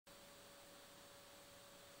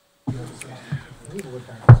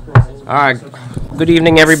All right. Good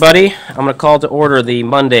evening, everybody. I'm going to call to order the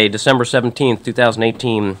Monday, December 17th,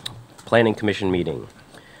 2018 Planning Commission meeting.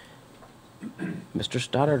 Mr.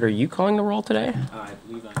 Stoddard, are you calling the roll today? I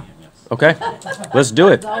believe I am, yes. Okay. Let's do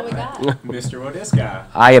it. That's all we got. Mr. Wodiska.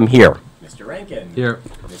 I am here. Mr. Rankin. Here.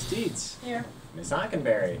 Ms. Dietz. Here. Ms.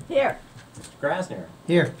 Hockenberry. Here. Mr. Grasner.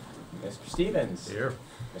 Here. Mr. Stevens. Here.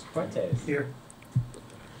 Mr. Fuentes. Here.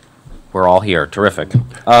 We're all here. Terrific.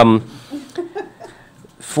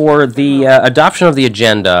 For the adoption of the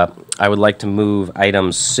agenda, I would like to move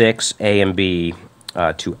items 6, A, and B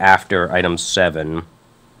to after item 7,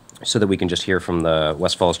 so that we can just hear from the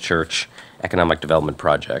West Falls Church Economic Development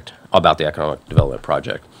Project, about the Economic Development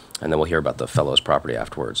Project, and then we'll hear about the Fellows property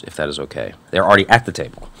afterwards, if that is okay. They're already at the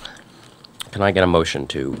table. Can I get a motion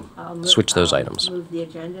to switch those items? Move the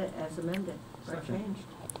agenda as amended or changed.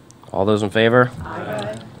 All those in favor?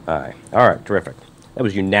 Aye. Aye. All right, terrific. That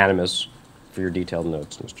was unanimous for your detailed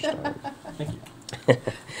notes, Mr. Stein. Thank you.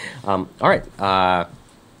 All right.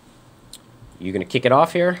 You going to kick it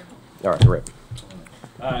off here? All right, Rip.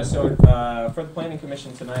 For the Planning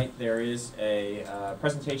Commission tonight, there is a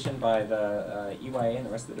presentation by the EYA and the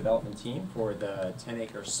rest of the development team for the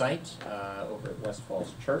 10-acre site over at West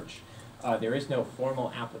Falls Church. There is no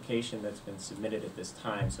formal application that's been submitted at this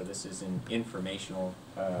time, so this is an informational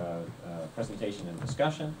presentation and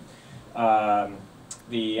discussion.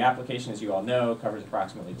 The application, as you all know, covers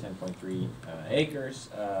approximately 10.3 acres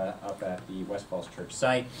up at the West Falls Church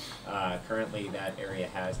site. Currently, that area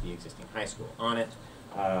has the existing high school on it.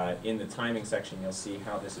 In the timing section, you'll see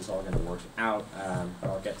how this is all going to work out, but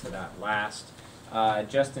I'll get to that last.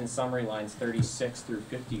 Just in summary, lines 36 through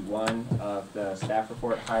 51 of the staff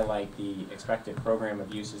report highlight the expected program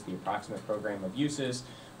of uses, the approximate program of uses,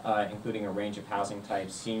 including a range of housing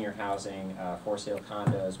types: senior housing, for-sale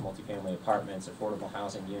condos, multifamily apartments, affordable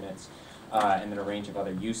housing units, and then a range of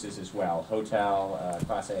other uses as well: hotel,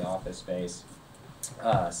 Class A office space,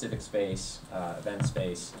 civic space, event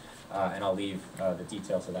space, and I'll leave the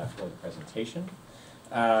details of that for the presentation.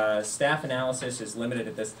 Staff analysis is limited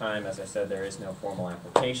at this time. As I said, there is no formal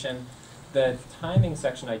application. The timing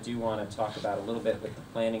section I do want to talk about a little bit with the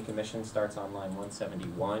Planning Commission starts on line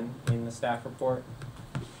 171 in the staff report.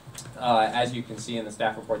 As you can see in the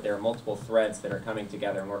staff report, there are multiple threads that are coming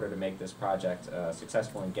together in order to make this project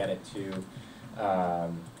successful and get it to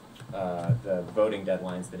the voting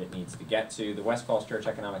deadlines that it needs to get to. The West Falls Church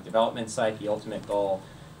Economic Development Site, the ultimate goal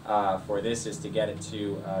for this is to get it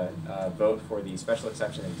to vote for the special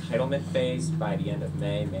exception entitlement phase by the end of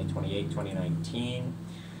May 28, 2019.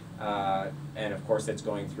 And of course, it's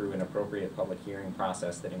going through an appropriate public hearing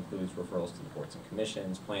process that includes referrals to the boards and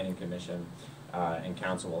commissions, Planning Commission, and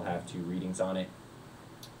Council will have 2 readings on it.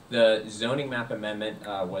 The zoning map amendment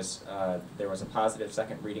there was a positive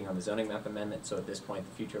second reading on the zoning map amendment, so at this point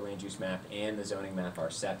the future land use map and the zoning map are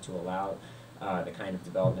set to allow the kind of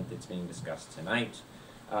development that's being discussed tonight.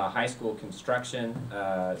 High school construction,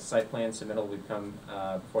 site plan submittal will come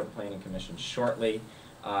before the Planning Commission shortly,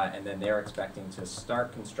 and then they're expecting to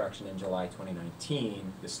start construction in July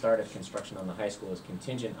 2019. The start of construction on the high school is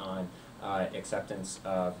contingent on acceptance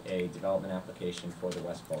of a development application for the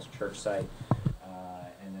West Falls Church site.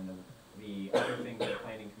 And then the other thing that the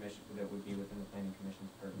Planning Commission that would be within the Planning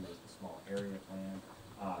Commission's purview is the small area plan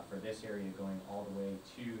for this area going all the way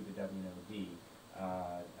to the WNOD,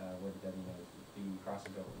 where the WNOD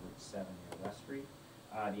crosses over Route 7 near West Street.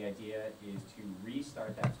 The idea is to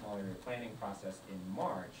restart that small area planning process in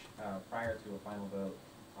March prior to a final vote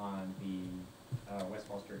on the West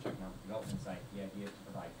Falls Church Economic Development Site. The idea is to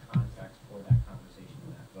provide context for that conversation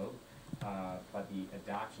and that vote, but the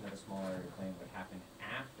adoption of a small area plan would happen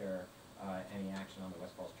after any action on the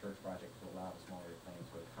West Falls Church project to allow the small area plan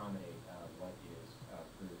to accommodate what is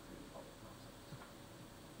approved through the public process.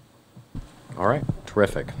 All right,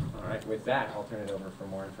 terrific. All right, with that, I'll turn it over for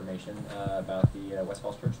more information about the West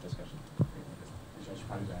Falls Church discussion.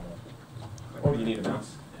 Oh, you need a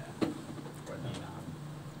mouse?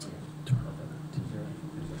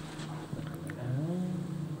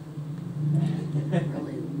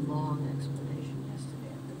 Really long explanation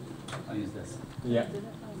yesterday. I'll use this. Yeah.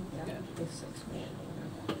 Yeah, it's 6 minutes.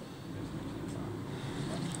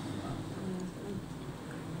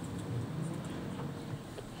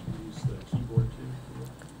 Use the keyboard too.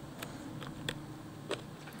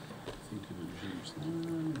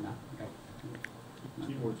 No. Okay.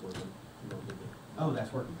 Keyboard's working. Oh,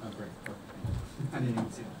 that's working. Oh, great. Perfect. I didn't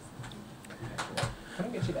even see that. Can I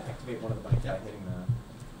get you to activate one of the mics by hitting the...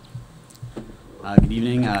 Good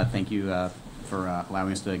evening. Thank you for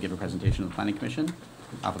allowing us to give a presentation of the Planning Commission.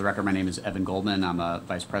 For the record, my name is Evan Goldman. I'm a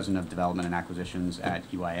Vice President of Development and Acquisitions at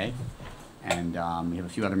EYA. And we have a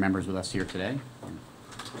few other members with us here today.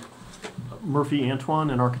 Murphy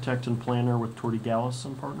Antoine, an architect and planner with Torty Gallus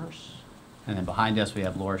and Partners. And then behind us, we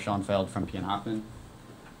have Laura Schoenfeld from P.N. Hoffman,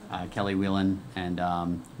 Kelly Whelan and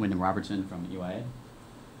Wyndham Robertson from EYA,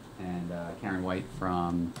 and Karen White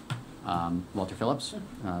from Walter Phillips,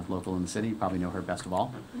 local in the city. You probably know her best of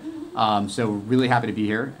all. So we're really happy to be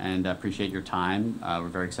here and appreciate your time. We're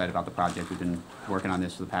very excited about the project. We've been working on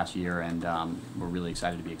this for the past year, and we're really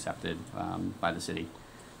excited to be accepted by the city.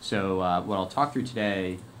 So what I'll talk through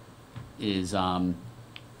today is a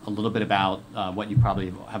little bit about what you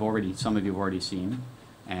probably have already, some of you have already seen,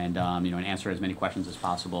 and and answer as many questions as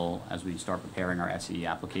possible as we start preparing our SE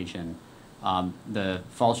application. The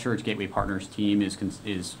Falls Church Gateway Partners team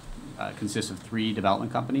consists of 3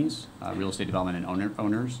 development companies, real estate development and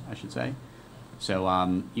owners, I should say. So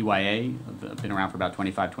EYA, I've been around for about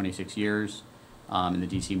 25, 26 years. In the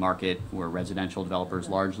DC market, we're residential developers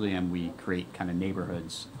largely, and we create kind of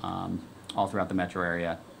neighborhoods all throughout the metro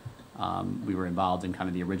area. We were involved in kind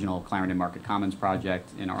of the original Clarendon Market Commons project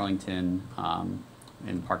in Arlington,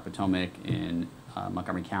 in Park Potomac, in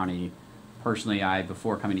Montgomery County. Personally,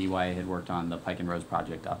 before coming to EYA, had worked on the Pike and Rose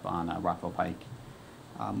project up on Rockville Pike.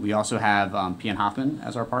 We also have P.N. Hoffman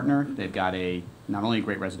as our partner. They've got not only a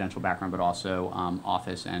great residential background, but also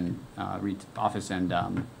office and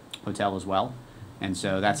hotel as well. And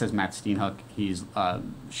so that says Matt Steenhook.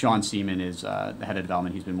 Sean Seaman is the head of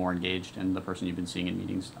development. He's been more engaged and the person you've been seeing in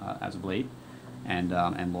meetings as of late, and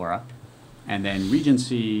Laura. And then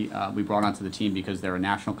Regency, we brought onto the team because they're a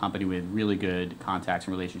national company with really good contacts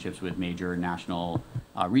and relationships with major national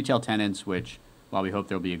retail tenants, which, while we hope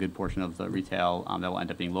there'll be a good portion of the retail that will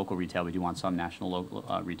end up being local retail, we do want some national local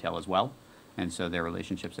retail as well. And so their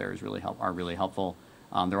relationships there are really helpful.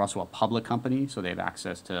 They're also a public company, so they have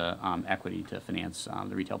access to equity to finance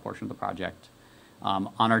the retail portion of the project. On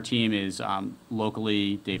our team is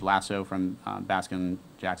locally Dave Lasso from Baskin,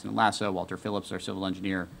 Jackson and Lasso, Walter Phillips, our civil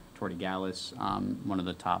engineer, Torty Gallus, one of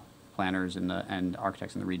the top planners and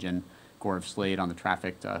architects in the region, Gaurav Slade on the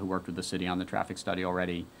traffic, who worked with the city on the traffic study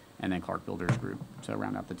already, and then Clark Builders Group to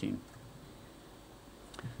round out the team.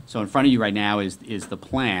 So in front of you right now is the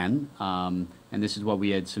plan, and this is what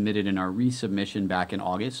we had submitted in our resubmission back in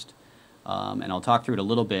August. And I'll talk through it a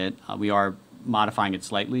little bit. We are modifying it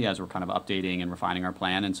slightly as we're kind of updating and refining our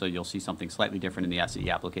plan, and so you'll see something slightly different in the SE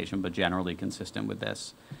application, but generally consistent with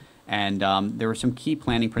this. And there were some key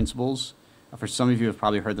planning principles. For some of you have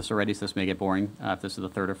probably heard this already, so this may get boring if this is the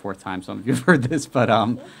 3rd or 4th time some of you have heard this, but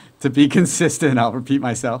to be consistent, I'll repeat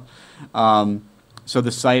myself. So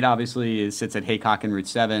the site obviously sits at Haycock and Route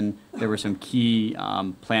 7. There were some key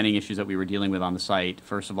planning issues that we were dealing with on the site.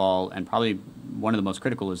 First of all, and probably one of the most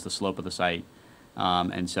critical, is the slope of the site.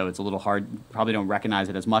 And so it's a little hard, probably don't recognize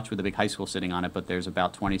it as much with the big high school sitting on it, but there's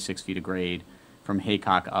about 26 feet of grade from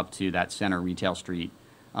Haycock up to that center retail street,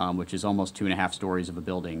 which is almost 2.5 stories of a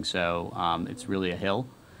building. So it's really a hill.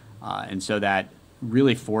 And so that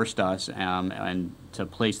really forced us and to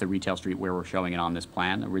place the retail street where we're showing it on this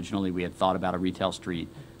plan. Originally, we had thought about a retail street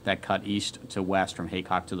that cut east to west from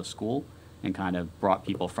Haycock to the school and kind of brought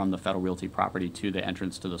people from the Federal Realty property to the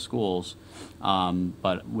entrance to the schools.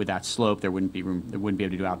 But with that slope, there wouldn't be room. There wouldn't be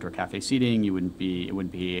able to do outdoor cafe seating. It wouldn't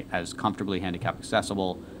be as comfortably handicap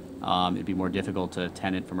accessible. It'd be more difficult to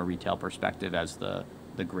tenant from a retail perspective as the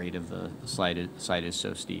grade of the site is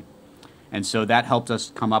so steep. And so that helped us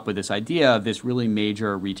come up with this idea of this really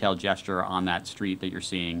major retail gesture on that street that you're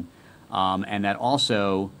seeing. And that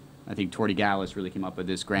also, I think Torty Gallus really came up with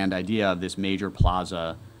this grand idea of this major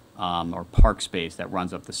plaza or park space that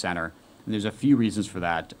runs up the center. And there's a few reasons for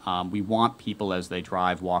that. We want people, as they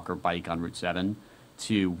drive, walk, or bike on Route 7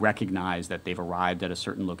 to recognize that they've arrived at a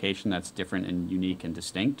certain location that's different and unique and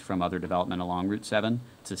distinct from other development along Route 7,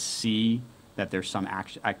 to see that there's some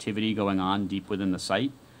activity going on deep within the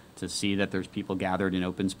site, to see that there's people gathered in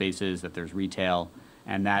open spaces, that there's retail,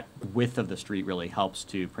 and that width of the street really helps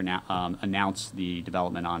to announce the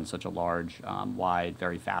development on such a large, wide,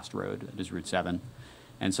 very fast road that is Route 7.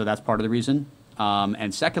 And so that's part of the reason.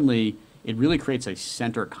 And secondly, it really creates a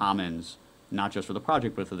center commons, not just for the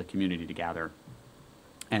project, but for the community to gather.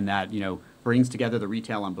 And that, brings together the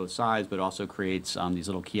retail on both sides, but also creates these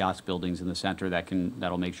little kiosk buildings in the center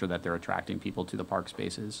that'll make sure that they're attracting people to the park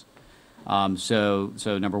spaces. So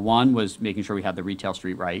number one was making sure we had the retail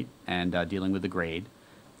street right and dealing with the grade.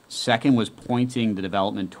 Second was pointing the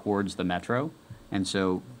development towards the metro. And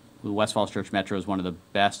so the West Falls Church Metro is one of the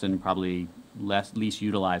best and probably least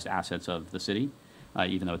utilized assets of the city,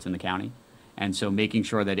 even though it's in the county. And so making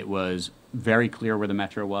sure that it was very clear where the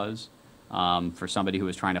metro was, For somebody who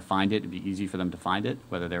was trying to find it, it'd be easy for them to find it,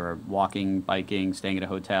 whether they were walking, biking, staying at a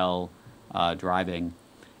hotel, driving.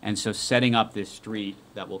 And so setting up this street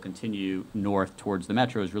that will continue north towards the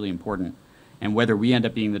metro is really important. And whether we end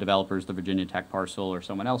up being the developers, the Virginia Tech parcel, or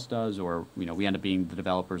someone else does, or we end up being the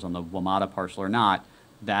developers on the WMATA parcel or not,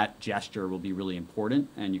 that gesture will be really important.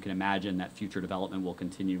 And you can imagine that future development will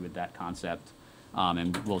continue with that concept.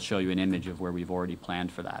 And we'll show you an image of where we've already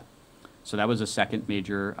planned for that. So that was a second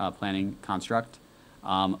major planning construct.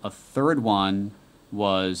 A third one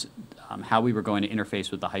was how we were going to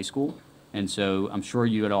interface with the high school. And so I'm sure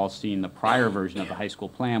you had all seen the prior version of the high school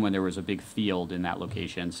plan when there was a big field in that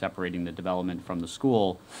location separating the development from the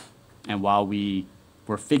school. And while we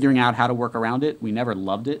were figuring out how to work around it, we never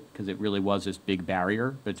loved it because it really was this big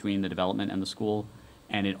barrier between the development and the school.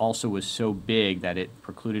 And it also was so big that it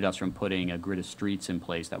precluded us from putting a grid of streets in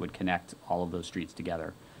place that would connect all of those streets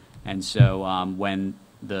together. And so when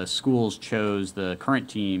the schools chose the current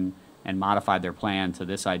team and modified their plan to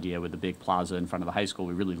this idea with the big plaza in front of the high school,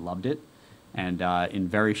 we really loved it. And in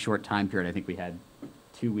very short time period, I think we had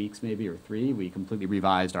 2 weeks maybe or 3, we completely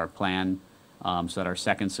revised our plan so that our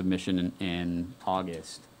second submission in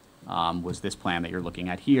August was this plan that you're looking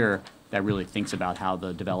at here that really thinks about how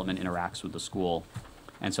the development interacts with the school.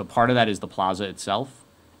 And so part of that is the plaza itself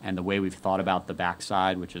and the way we've thought about the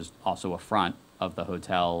backside, which is also a front of the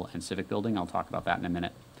hotel and civic building. I'll talk about that in a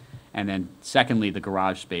minute. And then secondly, the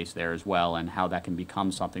garage space there as well and how that can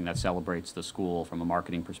become something that celebrates the school from a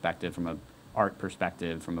marketing perspective, from an art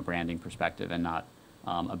perspective, from a branding perspective, and not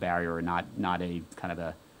a barrier or not a kind of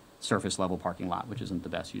a surface level parking lot, which isn't the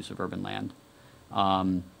best use of urban land.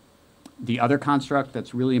 The other construct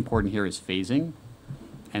that's really important here is phasing.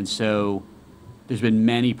 And so there's been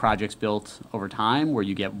many projects built over time where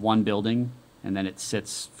you get one building and then it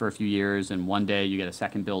sits for a few years, and one day you get a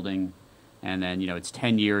second building, and then it's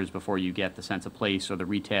 10 years before you get the sense of place or the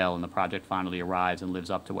retail and the project finally arrives and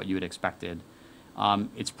lives up to what you had expected.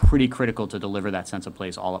 It's pretty critical to deliver that sense of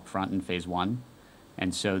place all up front in phase one.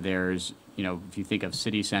 And so there's, if you think of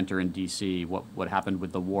City Center in DC, what happened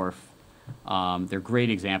with the Wharf, they're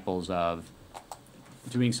great examples of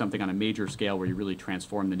doing something on a major scale where you really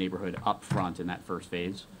transform the neighborhood up front in that first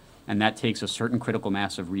phase. And that takes a certain critical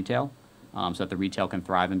mass of retail so that the retail can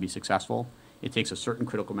thrive and be successful. It takes a certain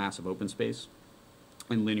critical mass of open space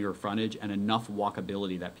and linear frontage and enough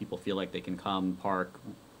walkability that people feel like they can come, park,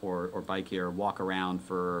 or bike here, walk around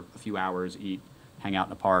for a few hours, eat, hang out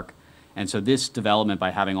in a park. And so this development,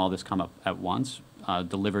 by having all this come up at once,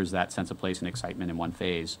 delivers that sense of place and excitement in one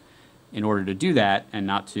phase. In order to do that and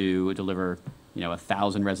not to deliver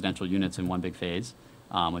 1,000 residential units in one big phase,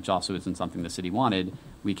 which also isn't something the city wanted,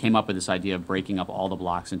 we came up with this idea of breaking up all the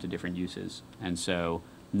blocks into different uses. And so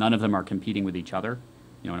none of them are competing with each other.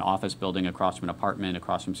 An office building across from an apartment,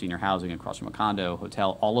 across from senior housing, across from a condo,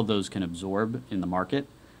 hotel, all of those can absorb in the market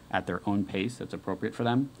at their own pace that's appropriate for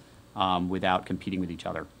them without competing with each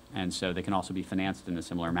other. And so they can also be financed in a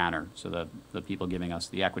similar manner. So the people giving us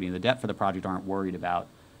the equity and the debt for the project aren't worried about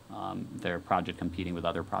their project competing with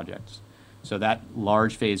other projects. So that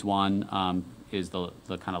large phase one is the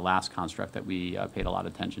kind of last construct that we paid a lot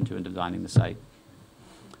of attention to in designing the site.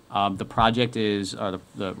 The project is,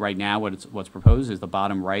 right now what's proposed is the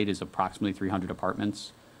bottom right is approximately 300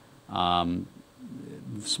 apartments.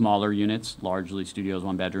 Smaller units, largely studios,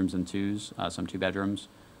 1 bedrooms and 2s, some 2 bedrooms.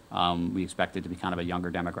 We expect it to be kind of a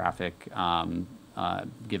younger demographic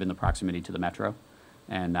given the proximity to the metro.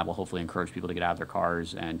 And that will hopefully encourage people to get out of their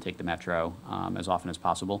cars and take the metro as often as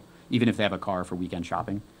possible, even if they have a car for weekend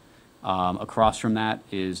shopping. Across from that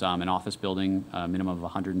is an office building, a minimum of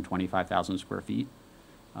 125,000 square feet.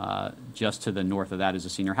 Just to the north of that is a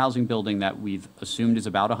senior housing building that we've assumed is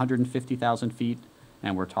about 150,000 feet.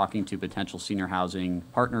 And we're talking to potential senior housing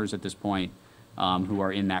partners at this point who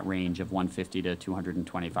are in that range of 150 to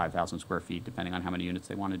 225,000 square feet, depending on how many units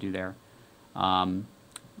they want to do there.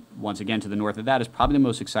 Once again, to the north of that is probably the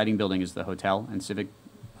most exciting building is the hotel and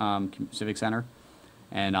civic center.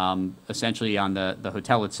 And essentially on the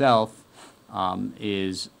hotel itself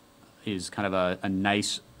is kind of a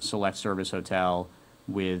nice select service hotel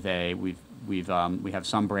with we have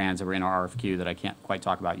some brands that were in our RFQ that I can't quite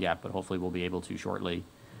talk about yet, but hopefully we'll be able to shortly.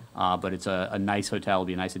 But it's a nice hotel, it'll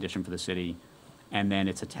be a nice addition for the city. And then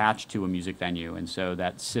it's attached to a music venue. And so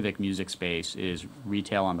that civic music space is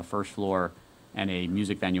retail on the first floor and a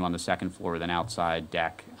music venue on the second floor with an outside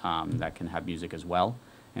deck that can have music as well.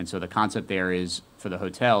 And so the concept there is for the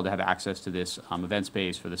hotel to have access to this event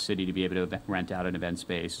space, for the city to be able to rent out an event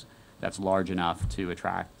space that's large enough to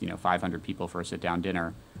attract 500 people for a sit-down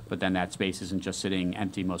dinner. But then that space isn't just sitting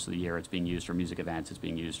empty most of the year. It's being used for music events. It's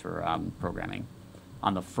being used for programming.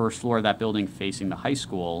 On the first floor of that building facing the high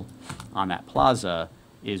school, on that plaza,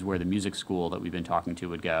 is where the music school that we've been talking to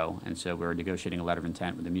would go. And so we're negotiating a letter of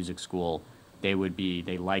intent with the music school. They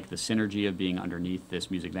like the synergy of being underneath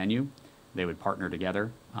this music venue. They would partner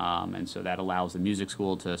together. And so that allows the music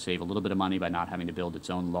school to save a little bit of money by not having to build its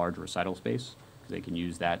own large recital space, because they can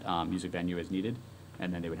use that music venue as needed.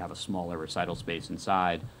 And then they would have a smaller recital space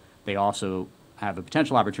inside. They also have a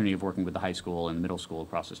potential opportunity of working with the high school and middle school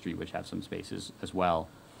across the street, which have some spaces as well.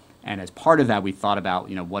 And as part of that, we thought about,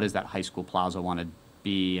 what does that high school plaza want to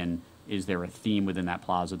be, and is there a theme within that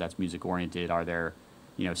plaza that's music oriented? Are there,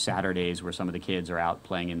 Saturdays where some of the kids are out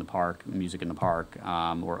playing in the park, music in the park,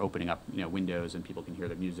 or opening up, windows and people can hear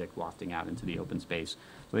the music wafting out into the open space.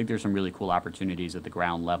 So I think there's some really cool opportunities at the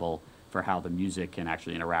ground level for how the music can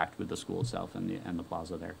actually interact with the school itself and the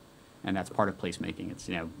plaza there. And that's part of placemaking. It's,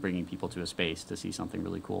 bringing people to a space to see something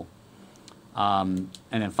really cool. And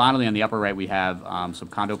then finally, on the upper right, we have some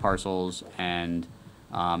condo parcels and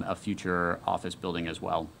a future office building as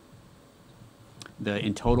well.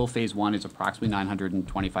 In total, phase one is approximately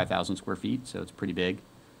 925,000 square feet, so it's pretty big.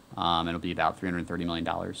 It'll be about $330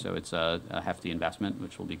 million, so it's a hefty investment,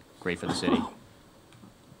 which will be great for the city.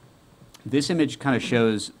 This image kind of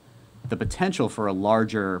shows the potential for a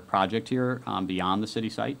larger project here beyond the city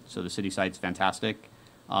site. So the city site's fantastic.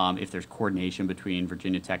 If there's coordination between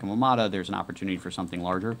Virginia Tech and WMATA, there's an opportunity for something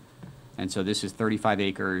larger. And so this is 35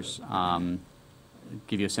 acres.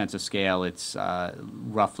 Give you a sense of scale, it's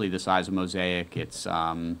roughly the size of Mosaic. It's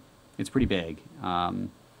pretty big.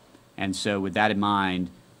 And so with that in mind,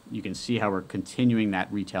 you can see how we're continuing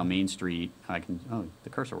that retail Main Street. The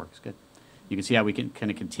cursor works, good. You can see how we can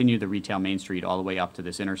kind of continue the retail Main Street all the way up to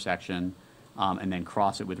this intersection, and then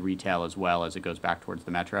cross it with retail as well as it goes back towards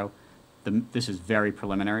the metro. This is very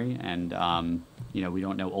preliminary, and we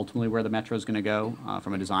don't know ultimately where the metro is going to go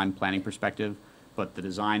from a design planning perspective, but the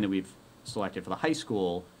design that we've selected for the high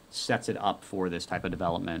school sets it up for this type of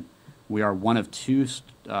development. We are one of two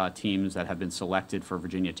teams that have been selected for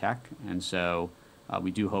Virginia Tech, and so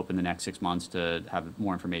we do hope in the next 6 months to have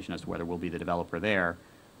more information as to whether we'll be the developer there.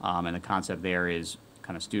 And the concept there is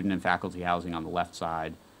kind of student and faculty housing on the left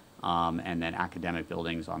side, and then academic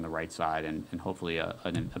buildings on the right side, and hopefully a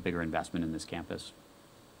bigger investment in this campus,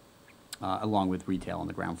 along with retail on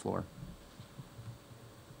the ground floor.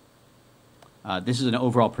 This is an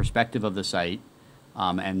overall perspective of the site,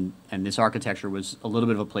 and this architecture was a little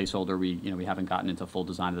bit of a placeholder. We haven't gotten into full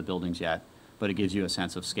design of the buildings yet, but it gives you a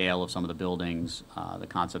sense of scale of some of the buildings, the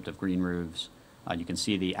concept of green roofs. You can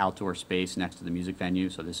see the outdoor space next to the music venue.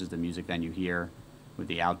 So this is the music venue here with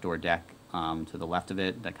the outdoor deck to the left of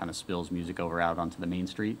it that kind of spills music over out onto the main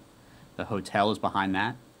street. The hotel is behind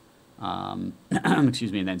that.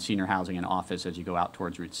 Excuse me, and then senior housing and office as you go out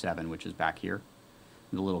towards Route 7, which is back here.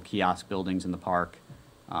 The little kiosk buildings in the park.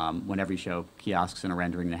 Whenever you show kiosks in a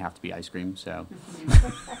rendering, they have to be ice cream, so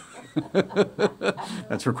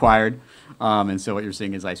that's required. And so what you're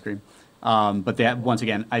seeing is ice cream. But once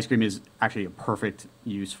again, ice cream is actually a perfect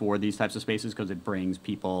use for these types of spaces because it brings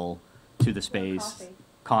people to the space.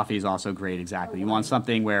 Coffee is also great, exactly. You want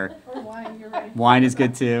something where Wine, you're right. wine is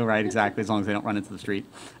good too, right? Exactly, as long as they don't run into the street.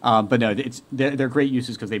 But no, they're great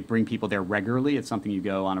uses because they bring people there regularly. It's something you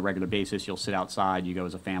go on a regular basis. You'll sit outside. You go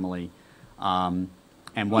as a family. And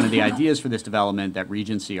one of the ideas for this development that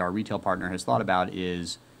Regency, our retail partner, has thought about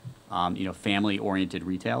is, family-oriented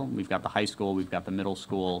retail. We've got the high school. We've got the middle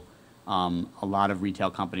school. A lot of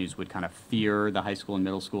retail companies would kind of fear the high school and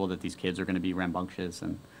middle school that these kids are going to be rambunctious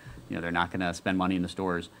and they're not going to spend money in the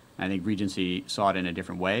stores. And I think Regency saw it in a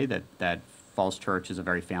different way, that Falls Church is a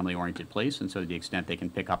very family-oriented place, and so to the extent they can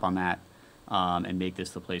pick up on that and make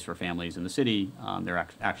this the place for families in the city, there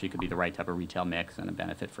actually could be the right type of retail mix and a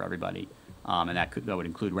benefit for everybody. And that would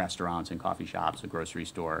include restaurants and coffee shops, a grocery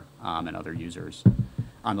store, and other users.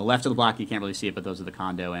 On the left of the block, you can't really see it, but those are the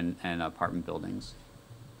condo and apartment buildings.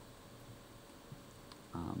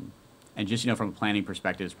 And just, from a planning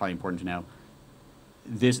perspective, it's probably important to know,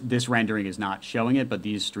 this rendering is not showing it, but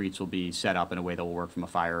these streets will be set up in a way that will work from a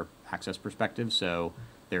fire access perspective. So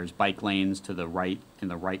there's bike lanes to the right, in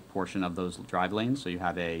the right portion of those drive lanes. So you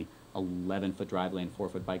have a 11-foot drive lane,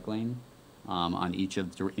 4-foot bike lane on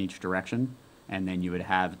each direction. And then you would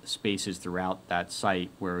have spaces throughout that site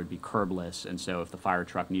where it would be curbless. And so if the fire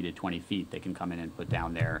truck needed 20 feet, they can come in and put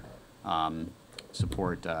down their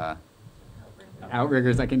support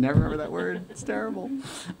outriggers. I can never remember that word. It's terrible.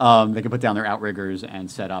 They can put down their outriggers and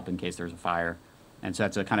set up in case there's a fire. And so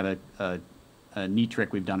that's a kind of a neat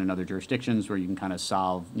trick we've done in other jurisdictions where you can kind of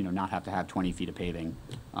solve, not have to have 20 feet of paving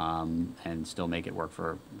and still make it work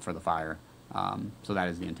for the fire. So that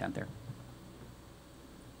is the intent there.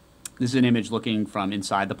 This is an image looking from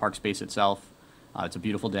inside the park space itself. It's a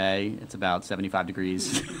beautiful day. It's about 75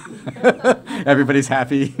 degrees. Everybody's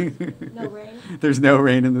happy. No rain? There's no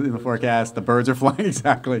rain in the forecast. The birds are flying,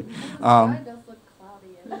 exactly. Sky does look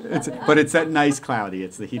cloudy. But it's that nice cloudy.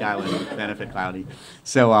 It's the Heat Island benefit cloudy.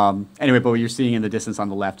 So anyway, but what you're seeing in the distance on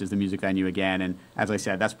the left is the music venue again. And as I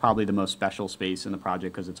said, that's probably the most special space in the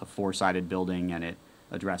project because it's a four-sided building and it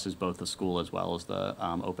addresses both the school as well as the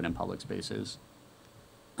open and public spaces.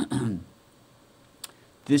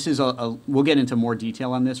 This is we'll get into more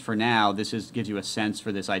detail on this. For now, this gives you a sense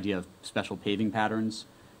for this idea of special paving patterns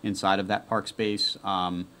inside of that park space.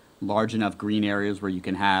 Large enough green areas where you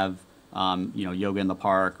can have, yoga in the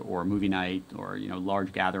park or movie night or,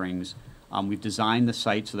 large gatherings. We've designed the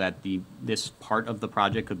site so that this part of the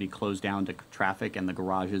project could be closed down to traffic and the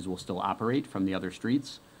garages will still operate from the other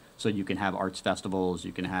streets. So you can have arts festivals,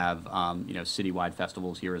 you can have, citywide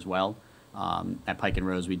festivals here as well. At Pike and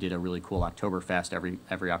Rose, we did a really cool Oktoberfest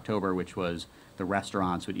every October, which was the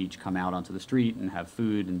restaurants would each come out onto the street and have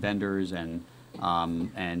food and vendors and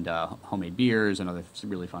homemade beers and other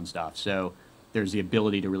really fun stuff. So there's the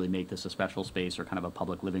ability to really make this a special space or kind of a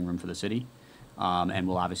public living room for the city. And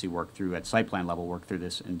we'll obviously work through, at site plan level, work through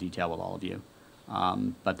this in detail with all of you.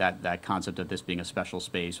 But that concept of this being a special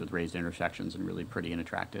space with raised intersections and really pretty and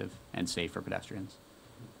attractive and safe for pedestrians.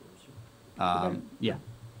 Yeah.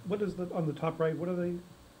 What is on the top right, what are they,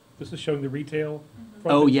 this is showing the retail? Oh,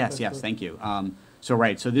 frontage? yes, That's yes, the- thank you.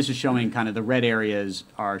 So this is showing kind of the red areas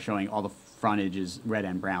are showing all the frontages, red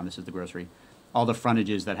and brown, this is the grocery, all the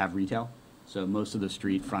frontages that have retail. So most of the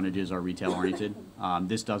street frontages are retail oriented.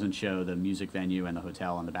 This doesn't show the music venue and the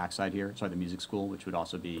hotel on the backside here, sorry, the music school, which would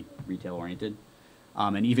also be retail oriented.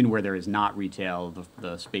 And even where there is not retail,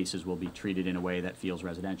 the spaces will be treated in a way that feels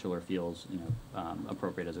residential or feels,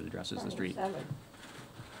 appropriate as it addresses the street. Seven.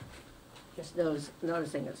 Just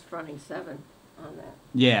noticing it's fronting 7 on that.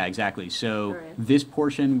 Yeah, exactly. So All right. this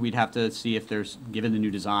portion, we'd have to see if there's, given the new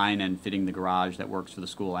design and fitting the garage that works for the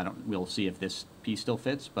school, we'll see if this piece still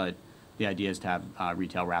fits, but the idea is to have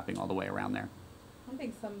retail wrapping all the way around there. I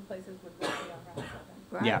think some places would work beyond Route 7.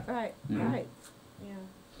 Right, Yeah. right, Mhm. right.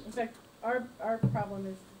 Yeah. In fact, our problem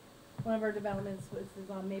is, one of our developments is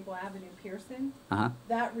on Maple Avenue, Pearson. Uh-huh.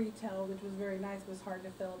 That retail, which was very nice, was hard to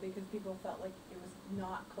fill because people felt like it was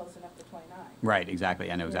not close enough to 29. Right,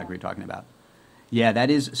 exactly. I know exactly Yeah. what you're talking about. Yeah, that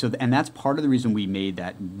is, so, and that's part of the reason we made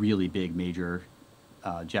that really big major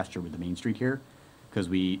gesture with the Main Street here, because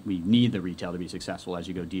we need the retail to be successful as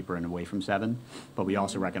you go deeper and away from 7, but we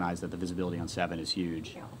also recognize that the visibility on 7 is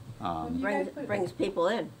huge. Yeah. You guys put- Brings people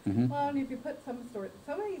in. Mhm. Well, and if you put some of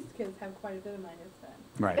these kids have quite a bit of money to spend.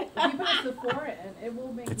 Right. If you put a Sephora in, it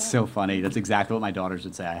will make It's money. so funny. That's exactly what my daughters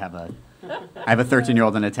would say. I have a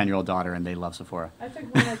 13-year-old and a 10-year-old daughter, and they love Sephora. I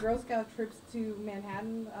took one of my Girl Scout trips to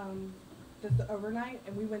Manhattan, just overnight,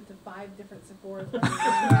 and we went to 5 different Sephoras. in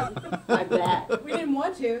Manhattan. I bet. We didn't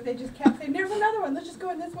want to, they just kept saying, there's another one, let's just go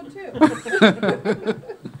in this one too.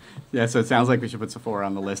 Yeah, so it sounds like we should put Sephora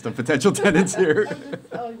on the list of potential tenants here. I'm just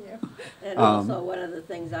telling you. And Um, also, one of the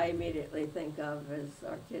things I immediately think of is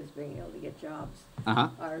our kids being able to get jobs. Uh-huh.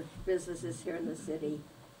 Our businesses here in the city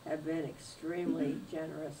have been extremely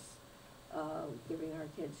generous, giving our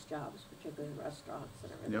kids jobs, particularly restaurants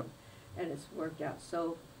and everything. Yep. And it's worked out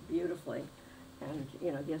so beautifully and,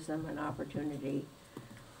 gives them an opportunity.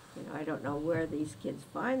 I don't know where these kids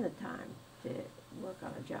find the time to work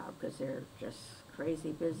on a job because they're just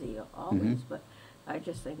crazy busy always, Mhm. but I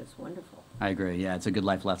just think it's wonderful. I agree. Yeah, it's a good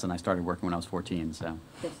life lesson. I started working when I was 14, so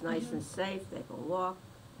It's nice and safe, they can walk,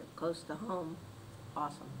 they're close to home,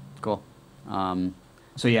 awesome. cool.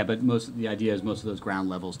 So yeah, but the idea is most of those ground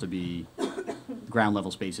level spaces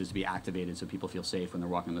to be activated so people feel safe when they're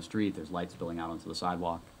walking on the street. There's lights spilling out onto the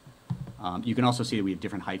sidewalk. You can also see that we have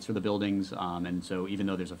different heights for the buildings, and so even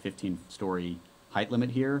though there's a 15-story height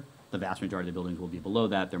limit here, the vast majority of the buildings will be below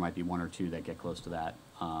that. There might be 1 or 2 that get close to that,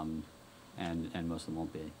 and most of them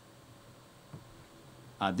won't be.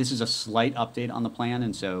 This is a slight update on the plan,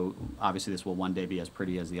 and so obviously this will one day be as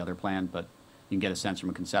pretty as the other plan, but you can get a sense from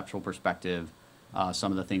a conceptual perspective.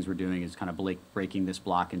 Some of the things we're doing is kind of breaking this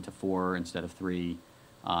block into 4 instead of 3. It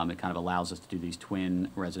kind of allows us to do these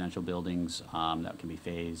twin residential buildings that can be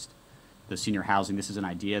phased. The senior housing, this is an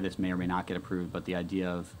idea, this may or may not get approved, but the idea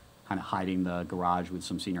of kind of hiding the garage with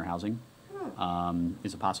some senior housing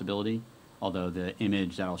is a possibility. Although the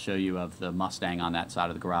image that I'll show you of the Mustang on that side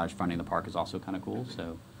of the garage fronting the park is also kind of cool,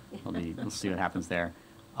 so we'll see what happens there.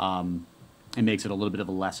 It makes it a little bit of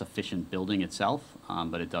a less efficient building itself,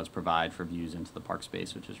 but it does provide for views into the park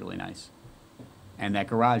space, which is really nice. And that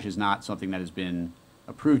garage is not something that has been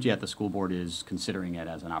approved yet. The school board is considering it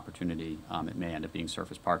as an opportunity. It may end up being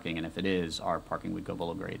surface parking, and if it is, our parking would go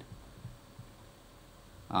below grade.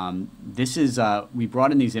 This is, we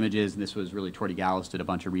brought in these images, and this was really Torty Gallus did a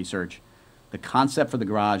bunch of research. The concept for the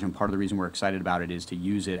garage, and part of the reason we're excited about it, is to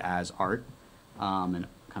use it as art, and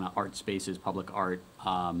kind of art spaces, public art,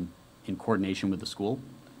 in coordination with the school.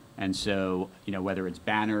 And so, you know, whether it's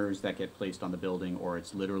banners that get placed on the building, or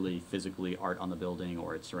it's literally physically art on the building,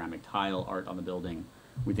 or it's ceramic tile art on the building,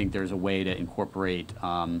 we think there's a way to incorporate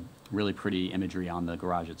really pretty imagery on the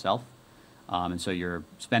garage itself. And so you're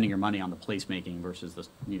spending your money on the placemaking versus the,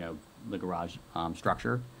 you know, the garage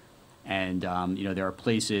structure. And, you know, there are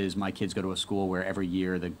places, my kids go to a school where every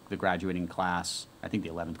year the graduating class, I think the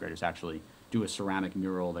 11th graders actually, do a ceramic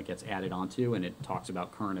mural that gets added onto, and it talks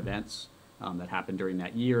about current events that happened during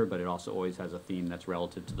that year, but it also always has a theme that's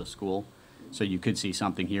relative to the school. So you could see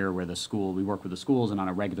something here where the school, we work with the schools, and on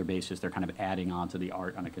a regular basis, they're kind of adding on to the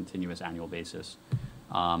art on a continuous annual basis.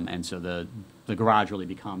 And so the garage really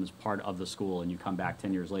becomes part of the school, and you come back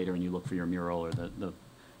 10 years later and you look for your mural or the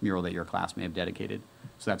mural that your class may have dedicated.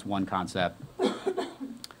 So that's one concept.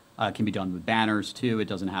 It can be done with banners too. It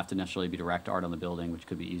doesn't have to necessarily be direct art on the building, which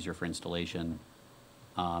could be easier for installation.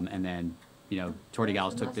 And then, you know, Torty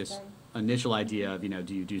Gallus took this initial idea of, you know,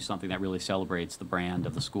 do you do something that really celebrates the brand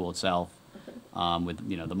of the school itself, with,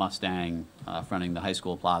 you know, the Mustang fronting the high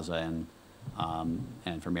school plaza,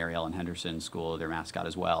 and for Mary Ellen Henderson School, their mascot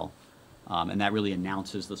as well. And that really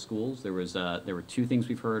announces the schools. There were two things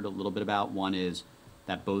we've heard a little bit about. One is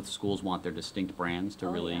that both schools want their distinct brands to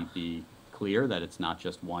really be clear, that it's not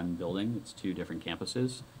just one building, it's two different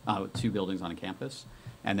campuses, two buildings on a campus.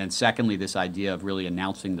 And then secondly, this idea of really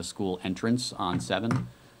announcing the school entrance on 7.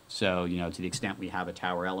 So, you know, to the extent we have a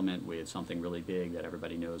tower element with something really big that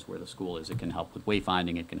everybody knows where the school is, it can help with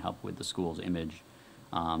wayfinding, it can help with the school's image.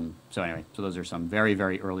 So anyway, so those are some very,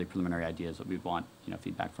 very early preliminary ideas that we want, you know,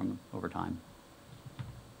 feedback from over time.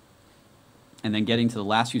 And then getting to the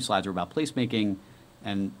last few slides are about placemaking.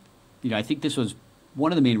 And, you know, I think this was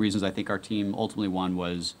one of the main reasons I think our team ultimately won,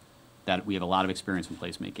 was that we have a lot of experience in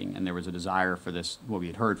placemaking. And there was a desire for this, what we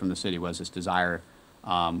had heard from the city was this desire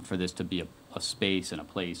for this to be a space and a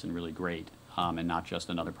place and really great, and not just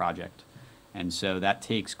another project. And so that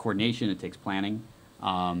takes coordination, it takes planning.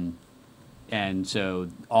 And so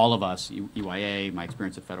all of us, EYA, my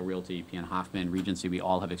experience at Federal Realty, PN Hoffman, Regency, we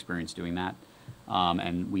all have experience doing that.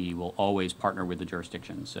 And we will always partner with the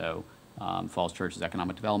jurisdiction. So Falls Church's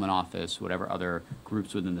Economic Development Office, whatever other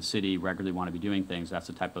groups within the city regularly want to be doing things, that's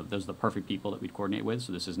the type of, those are the perfect people that we'd coordinate with.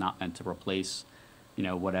 So this is not meant to replace, you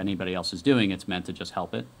know, what anybody else is doing. It's meant to just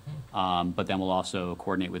help it. But then we'll also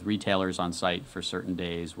coordinate with retailers on site for certain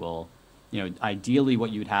days. We'll, you know, ideally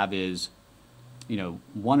what you'd have is, you know,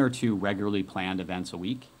 1 or 2 regularly planned events a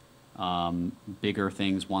week, bigger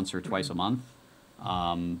things once or twice a month.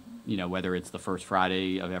 You know, whether it's the first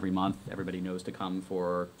Friday of every month, everybody knows to come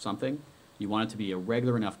for something. You want it to be a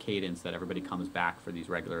regular enough cadence that everybody comes back for these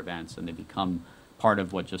regular events and they become part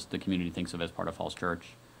of what just the community thinks of as part of Falls Church.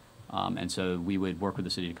 And so we would work with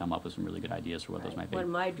the city to come up with some really good ideas for what those might be. One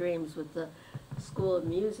of my dreams with the School of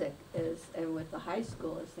Music is, and with the high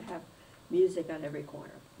school, is to have music on every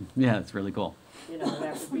corner. Yeah, it's really cool. You know,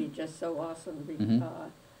 that would be just so awesome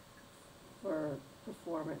for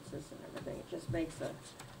performances and everything. It just makes a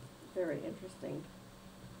very interesting.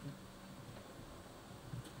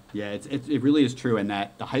 Yeah, it really is true, and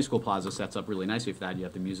that the high school plaza sets up really nicely for that. You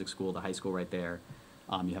have the music school, the high school right there.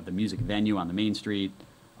 You have the music venue on the main street.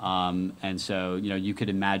 And so, you know, you could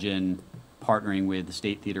imagine partnering with the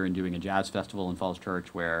State Theater and doing a jazz festival in Falls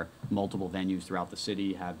Church where multiple venues throughout the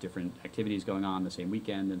city have different activities going on the same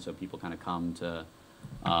weekend, and so people kind of come to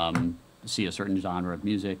see a certain genre of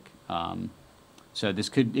music. So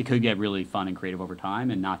it could get really fun and creative over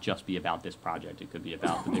time, and not just be about this project. It could be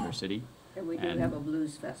about the bigger city. And we do have a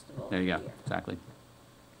blues festival. There you go, here. exactly.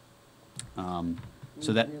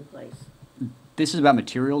 So that new place. This is about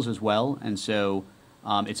materials as well, and so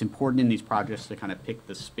it's important in these projects to kind of pick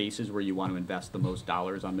the spaces where you want to invest the most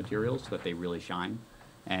dollars on materials so that they really shine.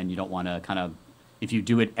 And you don't want to kind of, if you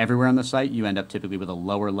do it everywhere on the site, you end up typically with a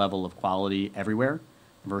lower level of quality everywhere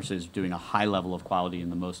versus doing a high level of quality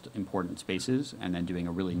in the most important spaces and then doing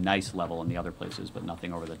a really nice level in the other places, but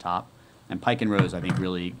nothing over the top. And Pike and Rose, I think,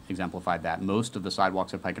 really exemplified that. Most of the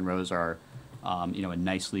sidewalks at Pike and Rose are, you know, a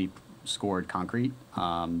nicely scored concrete,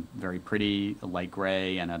 very pretty, a light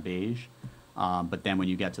gray and a beige. But then when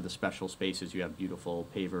you get to the special spaces, you have beautiful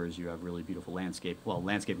pavers, you have really beautiful landscape. Well,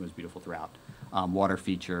 landscaping was beautiful throughout. Water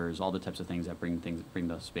features, all the types of things that bring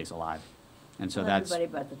the space alive. And so that's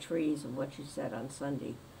everybody but the trees and what you said on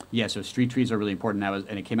Sunday. Yeah, so street trees are really important.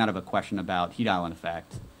 And it came out of a question about heat island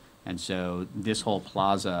effect. And so this whole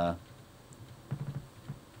plaza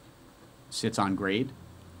sits on grade.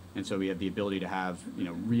 And so we have the ability to have,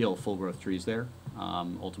 real full growth trees there,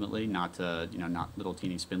 ultimately, not little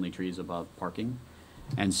teeny spindly trees above parking.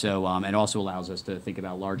 And so, it also allows us to think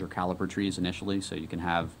about larger caliper trees initially, so you can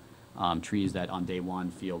have, trees that on day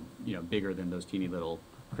one feel, bigger than those teeny little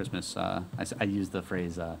Christmas, I use the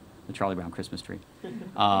phrase, the Charlie Brown Christmas tree.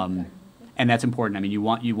 And that's important. I mean, you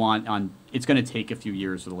want it's going to take a few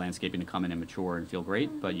years for the landscaping to come in and mature and feel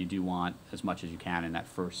great, but you do want as much as you can in that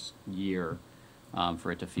first year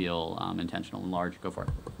for it to feel intentional and large. Go for it.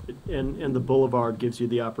 And the boulevard gives you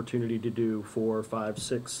the opportunity to do 4, 5,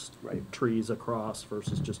 6 trees across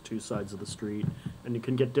versus just 2 sides of the street. And you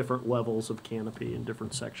can get different levels of canopy in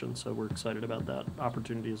different sections, so we're excited about that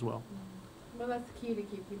opportunity as well. Well, that's key to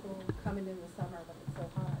keep people coming in the summer when it's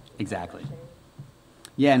so hot. Exactly.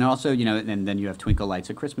 Yeah, and also, and then you have twinkle lights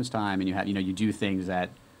at Christmas time, and you have, you do things that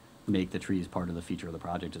make the trees part of the feature of the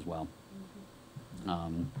project as well.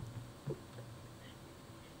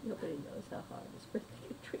 Nobody knows how hard it's been to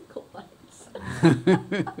get twinkle lights.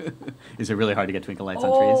 Is it really hard to get twinkle lights on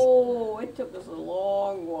trees? Oh, it took us a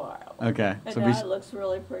long while. Okay. And So now it looks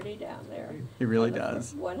really pretty down there. It really on the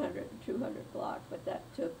does. 100 and 200 block, but that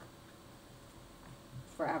took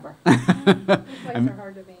forever. These lights are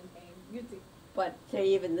hard to maintain. But to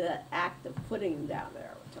even the act of putting them down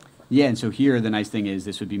there took forever. Yeah, and so here, the nice thing is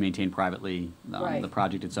this would be maintained privately. Right. The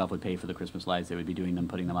project itself would pay for the Christmas lights. They would be doing them,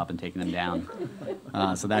 putting them up and taking them down.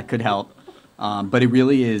 So that could help. But it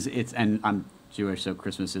really is, and I'm Jewish, so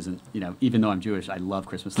Christmas isn't, even though I'm Jewish, I love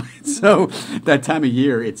Christmas lights. So that time of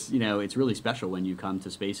year, it's really special when you come to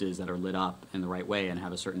spaces that are lit up in the right way and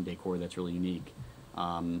have a certain decor that's really unique.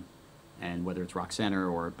 And whether it's Rock Center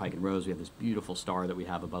or Pike and Rose, we have this beautiful star that we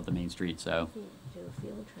have above the main street. So, Do a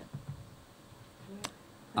field trip.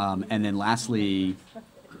 and then lastly,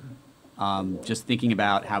 just thinking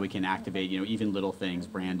about how we can activate, even little things,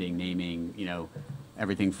 branding, naming,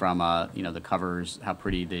 everything from, the covers, how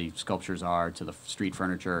pretty the sculptures are, to the street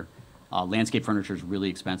furniture. Landscape furniture is really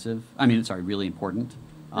expensive. Really important.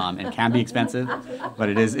 And can be expensive, but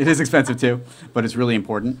it is expensive too, but it's really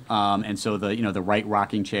important. And so the right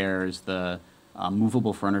rocking chairs, the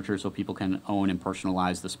movable furniture so people can own and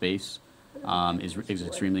personalize the space is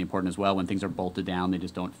extremely important as well. When things are bolted down, they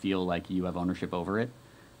just don't feel like you have ownership over it.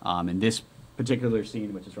 In this particular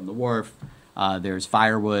scene, which is from the wharf, there's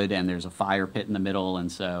firewood and there's a fire pit in the middle, and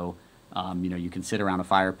so you can sit around a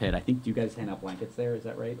fire pit. I think, do you guys hand out blankets there? Is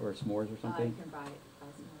that right, or s'mores or something? You can buy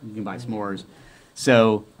s'mores. You can buy s'mores.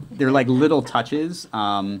 So they're like little touches.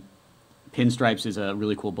 Pinstripes is a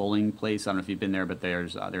really cool bowling place. I don't know if you've been there, but they're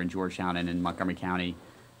in Georgetown and in Montgomery County.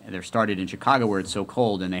 And they're started in Chicago where it's so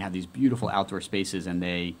cold, and they have these beautiful outdoor spaces, and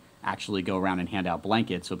they actually go around and hand out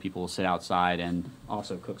blankets so people will sit outside and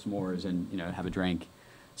also cook s'mores and have a drink.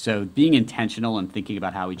 So being intentional and thinking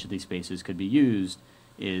about how each of these spaces could be used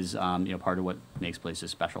is part of what makes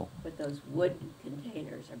places special. But those wood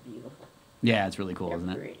containers are beautiful. Yeah, it's really cool, They're isn't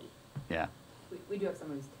it? pretty. Yeah. We do have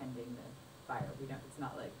someone who's tending the fire. It's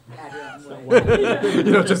not like add your own wood.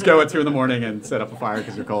 You don't just go at 2 in the morning and set up a fire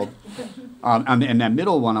because you're cold. And that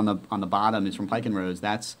middle one on the bottom is from Pike and Rose.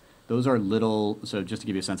 Those are little. So just to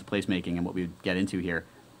give you a sense of placemaking and what we would get into here,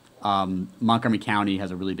 Montgomery County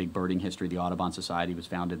has a really big birding history. The Audubon Society was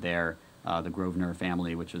founded there. The Grosvenor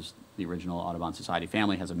family, which is the original Audubon Society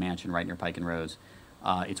family, has a mansion right near Pike and Rose.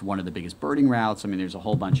 It's one of the biggest birding routes. There's a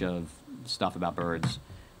whole bunch of stuff about birds.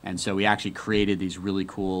 And so we actually created these really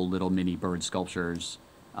cool little mini bird sculptures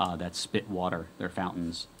that spit water. They're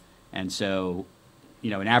fountains. And so,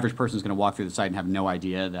 an average person is going to walk through the site and have no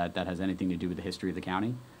idea that that has anything to do with the history of the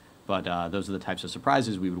county. But those are the types of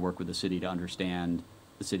surprises we would work with the city to understand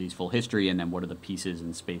the city's full history, and then what are the pieces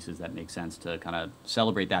and spaces that make sense to kind of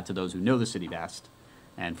celebrate that to those who know the city best,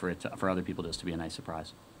 and for other people just to be a nice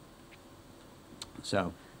surprise.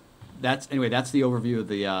 So that's the overview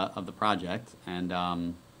of the project,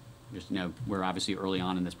 and we're obviously early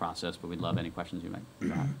on in this process, but we'd love any questions you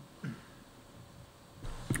might have.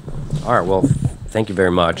 All right, well, thank you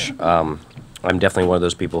very much. I'm definitely one of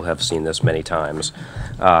those people who have seen this many times,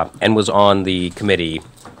 and was on the committee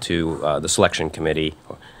the selection committee,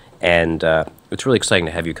 and it's really exciting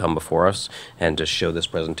to have you come before us and to show this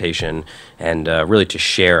presentation and really to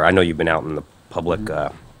share. I know you've been out in the public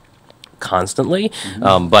constantly,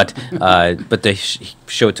 but to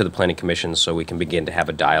show it to the Planning Commission so we can begin to have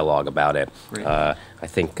a dialogue about it. I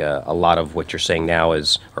think a lot of what you're saying now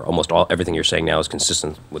is, or almost everything you're saying now is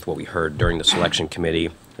consistent with what we heard during the selection committee.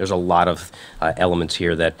 There's a lot of elements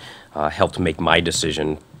here that helped make my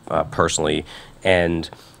decision personally, and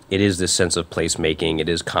it is this sense of placemaking. It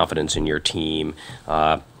is confidence in your team.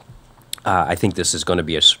 I think this is going to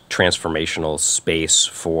be a transformational space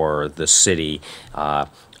for the city. I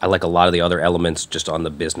like a lot of the other elements just on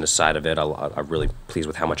the business side of it. I'm really pleased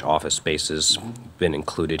with how much office space has been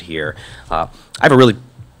included here. I have a really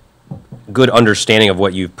good understanding of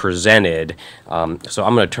what you've presented, so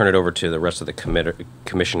I'm going to turn it over to the rest of the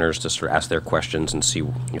commissioners to sort of ask their questions and see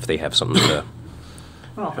if they have something to.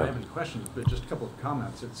 I don't know if I have any questions, but just a couple of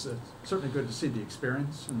comments. It's certainly good to see the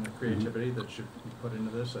experience and the creativity that should be put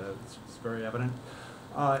into this. It's very evident.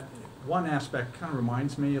 One aspect kind of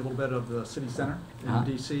reminds me a little bit of the city center in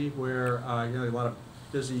DC, where you know, a lot of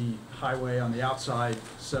busy highway on the outside,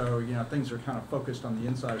 so you know things are kind of focused on the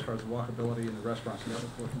inside as far as walkability and the restaurants and the other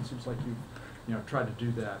forth. And it seems like you know tried to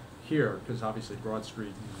do that here, because obviously Broad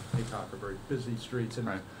Street and Haycock are very busy streets, and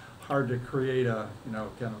it's hard to create a you know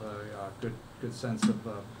kind of a good sense of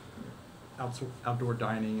outdoor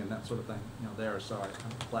dining and that sort of thing, you know, there. So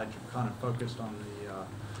I'm glad you kind of focused on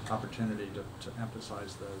the opportunity to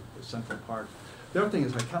emphasize the central part. The other thing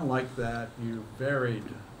is I kind of like that you varied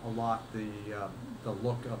a lot the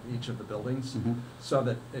look of each of the buildings, so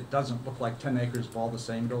that it doesn't look like 10 acres of all the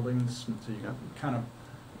same buildings. And so you kind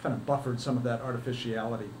of buffered some of that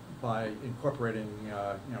artificiality by incorporating you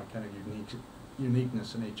know kind of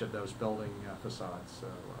uniqueness in each of those building facades.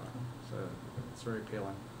 So it's very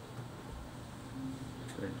appealing.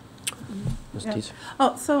 Ms. Yeah. Teese?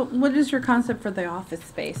 Oh, so what is your concept for the office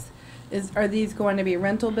space? Are these going to be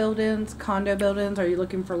rental buildings, condo buildings? Are you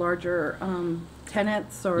looking for larger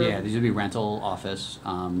tenants or? Yeah, these would be rental office,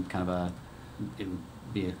 kind of it would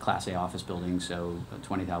be a Class A office building, so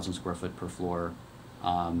 20,000 square foot per floor.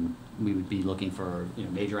 We would be looking for, you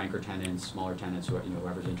know, major anchor tenants, smaller tenants, you know,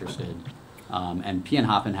 whoever's interested. And P.N.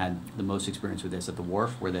 Hoppen had the most experience with this at the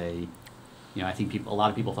Wharf, where they, you know, I think a lot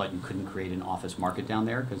of people thought you couldn't create an office market down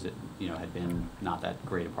there because it, you know, had been not that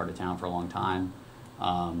great a part of town for a long time.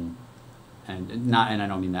 And I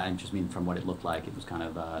don't mean that, I just mean from what it looked like. It was kind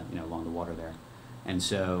of, you know, along the water there. And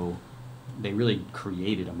so they really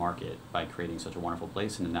created a market by creating such a wonderful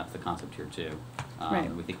place, and that's the concept here too.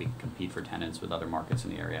 Right. We think we can compete for tenants with other markets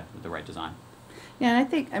in the area with the right design. Yeah,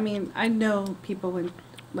 and I mean, I know people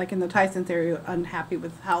like in the Tysons area, unhappy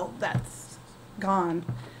with how that's gone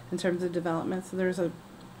in terms of development, so there's a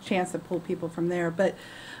chance to pull people from there. But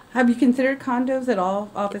have you considered condos at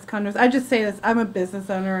all, office condos? I just say this, I'm a business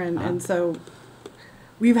owner, and so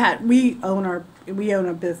we own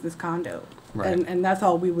a business condo. Right. And that's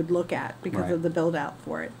all we would look at because Right. of the build out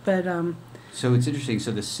for it. But So it's interesting.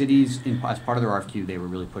 So the cities, as part of their RFQ, they were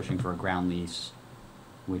really pushing for a ground lease,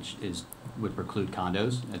 which would preclude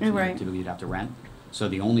condos. Right. Typically, you'd have to rent. So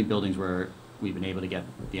the only buildings where we've been able to get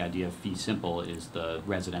the idea of fee simple is the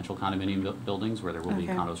residential condominium buildings, where there will be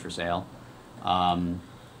Okay. condos for sale.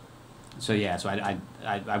 So yeah, so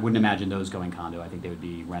I wouldn't imagine those going condo. I think they would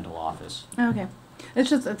be rental office. okay, it's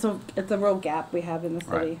just it's a real gap we have in the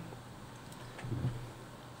city. Right.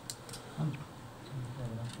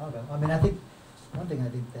 I mean, I think, one thing I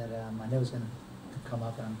think that I know is going to come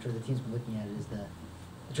up, and I'm sure the team's been looking at it, is the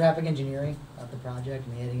traffic engineering of the project.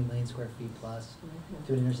 I mean, adding 1 million square feet plus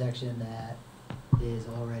to an intersection that is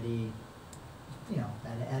already, you know,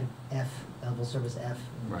 at F, level service F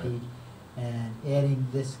in the Right. peak, and adding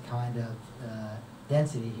this kind of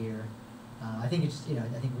density here, I think it's, you know,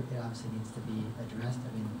 I think it obviously needs to be addressed.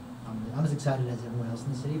 I mean, I'm as excited as everyone else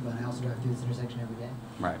in the city, but I also drive through this intersection every day.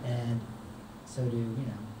 Right. And so do, you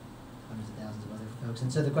know, hundreds of thousands of other folks.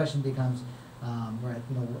 And so the question becomes, right,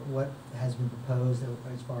 you know, what has been proposed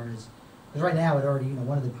as far as, because right now it already, you know,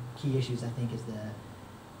 one of the key issues I think is the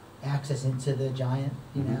access into the Giant,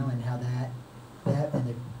 you know, and how that and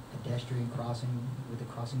the pedestrian crossing with the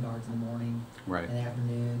crossing guards in the morning Right. and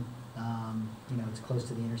afternoon. You know, it's close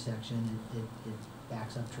to the intersection. It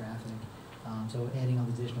backs up traffic. So adding all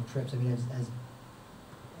these additional trips. I mean,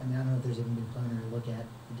 I don't know if there's even been preliminary look at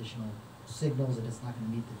additional signals, that it's not going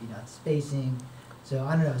to meet the VDOT spacing. So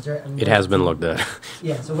I don't know. Is there? I mean, It has been looked at.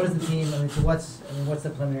 Yeah. So what is the team? I mean, so what's the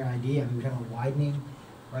preliminary idea? I mean, we're talking about widening.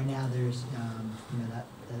 Right now, there's you know that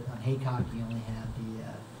on Haycock you only have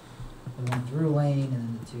the one through lane and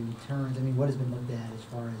then the 2 turns. I mean, what has been looked at as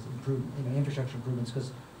far as infrastructure improvements?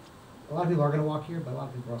 Because a lot of people are going to walk here, but a lot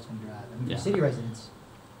of people are also going to drive. I mean, Yeah. for city residents,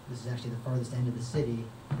 this is actually the farthest end of the city.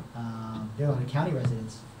 There are a lot of county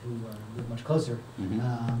residents who live much closer,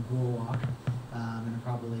 who will walk, and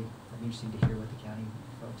probably it'll be interesting to hear what the county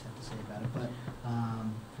folks have to say about it. But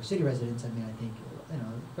for city residents, I mean, I think, you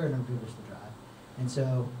know, a fair number of people still drive, and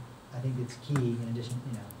so I think it's key. In addition,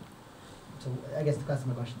 you know, so I guess that's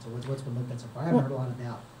my question. So what's been looked at so far? I haven't heard a lot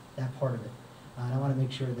about that part of it, and I want to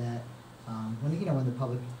make sure that when the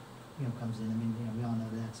public comes in. I mean, we all know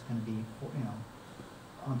that's gonna be,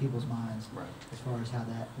 on people's minds Right. as far as how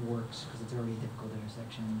that works, because it's already a difficult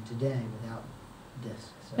intersection today without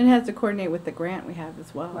this, so. And it has to coordinate with the grant we have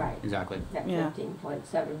as well. Right, Exactly. that Yeah.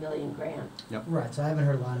 15.7 million grant. Right, so I haven't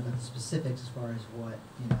heard a lot about the specifics as far as what,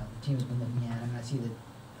 the team's been looking at. I mean, I see that,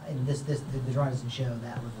 and the drawing doesn't show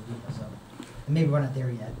that level of detail, so, and maybe we're not there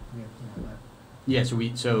yet. We have, but. Yeah,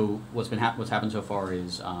 so what's happened so far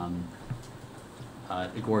is,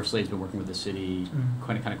 Agora Slade's been working with the city,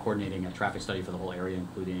 kind of coordinating a traffic study for the whole area,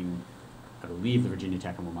 including, I believe, the Virginia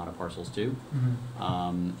Tech and Wilmota parcels too.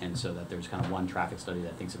 And so that there's kind of one traffic study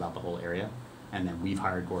that thinks about the whole area. And then we've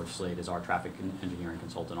hired Agora Slade as our traffic engineering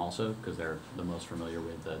consultant also, because they're the most familiar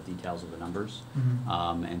with the details of the numbers.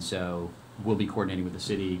 And so we'll be coordinating with the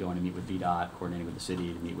city, going to meet with VDOT, coordinating with the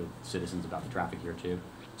city to meet with citizens about the traffic here too.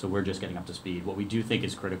 So we're just getting up to speed. What we do think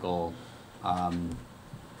is critical,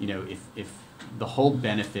 if the whole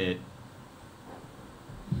benefit,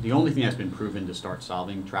 the only thing that's been proven to start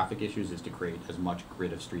solving traffic issues is to create as much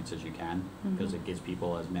grid of streets as you can, because it gives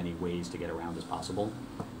people as many ways to get around as possible.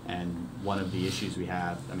 And one of the issues we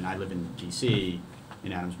have, I mean, I live in DC,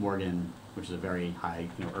 in Adams Morgan, which is a very high,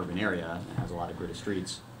 urban area and has a lot of grid of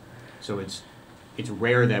streets. So it's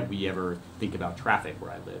rare that we ever think about traffic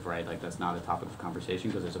where I live, right? Like, that's not a topic of conversation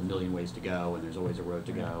because there's a million ways to go and there's always a road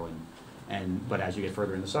to go. But as you get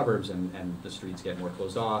further in the suburbs and the streets get more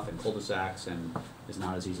closed off and cul-de-sacs and it's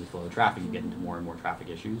not as easy to flow of traffic, you get into more and more traffic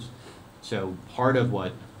issues. So part of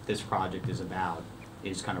what this project is about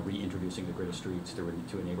is kind of reintroducing the grid of streets to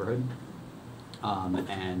a neighborhood.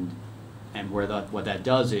 And what that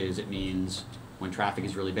does is it means when traffic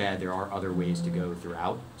is really bad, there are other ways to go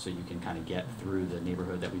throughout, so you can kind of get through the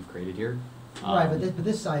neighborhood that we've created here. Right, but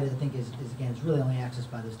this side, I think, is again, it's really only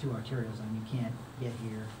accessed by those two arterials. I mean, you can't get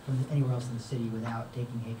here from anywhere else in the city without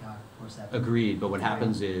taking Haycock or 7. Agreed, but what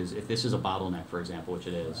happens is, if this is a bottleneck, for example, which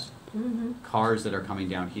it is, cars that are coming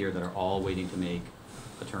down here that are all waiting to make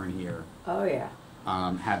a turn here Oh, yeah.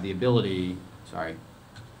 have the ability,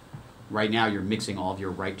 right now you're mixing all of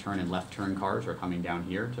your right turn and left turn cars are coming down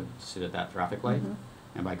here to sit at that traffic light.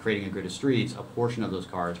 And by creating a grid of streets, a portion of those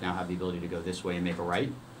cars now have the ability to go this way and make a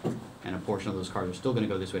right. And a portion of those cars are still going to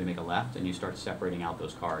go this way to make a left, and you start separating out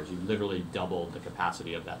those cars. You literally doubled the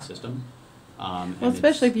capacity of that system. Well,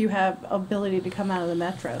 especially if you have ability to come out of the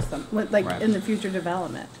metro, Right. in the future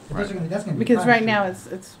development. But that's gonna be Because right private now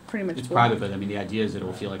street. it's pretty much It's blocked. private, but I mean, the idea is that it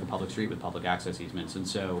will feel like a public street with public access easements. And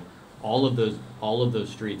so all of those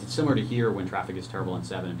streets, it's similar to here when traffic is terrible on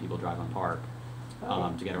 7 and people drive on Park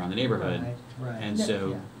to get around the neighborhood. Right. And Yeah, so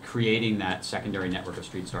yeah. creating that secondary network of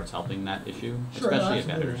streets starts helping that issue, Sure, no, especially at absolutely.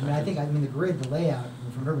 better I mean, intersections. the grid, the layout,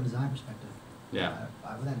 from an urban design perspective, Yeah.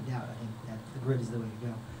 without a doubt, I think that the grid is the way to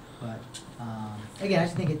go. But, again, I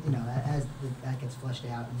just think it, as that gets fleshed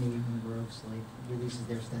out, and maybe when Grove Slate releases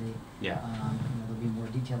their study, Yeah. there'll be more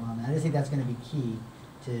detail on that. I just think that's gonna be key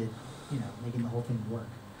to, making the whole thing work.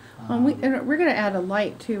 And we're gonna add a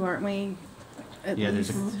light too, aren't we? At Yeah,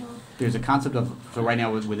 least. there's a concept of, so right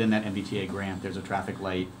now within that MBTA grant, there's a traffic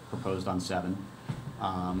light proposed on 7.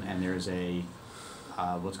 And there's a,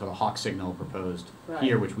 what's called a hawk signal proposed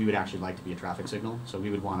here, which we would actually like to be a traffic signal. So we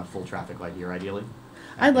would want a full traffic light here ideally.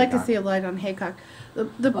 I'd like to see a light on Haycock. The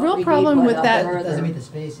But we real need problem one with up that. there. It doesn't meet the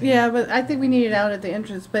space. Yeah, but I think we need it out at the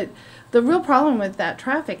entrance. But the real problem with that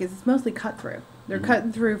traffic is it's mostly cut through. They're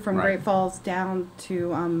cutting through from Right. Great Falls down to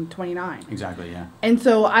 29. Exactly, yeah. And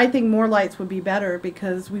so I think more lights would be better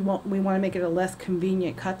because we want to make it a less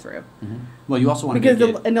convenient cut through. Well, you also want to Because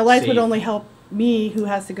make it the lights would safe. only help me, who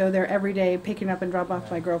has to go there every day, picking up and dropping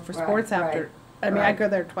off my girl for Right, sports right, after. I mean, I right. go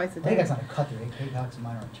there twice a I think day. that's not a cut through. Haycock's a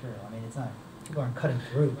minor arterial. I mean, it's not, people aren't cutting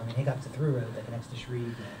through. I mean, Haycock's a through road that connects to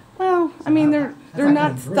Shreve. Well, I So mean, that's they're not not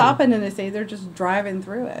cutting through. stopping in the city; they're just driving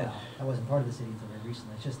through it. Well, that wasn't part of the city until very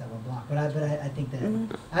recently. It's just that one block. But I think that,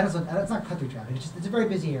 it's not cut through traffic. It's a very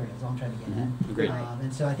busy area, is all I'm trying to get at. Agreed.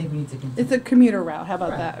 And so I think we need to continue. It's a commuter route. How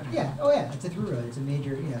about Right. that? Yeah, oh yeah, it's a through road. It's a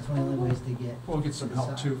major, it's one of the only ways to get. We'll get some to the help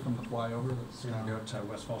side. too from the flyover that's gonna go to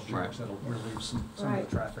West Falls Right. Church. That'll relieve some of Right.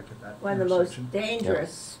 the traffic at that One of the most intersection.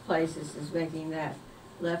 dangerous places is making that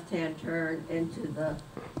left-hand turn into the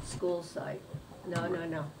school site.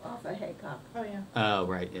 No, off of Haycock. Oh yeah. Oh,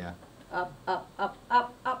 right, yeah. Up, up, up,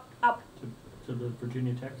 up, up, up, To the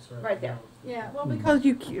Virginia Tech. right there. Yeah, well, because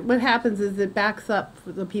what happens is it backs up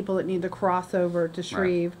for the people that need to cross over to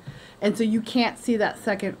Shreve, and so you can't see that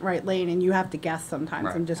second right lane, and you have to guess sometimes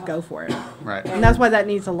Right. and just go for it. Right. And that's why that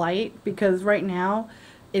needs a light, because right now,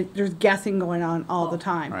 there's guessing going on all the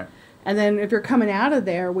time. Right. And then if you're coming out of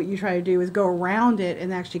there, what you try to do is go around it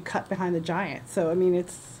and actually cut behind the giant. So I mean,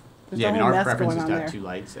 there's Yeah, a I mean, whole our mess preference going is on to there. have 2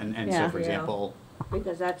 lights. And Yeah. so, for Yeah. example,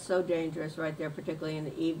 Because that's so dangerous right there, particularly in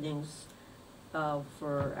the evenings,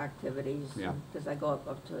 for activities. Yeah. Because I go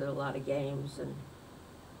up to a lot of games and,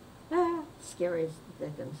 scary as the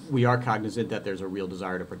dickens. We are cognizant that there's a real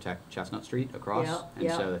desire to protect Chestnut Street across, Yeah, and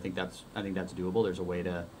yeah. so I think that's doable. There's a way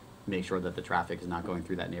to make sure that the traffic is not going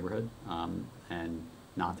through that neighborhood, and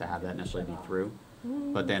not to have that necessarily be through,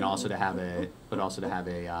 but then also to have a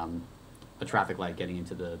traffic light getting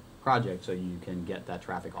into the project so you can get that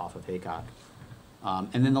traffic off of Haycock.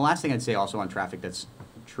 And then the last thing I'd say also on traffic that's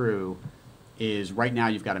true is right now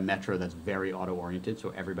you've got a metro that's very auto-oriented, so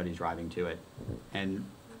everybody's driving to it. And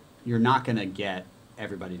you're not gonna get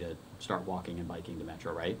everybody to start walking and biking to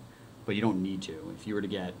metro, right? But you don't need to. If you were to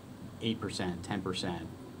get 8%, 10%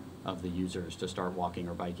 of the users to start walking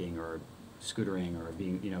or biking or scootering or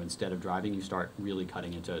being, instead of driving, you start really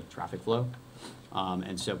cutting into traffic flow.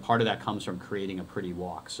 And so part of that comes from creating a pretty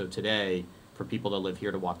walk. So today, for people that live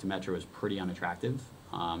here to walk to metro is pretty unattractive.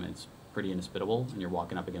 It's pretty inhospitable, and you're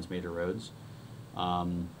walking up against major roads.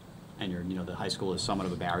 And the high school is somewhat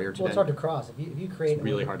of a barrier today. Well, it's hard to cross. If you create It's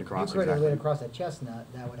really hard to cross, If you create a way to exactly. cross that Chestnut,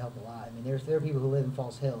 that would help a lot. I mean, there are people who live in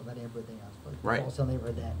Falls Hill, that neighborhood thing, Right. Falls Hill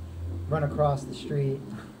neighborhood that run across the street,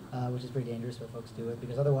 which is pretty dangerous, but folks do it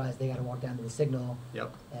because otherwise they got to walk down to the signal.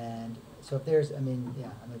 Yep. And so if there's,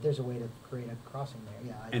 if there's a way to create a crossing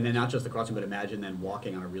there, yeah. And then not just the crossing, but imagine then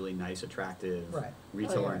walking on a really nice, attractive, Right.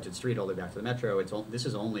 retail-oriented street all the way back to the metro. This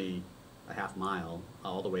is only a half mile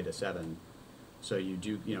all the way to 7. So you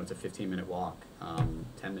do, it's a 15-minute walk,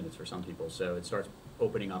 10 minutes for some people. So it starts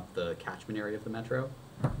opening up the catchment area of the metro,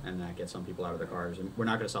 and that gets some people out of their cars. And we're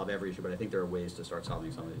not going to solve every issue, but I think there are ways to start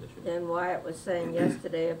solving some of these issues. And Wyatt was saying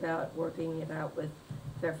yesterday about working it out with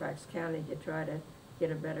Fairfax County to try to get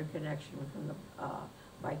a better connection from the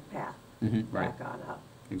bike path Right. back on up.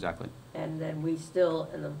 Exactly. And then we still,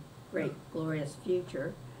 in the great glorious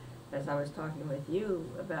future, as I was talking with you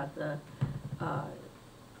about the,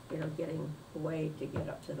 getting a way to get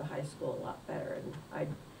up to the high school a lot better.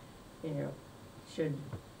 And should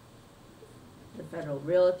the Federal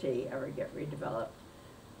Realty ever get redeveloped,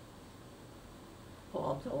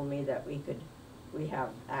 Paul told me that we have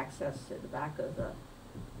access to the back of the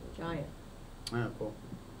Giant. Oh, cool.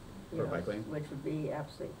 you For know, bike lane? Which would be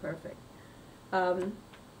absolutely perfect.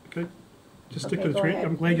 Okay, just stick Okay, to the go transit. ahead.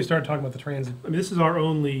 I'm glad you started talking about the transit. I mean, this is our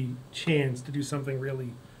only chance to do something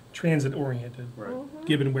really transit-oriented, Right.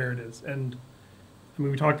 given where it is. And, I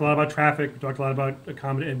mean, we talked a lot about traffic, we talked a lot about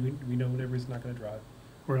accommodating, and we know everybody's not gonna drive,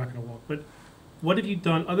 or not gonna walk. But what have you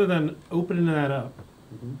done, other than opening that up,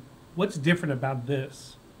 Mhm. what's different about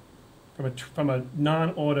this from a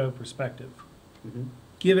non-auto perspective, Mhm.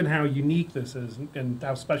 given how unique this is and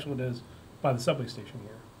how special it is by the subway station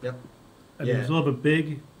here? Yep. I mean, Yeah. there's a little bit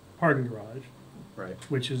big parking garage, Right.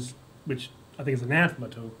 which I think is anathema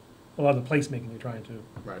to a lot of the placemaking you're trying to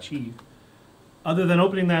Right. achieve. Other than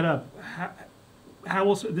opening that up, how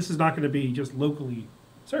else, this is not gonna be just locally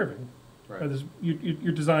serving. Right.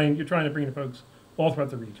 You're trying to bring in folks all throughout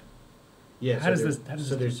the region. Yeah. How so does there's- this- how does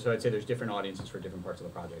so this- there's, so I'd say there's different audiences for different parts of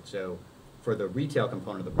the project. So for the retail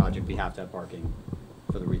component of the project, we have to have parking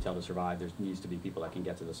for the retail to survive. There needs to be people that can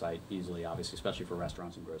get to the site easily, obviously, especially for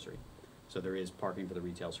restaurants and grocery. So there is parking for the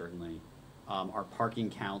retail, certainly. Our parking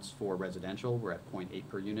counts for residential, we're at 0.8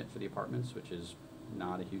 per unit for the apartments, which is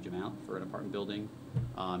not a huge amount for an apartment building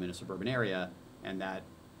in a suburban area. And that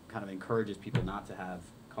kind of encourages people not to have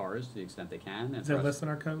cars to the extent they can. And Is for that us- less than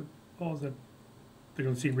our code? Paul, is that, they're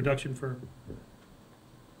gonna see a reduction for I'm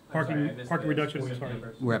sorry, I parking missed parking the reduction as specific far as?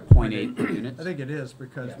 numbers. We're at 0.8 per unit. I think it is,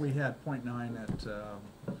 because Yes. we had .9 at, what's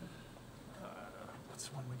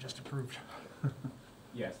the one we just approved?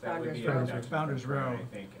 Yes, that would be a Founders reduction. Founders from current, Row, I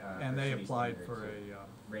think, and for they city applied standards, for it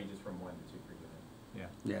a, ranges from 1 to 2 per unit,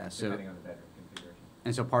 Yeah, so. depending on the bedroom configuration.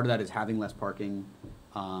 And so part of that is having less parking,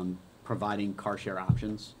 providing car share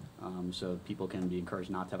options, so people can be encouraged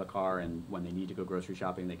not to have a car, and when they need to go grocery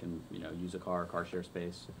shopping, they can, use a car share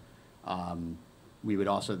space. We would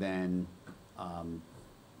also then,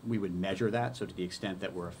 we would measure that, so to the extent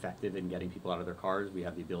that we're effective in getting people out of their cars, we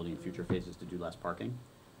have the ability in future phases to do less parking.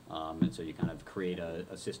 And so you kind of create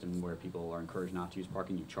a system where people are encouraged not to use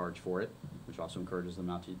parking, you charge for it, which also encourages them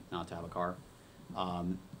not to have a car.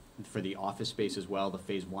 For the office space as well, the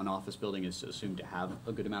Phase 1 office building is assumed to have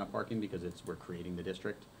a good amount of parking because we're creating the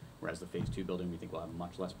district, whereas the Phase 2 building, we think will have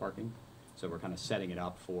much less parking. So we're kind of setting it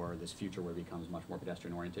up for this future where it becomes much more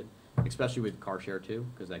pedestrian oriented, especially with car share too,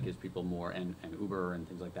 because that gives people more, and Uber and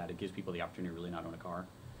things like that, it gives people the opportunity to really not own a car.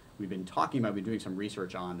 We've been doing some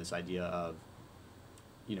research on this idea of,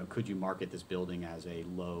 could you market this building as a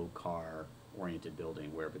low car oriented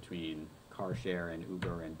building where between car share and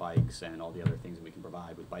Uber and bikes and all the other things that we can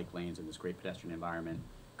provide with bike lanes and this great pedestrian environment,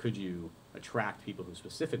 could you attract people who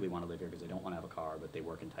specifically want to live here because they don't want to have a car, but they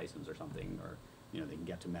work in Tyson's or something, or, you know, they can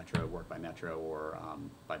get to Metro, work by Metro or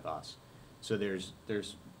by bus. So there's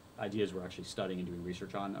ideas we're actually studying and doing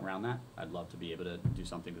research on around that. I'd love to be able to do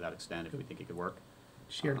something to that extent if we think it could work.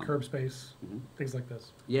 Shared curb space, Mhm. things like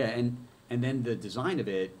this. Yeah, and then the design of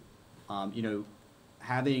it, you know,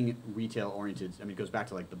 having retail-oriented, I mean, it goes back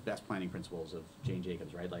to like the best planning principles of Jane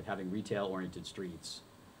Jacobs, right? Like having retail-oriented streets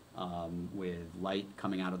with light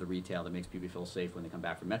coming out of the retail that makes people feel safe when they come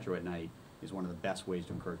back from Metro at night is one of the best ways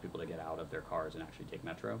to encourage people to get out of their cars and actually take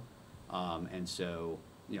Metro. And so,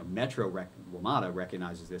 you know, WMATA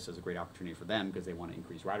recognizes this as a great opportunity for them because they want to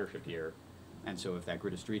increase ridership here. And so if that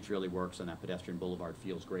grid of streets really works and that pedestrian boulevard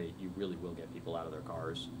feels great, you really will get people out of their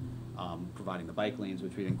cars. Providing the bike lanes,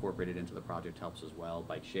 which we've incorporated into the project, helps as well,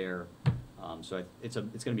 bike share. So it's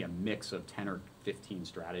going to be a mix of 10 or 15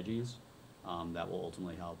 strategies that will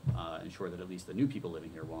ultimately help ensure that at least the new people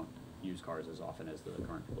living here won't use cars as often as the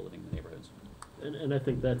current people living in the neighborhoods. And I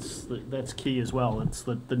think that's key as well. It's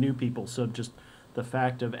the new people. So just the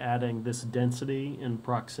fact of adding this density and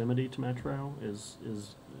proximity to Metro is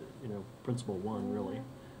you know, principle one really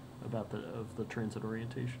about the transit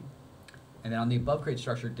orientation. And then on the above grade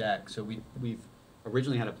structured deck, so we've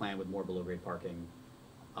originally had a plan with more below grade parking.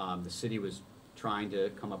 The city was trying to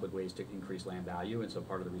come up with ways to increase land value, and so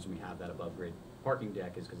part of the reason we have that above grade parking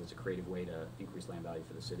deck is because it's a creative way to increase land value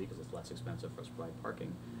for the city because it's less expensive for us to provide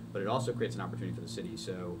parking. But it also creates an opportunity for the city.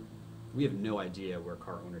 So we have no idea where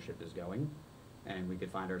car ownership is going, and we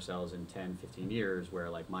could find ourselves in 10, 15 years where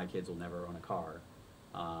like my kids will never own a car.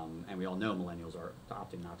 And we all know millennials are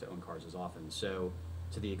opting not to own cars as often. So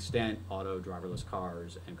to the extent auto driverless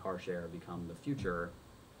cars and car share become the future,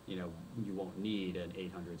 you know, you won't need an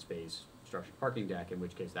 800 space structured parking deck, in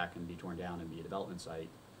which case that can be torn down and be a development site.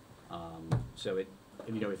 So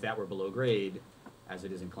you know, if that were below grade, as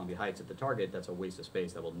it is in Columbia Heights at the Target, that's a waste of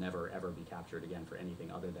space that will never ever be captured again for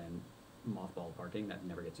anything other than mothball parking that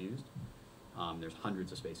never gets used. There's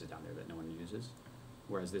hundreds of spaces down there that no one uses,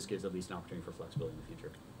 whereas this gives at least an opportunity for flexibility in the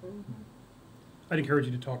future. I'd encourage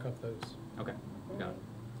you to talk up those. Okay, got it.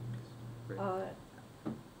 Great.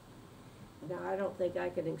 Now, I don't think I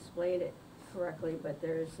can explain it correctly, but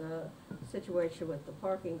there's a situation with the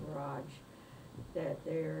parking garage that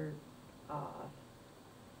they're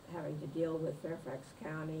having to deal with Fairfax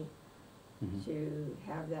County Mhm. to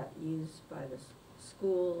have that used by the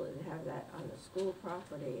school and have that on the school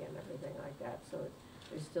property and everything like that. So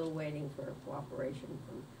they're still waiting for cooperation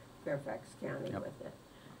from Fairfax County Yep. with it.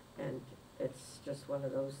 And it's just one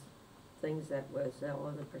of those things that was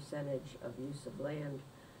on the percentage of use of land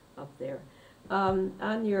up there.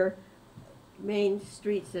 On your main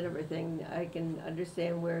streets and everything, I can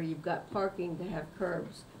understand where you've got parking to have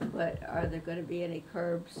curbs, but are there gonna be any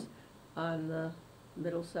curbs on the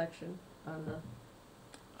middle section, on the?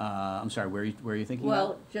 I'm sorry, where are you thinking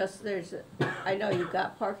Well, about? just I know you've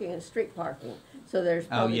got parking and street parking, so there's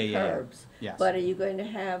probably yeah. curbs. Yes. But are you going to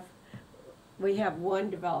have, we have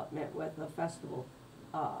one development with a festival,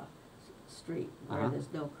 street where Uh-huh.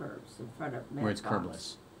 there's no curbs in front of Mad Where it's Fox.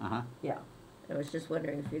 curbless. Uh-huh. Yeah, I was just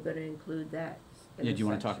wondering if you're gonna include that in Yeah, the do you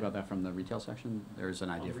want to talk section. about that from the retail section? There's an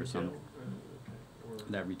idea for some,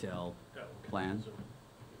 that retail plan.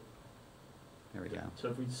 There we go. So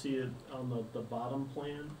if we see it on the bottom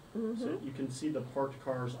plan, so Mhm. you can see the parked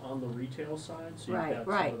cars on the retail side. So Right, you've got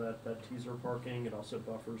right. some of that teaser parking. It also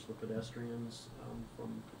buffers the pedestrians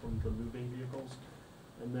from the moving vehicles.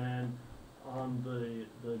 And then on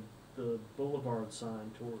the boulevard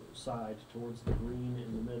side towards the green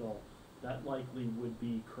in the middle, that likely would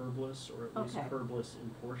be curbless or at least Okay. curbless in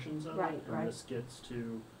portions of Right, it. And right. this gets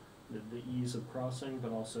to the ease of crossing,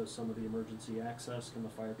 but also some of the emergency access. Can the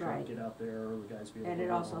fire truck Right. get out there, or the guys be able And to it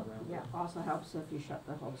run also, all around yeah, it? also helps if you shut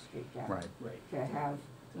the whole street down. Right. Right. To have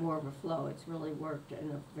more of a flow. It's really worked in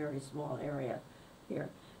a very small area here.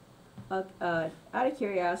 Out of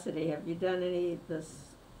curiosity, have you done any of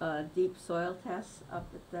this deep soil tests up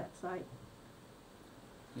at that site?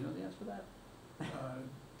 You know the answer to that?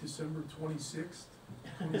 December 26th.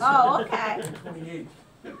 Oh, okay. And 28th.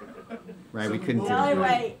 Right, we So couldn't.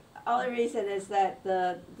 The only reason is that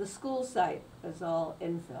the school site is all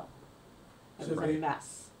infill. It So was a they-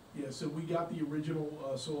 mess. Yeah, so we got the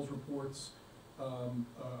original soils reports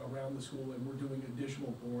around the school, and we're doing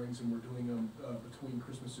additional borings, and we're doing them between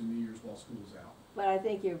Christmas and New Year's while school's out. But I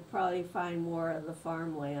think you'll probably find more of the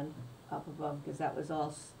farmland up above, because that was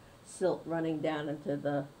all silt running down into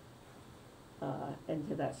the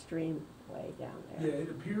into that streamway down Yeah, there. it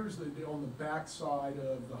appears that on the back side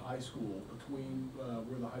of the high school, between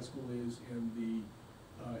where the high school is and the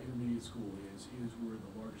intermediate school is where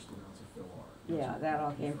the largest amounts of fill are. Yeah, That's that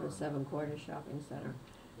all came from confirmed. Seven Quarters Shopping Center,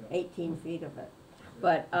 Yeah. 18 feet of it.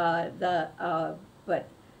 But, but,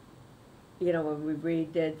 you know, when we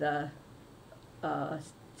redid the,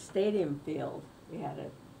 stadium field, we had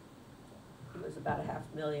it was about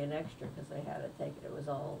 $500,000 extra, because they had to take it was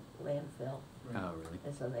all landfill, Oh, really?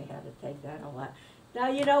 and so they had to take that all out. Now,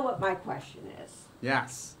 you know what my question is.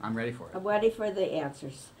 Yes, I'm ready for it. I'm ready for the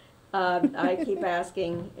answers. I keep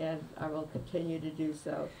asking, and I will continue to do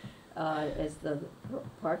so, is the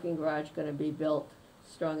parking garage gonna be built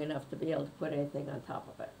strong enough to be able to put anything on top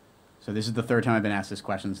of it? So this is the third time I've been asked this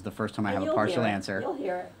question. This is the first time I have And a you'll partial hear it. answer. You'll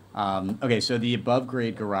hear it. Okay, so the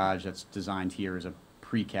above-grade garage that's designed here is a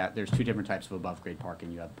precast. There's two different types of above-grade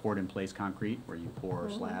parking. You have poured-in-place concrete, where you pour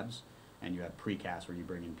Mhm. slabs, and you have precast, where you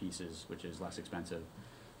bring in pieces, which is less expensive.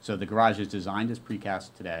 So the garage is designed as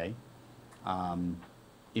precast today.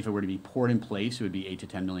 If it were to be poured in place, it would be $8 to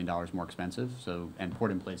 $10 million more expensive. So, and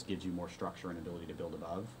poured in place gives you more structure and ability to build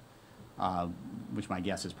above, which my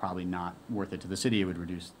guess is probably not worth it to the city. It would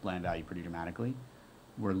reduce land value pretty dramatically.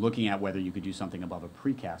 We're looking at whether you could do something above a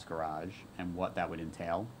precast garage and what that would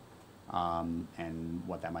entail, and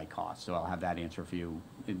what that might cost. So I'll have that answer for you.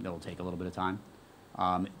 It'll take a little bit of time.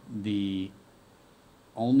 The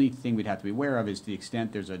only thing we'd have to be aware of is to the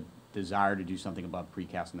extent there's a desire to do something above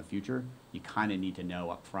precast in the future, you kind of need to know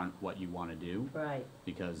up front what you want to do, Right.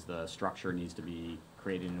 because the structure needs to be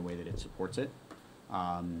created in a way that it supports it.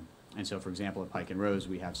 And so, for example, at Pike and Rose,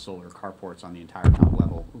 we have solar carports on the entire top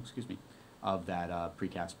level, of that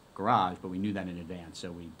precast garage, but we knew that in advance,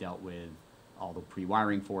 so we dealt with all the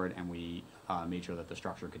pre-wiring for it, and we made sure that the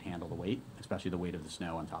structure could handle the weight, especially the weight of the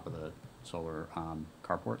snow on top of the solar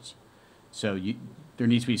carports. So there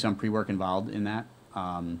needs to be some pre-work involved in that.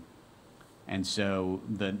 And so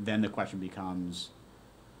then the question becomes,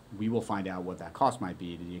 we will find out what that cost might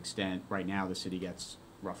be to the extent, right now, the city gets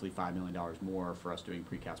roughly $5 million more for us doing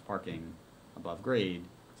precast parking above grade.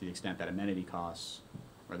 To the extent that amenity costs,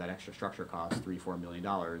 or that extra structure costs $3-4 million,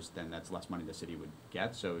 then that's less money the city would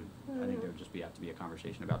get. So I think there would just have to be a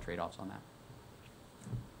conversation about trade-offs on that.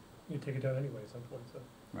 You take it down anyway at some point, so.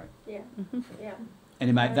 Right. Yeah, yeah, And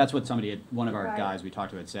it might, that's what one of our Right. guys we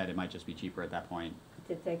talked to had said, it might just be cheaper at that point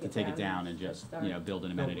to take to it down. take it down and just, start. build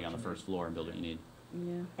an amenity on the first floor and build what you need.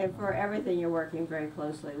 Yeah. And for everything, you're working very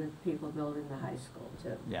closely with people building the high school,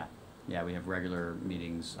 too. Yeah, yeah, we have regular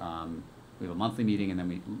meetings. We have a monthly meeting, and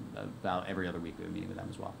then about every other week, we have a meeting with them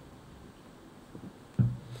as well.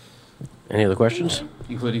 Any other questions?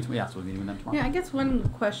 Including, so we're meeting with them tomorrow. Yeah, I guess one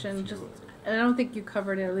question, just, and I don't think you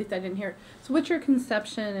covered it, or at least I didn't hear it. So what's your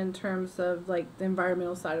conception in terms of like the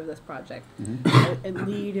environmental side of this project? And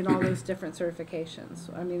LEED and all those different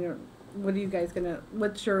certifications? I mean, what are you guys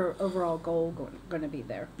what's your overall goal gonna be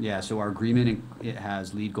there? Yeah, so our agreement, it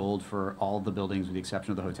has LEED Gold for all the buildings with the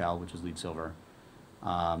exception of the hotel, which is LEED Silver.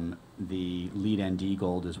 The LEED ND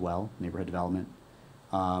Gold as well, neighborhood development.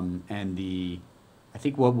 And I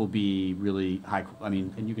think what will be really high,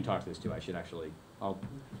 and you can talk to this too,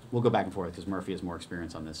 we'll go back and forth because Murphy has more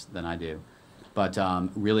experience on this than I do. But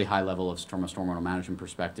really high level from a stormwater management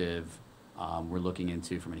perspective. We're looking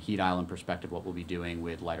into, from a heat island perspective, what we'll be doing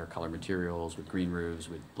with lighter color materials, with green roofs,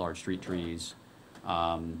 with large street trees.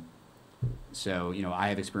 So, I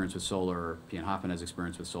have experience with solar. P.N. Hoffman has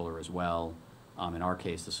experience with solar as well. In our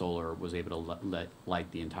case, the solar was able to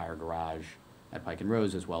light the entire garage at Pike and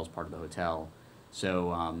Rose as well as part of the hotel.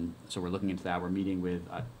 So, so we're looking into that. We're meeting with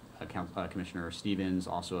Commissioner Stevens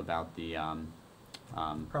also about the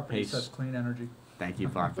Property PACE. says clean energy. Thank you,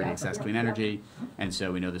 Property Access Clean Energy. And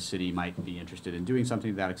so we know the city might be interested in doing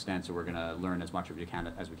something to that extent, so we're going to learn as much as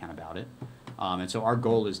we can about it. And so our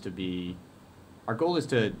goal is to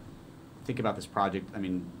think about this project.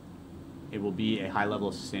 It will be a high level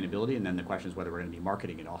of sustainability, and then the question is whether we're going to be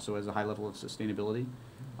marketing it also as a high level of sustainability.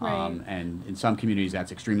 Right. And in some communities,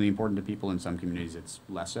 that's extremely important to people. In some communities, it's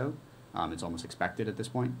less so. It's almost expected at this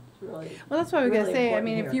point. Really, Well, that's what I was gonna really say. I important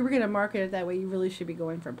mean, if here. you were gonna market it that way, you really should be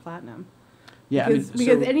going for platinum. Yeah,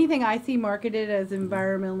 Because anything I see marketed as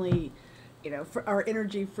environmentally, or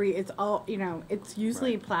energy free, it's all, it's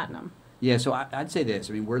usually Right. platinum. Yeah, so I'd say this.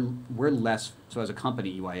 We're less, so as a company,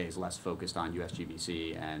 EYA is less focused on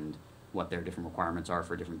USGBC and what their different requirements are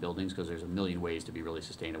for different buildings, because there's a million ways to be really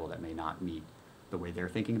sustainable that may not meet the way they're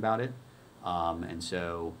thinking about it. And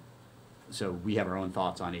so we have our own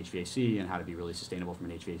thoughts on HVAC and how to be really sustainable from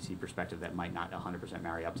an HVAC perspective that might not 100%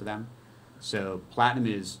 marry up to them. So platinum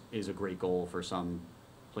is a great goal for some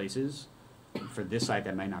places. For this site,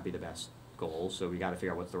 that might not be the best goals, so we gotta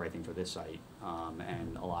figure out what's the right thing for this site.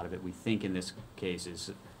 And a lot of it, we think in this case,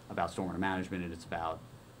 is about stormwater management, and it's about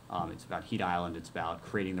heat island, it's about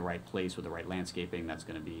creating the right place with the right landscaping that's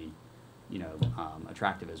gonna be,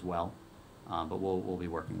 attractive as well. But we'll be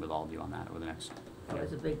working with all of you on that over the next That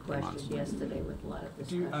was a big few months. question yesterday with a lot of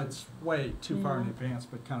Do you, discussion. it's way too far in Yeah. advance,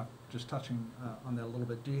 but kind of just touching on that a little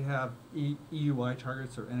bit. Do you have EUI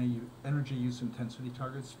targets or any energy use intensity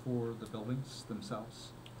targets for the buildings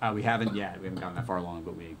themselves We haven't yet, we haven't gotten that far along,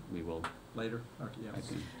 but we will, later? Okay, yeah. I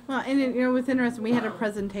think. Well, and it was interesting, we had a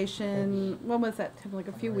presentation, when was that, Tim, like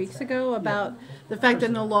a few weeks ago, about the fact that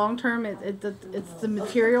in the long term, it's the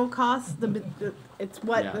material costs, it's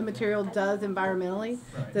what Yeah. the material does environmentally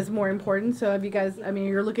Right. that's more important, so have you guys, I mean,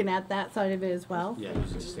 you're looking at that side of it as well? Yeah,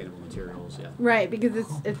 using sustainable materials, yeah. Right, because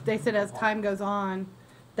they said as time goes on,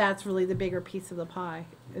 that's really the bigger piece of the pie,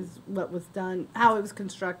 is what was done, how it was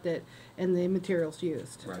constructed, and the materials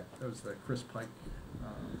used. Right. That was the Chris Pike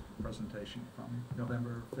presentation from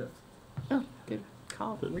November 5th. Oh, good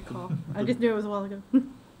recall. I just knew it was a while ago.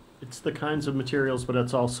 It's the kinds of materials, but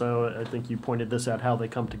it's also, I think you pointed this out, how they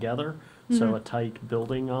come together. So Mhm. a tight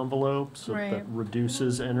building envelope, so that Right.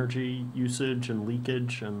 reduces energy usage and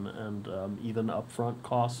leakage and even upfront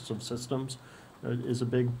costs of systems is a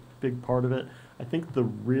big part of it. I think the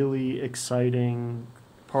really exciting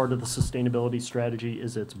part of the sustainability strategy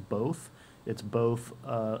is it's both. It's both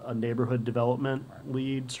a neighborhood development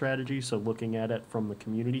lead strategy, so looking at it from the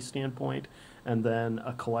community standpoint, and then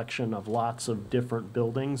a collection of lots of different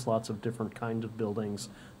buildings, lots of different kinds of buildings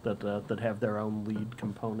that have their own lead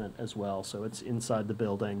component as well. So it's inside the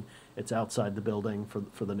building, it's outside the building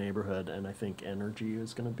for the neighborhood, and I think energy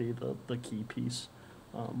is going to be the key piece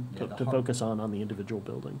Yeah, to the har- focus on the individual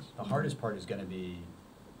buildings. The hardest part is gonna be,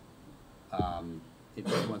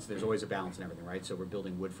 once, there's always a balance in everything, right? So we're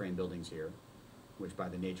building wood frame buildings here, which by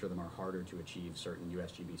the nature of them are harder to achieve certain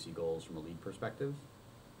USGBC goals from a LEED perspective.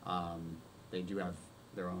 They do have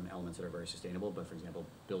their own elements that are very sustainable, but for example,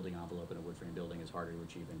 building envelope in a wood frame building is harder to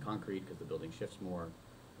achieve than concrete because the building shifts more.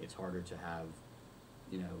 It's harder to have,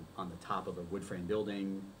 on the top of a wood frame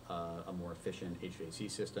building, a more efficient HVAC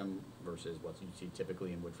system versus what you see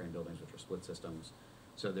typically in wood frame buildings, which are split systems.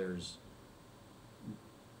 So there's,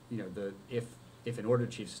 if in order to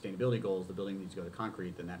achieve sustainability goals, the building needs to go to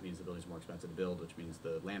concrete, then that means the building's more expensive to build, which means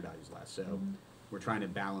the land value's less. So we're trying to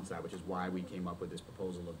balance that, which is why we came up with this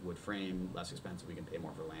proposal of wood frame, less expensive, we can pay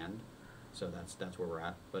more for land. So that's where we're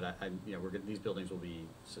at. But these buildings will be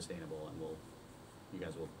sustainable, and you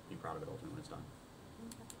guys will be proud of it ultimately when it's done.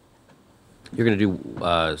 You're going to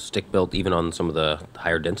do stick-built even on some of the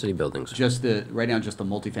higher density buildings? Right now, just the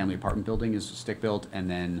multifamily apartment building is stick-built, and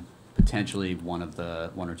then potentially one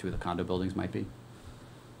or two of the condo buildings might be.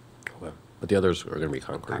 Okay. But the others are going to be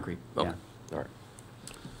concrete? Concrete, Oh, yeah. all right.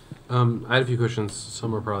 I had a few questions.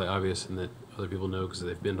 Some are probably obvious and that other people know because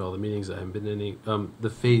they've been to all the meetings. I haven't been to any. The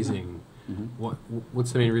phasing. Mhm.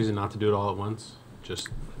 What's the main reason not to do it all at once? Just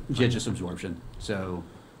Absorption. So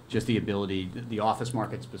just the ability, the office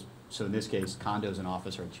markets, so in this case, condos and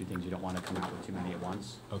office are two things you don't want to come out with too many at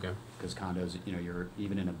once. okay. Because condos, you're,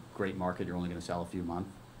 even in a great market, you're only going to sell a few a month.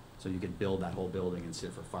 So you could build that whole building and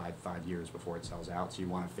sit for five years before it sells out. So you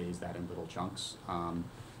want to phase that in little chunks.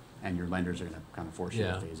 And your lenders are going to kind of force you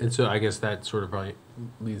Yeah, to phase and it. so I guess that sort of probably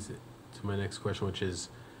leads to my next question, which is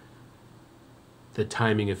the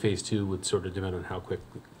timing of phase two would sort of depend on how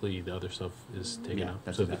quickly the other stuff is taken Yeah, up.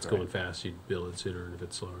 that's So if it's exactly going right. fast, you'd build it sooner, and if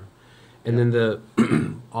it's slower. And then the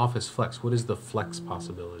office flex, what is the flex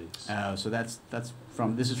possibilities? So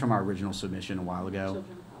this is from our original submission a while ago.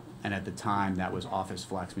 And at the time, that was office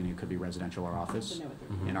flex, meaning it could be residential or office.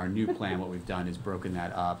 Mhm. In our new plan, what we've done is broken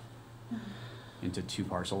that up into two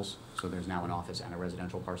parcels. So there's now an office and a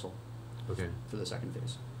residential parcel Okay, for the second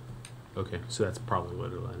phase. okay, so that's probably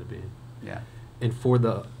what it'll end up being. Yeah. And for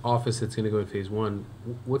the office that's gonna go in phase one,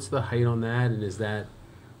 what's the height on that, and is that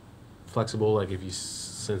flexible, like if you're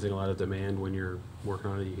sensing a lot of demand when you're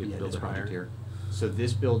working on it, you can Yeah, build this it higher? project here. So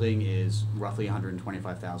this building is roughly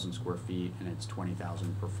 125,000 square feet, and it's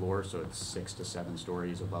 20,000 per floor, so it's 6 to 7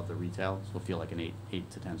 stories above the retail. So it'll feel like an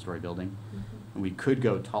 8 to 10 story building. And we could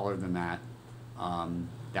go taller than that.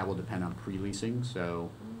 That will depend on pre-leasing. So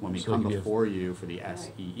when we So come you give- before you for the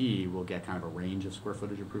SEE, we'll get kind of a range of square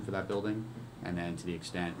footage approved for that building. And then to the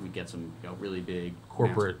extent we get some really big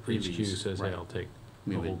Corporate massive pre-lease, HQ says, hey, right. I'll take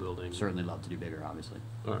We the would whole building. certainly love to do bigger, obviously.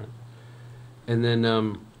 All right. And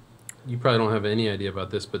then, you probably don't have any idea about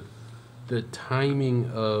this, but the timing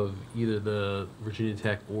of either the Virginia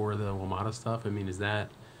Tech or the WMATA stuff, I mean, is that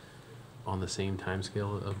on the same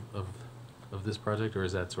timescale of this project, or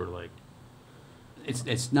is that sort of like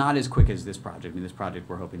It's not as quick as this project. I mean, this project,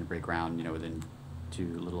 we're hoping to break ground, you know, within a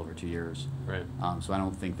little over 2 years. Right. So I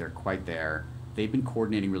don't think they're quite there. They've been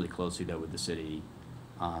coordinating really closely, though, with the city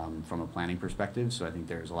from a planning perspective, so I think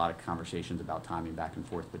there's a lot of conversations about timing back and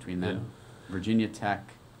forth between them. Virginia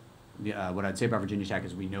Tech, what I'd say about Virginia Tech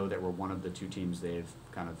is we know that we're one of the 2 teams they've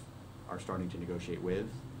kind of are starting to negotiate with.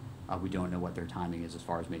 We don't know what their timing is as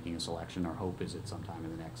far as making a selection. Our hope is it's sometime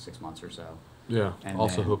in the next 6 months or so. Yeah, And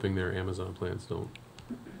also then- hoping their Amazon plans don't.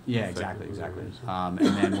 Yeah, affect exactly. it. And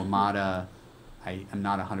then WMATA, I'm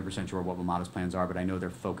not 100% sure what WMATA's plans are, but I know they're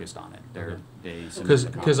focused on it. They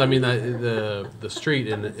submitted Because a I mean the street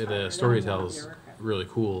in the Storytel is really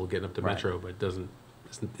cool getting up to Right. Metro, but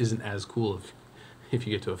isn't as cool if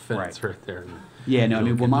you get to a fence right there. And Yeah, no, I you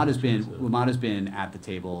mean, don't get WMATA's been at the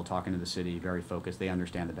table talking to the city, very focused. They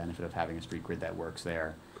understand the benefit of having a street grid that works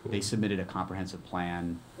there. Cool. They submitted a comprehensive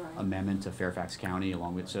plan Right. amendment to Fairfax County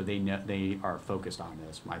along with, so they are focused on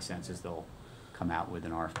this. My sense is they'll come out with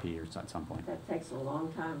an RFP or at some point. That takes a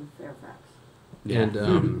long time in Fairfax. Yeah.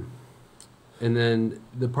 And then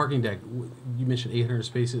the parking deck. You mentioned 800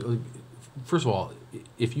 spaces. Like, first of all,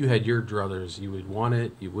 if you had your druthers, you would want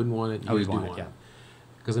it. You wouldn't want it. You I would just do want it, yeah.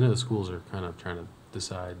 Because I know the schools are kind of trying to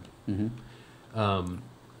decide. Mhm.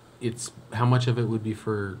 It's how much of it would be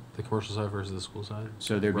for the commercial side versus the school side?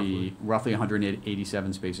 So there'd be roughly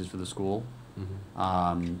 187 spaces for the school. Mhm.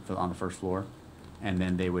 On the first floor. And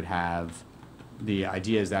then they would have, the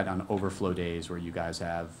idea is that on overflow days where you guys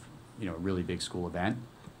have, you know, a really big school event,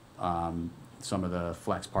 some of the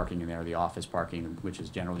flex parking in there, the office parking, which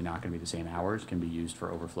is generally not gonna be the same hours, can be used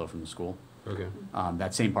for overflow from the school. Okay.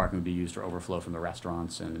 That same parking would be used for overflow from the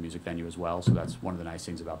restaurants and the music venue as well, so that's one of the nice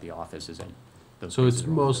things about the office is that those So it's spaces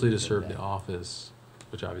are all mostly to dedicated serve that. the office,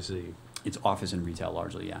 which obviously It's office and retail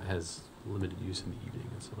largely, yeah. has limited use in the evening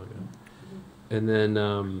and stuff like that. And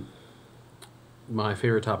then my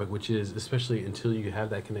favorite topic, which is especially until you have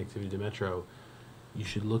that connectivity to Metro, you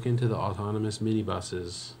should look into the autonomous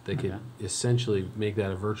minibuses that could Okay. essentially make that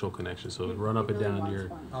a virtual connection. So it would run up and down your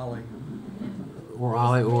Ollie.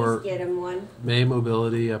 or Please get him one. May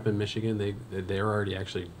Mobility up in Michigan. They're already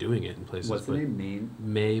actually doing it in places. What's the but name? Maine?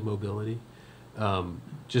 May Mobility. Just You know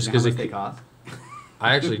because how much they cost?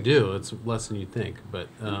 I actually do. It's less than you'd think, but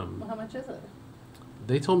Well, how much is it?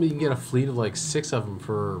 they told me you can get a fleet of like 6 of them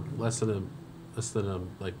for less than a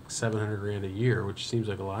like $700,000 a year, which seems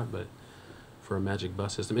like a lot, but for a magic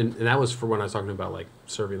bus system, and that was for when I was talking about like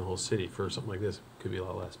serving the whole city. For something like this, it could be a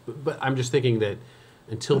lot less. But I'm just thinking that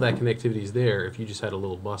until that connectivity is there, if you just had a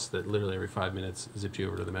little bus that literally every 5 minutes zipped you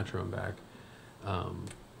over to the Metro and back,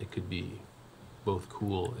 it could be both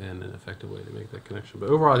cool and an effective way to make that connection. But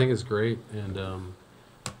overall, I think it's great, and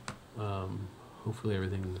hopefully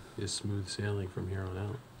everything is smooth sailing from here on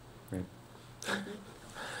out. Great.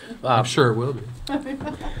 I'm sure it will be.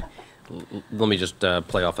 Let me just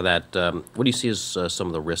play off of that. What do you see as some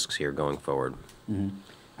of the risks here going forward? Mhm.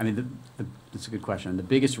 I mean, that's a good question. The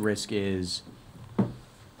biggest risk is,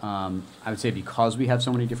 I would say because we have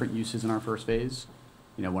so many different uses in our first phase,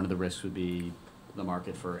 you know, one of the risks would be the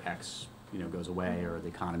market for X, you know, goes away or the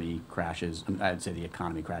economy crashes. I'd say the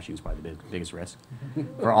economy crashing is probably the biggest risk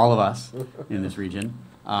for all of us in this region.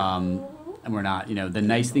 And we're not, you know, the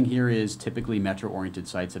nice thing here is typically metro-oriented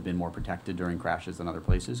sites have been more protected during crashes than other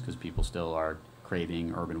places because people still are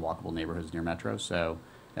craving urban walkable neighborhoods near metro, so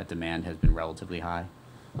that demand has been relatively high.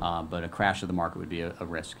 But a crash of the market would be a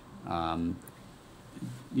risk. You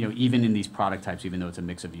know, even in these product types, even though it's a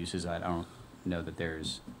mix of uses, I don't know that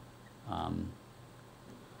there's, I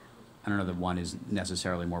don't know that one is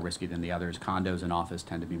necessarily more risky than the others. Condos and office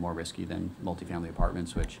tend to be more risky than multifamily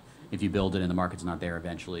apartments, which if you build it and the market's not there,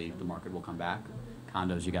 eventually the market will come back.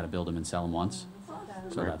 Condos, you gotta build them and sell them once.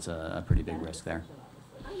 So that's a pretty big risk there.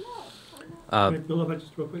 Wait, Bill, if I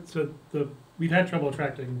just real quick, so we've had trouble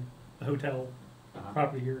attracting a hotel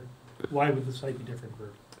property here. Why would the site be different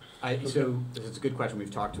for? So it's a good question. We've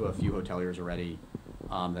talked to a few hoteliers already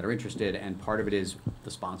that are interested, and part of it is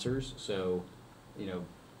the sponsors. So, you know,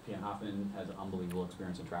 P.N. Hoffman has an unbelievable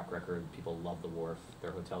experience and track record. People love the Wharf.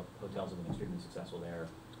 Their hotels have been extremely successful there.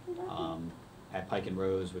 At Pike and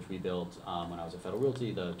Rose, which we built when I was at Federal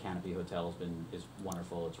Realty, the Canopy Hotel is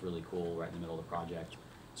wonderful. It's really cool, right in the middle of the project.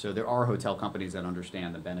 So there are hotel companies that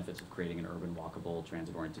understand the benefits of creating an urban, walkable,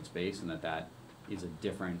 transit-oriented space, and that is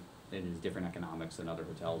different economics than other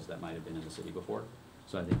hotels that might have been in the city before.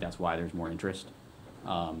 So I think that's why there's more interest.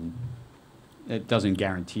 It doesn't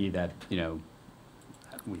guarantee that, you know,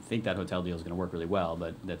 we think that hotel deal is going to work really well,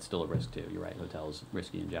 but that's still a risk too. You're right, hotels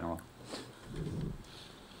risky in general.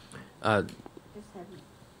 Just had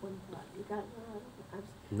one thought. You got one?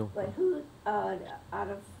 No. But who, out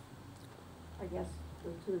of, I guess,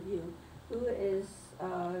 the two of you, who is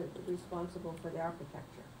responsible for the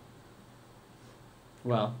architecture?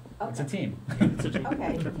 Well, it's a Okay. team.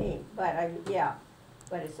 Okay, team, but yeah,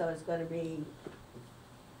 but so it's gonna be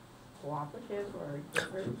cooperative or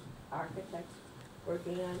different architects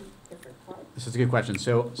working on different parts? This is a good question.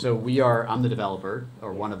 So I'm the developer,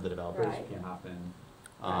 or one of the developers, Right. PM Hoffman,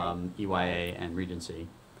 EYA, and Regency.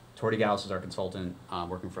 Torty Gauss is our consultant,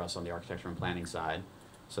 working for us on the architecture and planning side.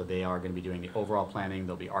 So they are gonna be doing the overall planning.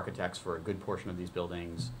 There'll be architects for a good portion of these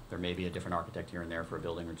buildings. There may be a different architect here and there for a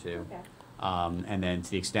building or two. Okay, And then to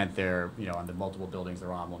the extent they're, on the multiple buildings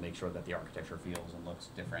they're on, we'll make sure that the architecture feels and looks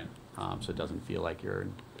different, so it doesn't feel like you're,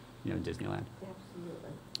 in Disneyland.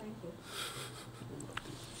 absolutely, thank you.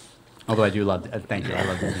 Although I do love, thank you, I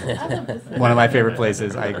love I love Disneyland. Disneyland. One of my favorite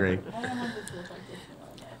places, I agree. I don't want this to look like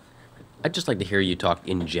Disneyland. I'd just like to hear you talk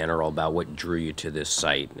in general about what drew you to this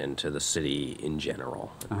site and to the city in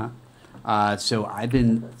general. So I've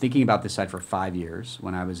been thinking about this site for 5 years.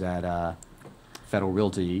 When I was at Federal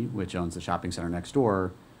Realty, which owns the shopping center next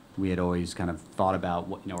door, we had always kind of thought about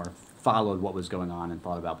what, or followed what was going on and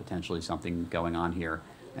thought about potentially something going on here.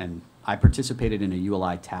 And I participated in a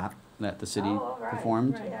ULI tap that the city Oh, right,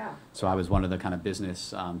 performed. right, yeah. So I was one of the kind of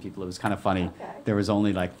business people. It was kind of funny. Okay. There was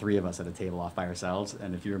only like 3 of us at a table off by ourselves.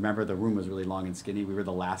 And if you remember, the room was really long and skinny. We were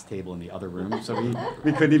the last table in the other room. So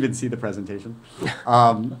we couldn't even see the presentation.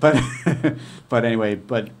 But anyway,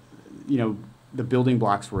 the building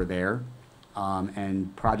blocks were there.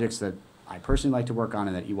 And projects that I personally like to work on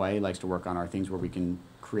and that EYA likes to work on are things where we can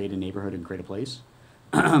create a neighborhood and create a place.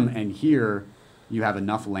 And here, you have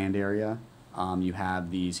enough land area. You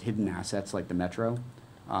have these hidden assets like the metro,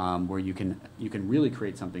 where you can really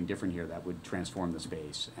create something different here that would transform the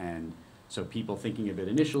space. And so people thinking of it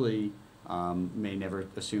initially may never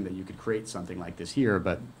assume that you could create something like this here,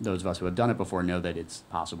 but those of us who have done it before know that it's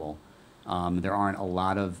possible. There aren't a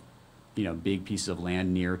lot of big pieces of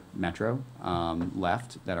land near metro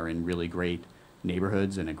left that are in really great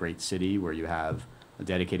neighborhoods and a great city where you have a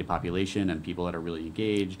dedicated population and people that are really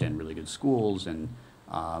engaged and really good schools and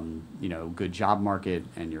good job market,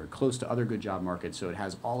 and you're close to other good job markets. So it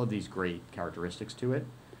has all of these great characteristics to it.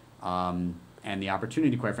 And the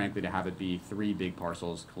opportunity, quite frankly, to have it be 3 big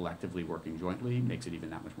parcels collectively working jointly makes it even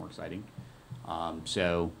that much more exciting.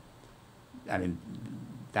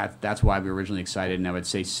 That's why we were originally excited. And I would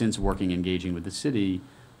say since engaging with the city,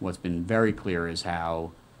 what's been very clear is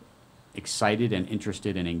how excited and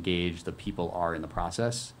interested and engaged the people are in the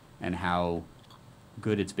process and how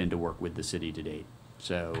good it's been to work with the city to date.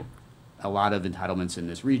 So a lot of entitlements in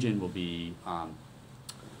this region will be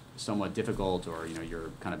somewhat difficult, or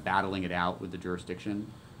you're kind of battling it out with the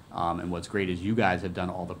jurisdiction. And what's great is you guys have done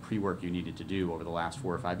all the pre-work you needed to do over the last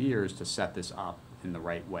 4 or 5 years to set this up in the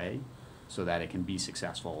right way so that it can be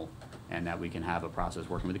successful and that we can have a process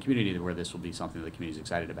working with the community where this will be something that the community is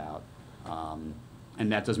excited about.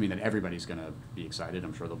 And that doesn't mean that everybody's going to be excited.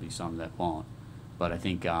 I'm sure there'll be some that won't. But I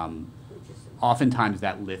think oftentimes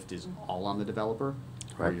that lift is all on the developer,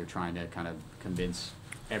 where Right. you're trying to kind of convince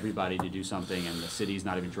everybody to do something, and the city's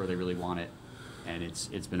not even sure they really want it. And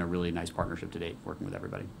it's been a really nice partnership to date, working with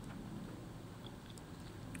everybody.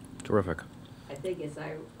 Terrific. I think it's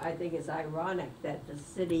ironic that the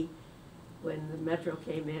city, when the metro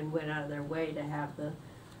came in, went out of their way to have the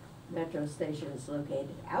metro stations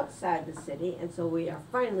located outside the city, and so we are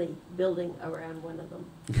finally building around one of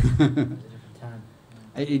them. Time.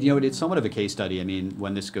 It's somewhat of a case study. I mean,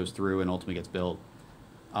 when this goes through and ultimately gets built,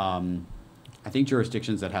 I think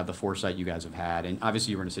jurisdictions that have the foresight you guys have had, and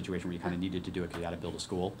obviously you were in a situation where you kind of needed to do it because you had to build a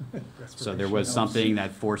school. So there was something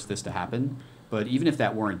that forced this to happen. But even if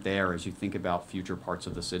that weren't there, as you think about future parts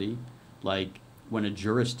of the city, like when a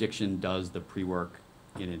jurisdiction does the pre-work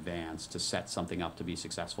in advance to set something up to be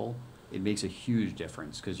successful, it makes a huge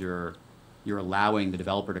difference because you're allowing the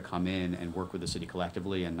developer to come in and work with the city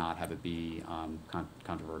collectively and not have it be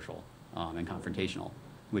controversial and confrontational,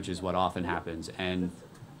 which is what often happens. And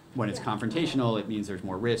when it's confrontational, it means there's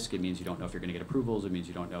more risk. It means you don't know if you're going to get approvals. It means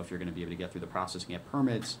you don't know if you're going to be able to get through the process and get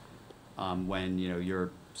permits. When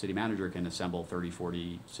your city manager can assemble 30,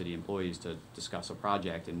 40 city employees to discuss a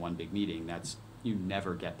project in one big meeting, you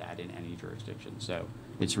never get that in any jurisdiction. So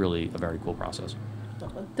it's really a very cool process.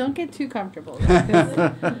 Don't get too comfortable. Though,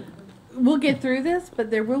 'cause we'll get through this,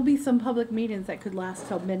 but there will be some public meetings that could last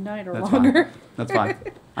till midnight or That's longer. fine. That's fine.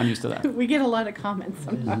 I'm used to that. We get a lot of comments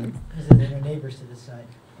sometimes. Visiting their neighbors to the side.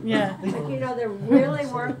 Yeah. But there really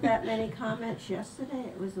weren't that many comments yesterday.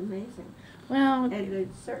 It was amazing. Well, And there's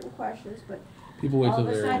certain questions, but People wait All till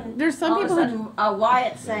of a they're. sudden, There's some all of a people who- sudden,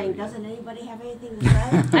 Wyatt saying, doesn't anybody have anything to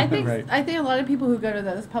say? I think a lot of people who go to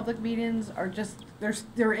those public meetings are just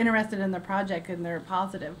they're interested in the project and they're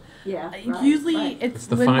positive. Yeah, right, Usually right. it's It's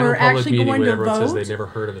the when final we're public actually meeting going when to everyone says vote. they've never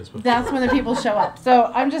heard of this before. That's when the people show up.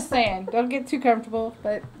 So I'm just saying, don't get too comfortable,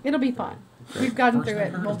 but it'll be fun. We've gotten through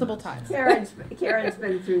it multiple times. Karen's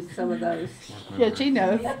been through some of those. Yeah, she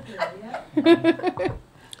knows.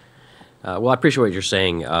 Well, I appreciate what you're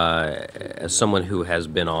saying. As someone who has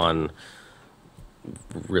been on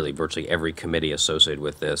really virtually every committee associated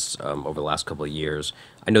with this over the last couple of years,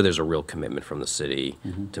 I know there's a real commitment from the city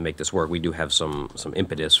to make this work. We do have some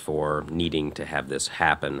impetus for needing to have this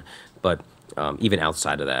happen, but even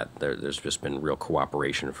outside of that, there's just been real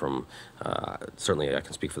cooperation from, certainly I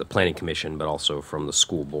can speak for the Planning Commission, but also from the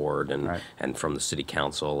school board and from the city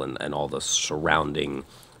council and all the surrounding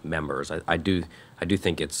members. I do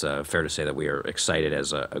think it's fair to say that we are excited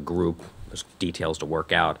as a group. There's details to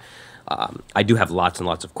work out. I do have lots and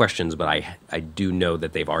lots of questions, but I do know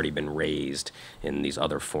that they've already been raised in these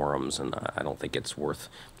other forums, and I don't think it's worth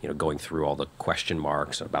going through all the question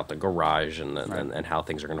marks about the garage and how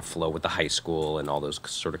things are going to flow with the high school and all those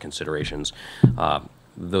sort of considerations.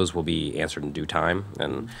 Those will be answered in due time,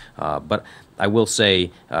 but I will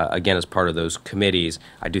say again, as part of those committees,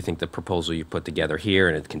 I do think the proposal you put together here,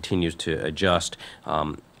 and it continues to adjust,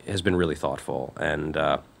 has been really thoughtful, and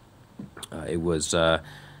it was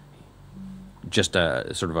just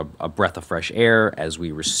a sort of a breath of fresh air as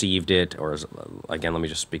we received it, or again, let me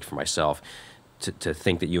just speak for myself, to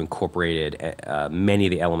think that you incorporated many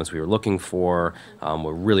of the elements we were looking for,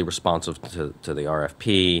 were really responsive to the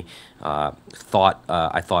RFP, I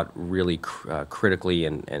thought really critically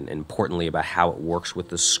and importantly about how it works with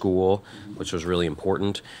the school, which was really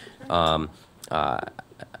important.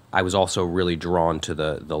 I was also really drawn to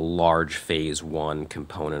the large phase one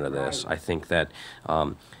component of this. I think that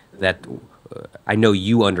I know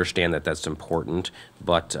you understand that that's important,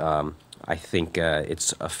 but I think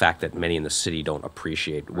it's a fact that many in the city don't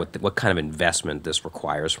appreciate what kind of investment this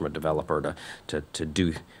requires from a developer to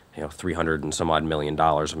do $300 and some odd million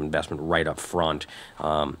of investment right up front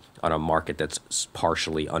on a market that's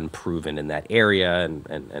partially unproven in that area,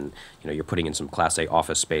 and you're putting in some Class A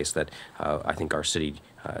office space that I think our city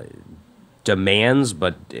demands,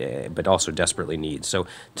 but also desperately needs. So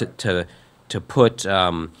to put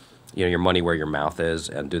your money where your mouth is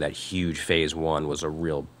and do that huge phase one was a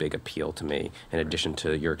real big appeal to me, in addition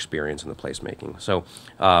to your experience in the placemaking. So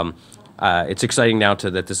it's exciting now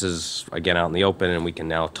that this is again out in the open, and we can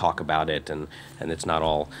now talk about it, and it's not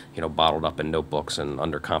all bottled up in notebooks and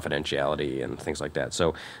under confidentiality and things like that.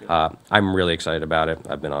 So I'm really excited about it.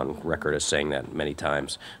 I've been on record as saying that many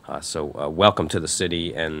times. So welcome to the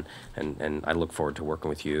city, and I look forward to working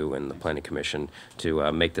with you and the Planning Commission to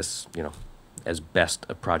make this as best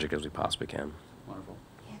a project as we possibly can. Wonderful.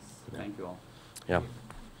 Yes. Thank you all. Yeah.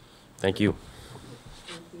 Thank you.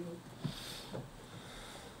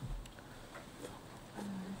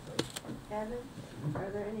 Evan, are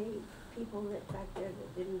there any people back there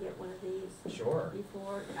that didn't get one of these Sure.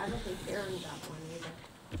 before? I don't think Aaron got one either.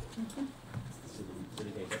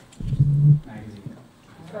 City paper. Magazine.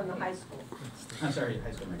 From the high school. I'm sorry,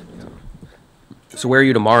 high school magazine. So where are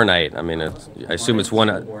you tomorrow night? I mean, I assume it's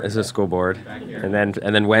a school board, Back here. and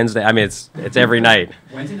then Wednesday. I mean, it's every night.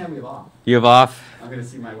 Wednesday night we have off. You have off? I'm gonna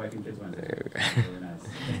see my wife and kids Wednesday. It's really nice.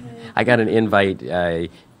 I got an invite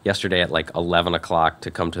yesterday at like 11 o'clock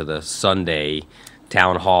to come to the Sunday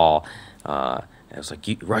town hall. And I was like,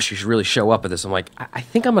 Rush, you should really show up at this. I'm like, I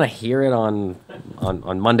think I'm going to hear it on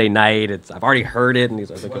Monday night. I've already heard it. And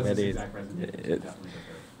he's like, What's this okay, exact presentation?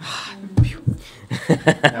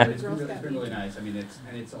 yeah, It's been really nice. I mean,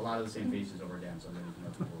 it's a lot of the same faces over again, so maybe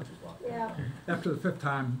people will just walk. Yeah. After the fifth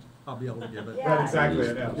time, I'll be able to give it. Yeah. Right, exactly,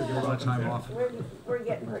 Give yeah. you a lot of time off. We're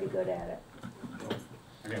getting pretty good at it.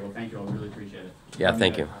 Okay, well, thank you all. Really appreciate it. Yeah,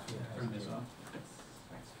 thank you. Turn this off.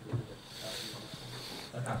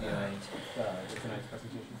 A copy of tonight's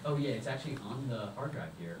presentation. Oh, yeah, it's actually on the hard drive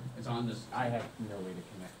here. It's on this. I have no way to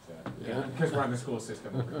connect because we're on the school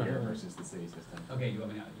system over here versus the city system. Okay, you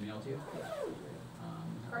want me to email it to you?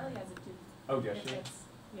 Carly has it too. Oh, does she?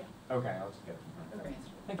 Yeah. Okay, I'll just get it from her. Okay.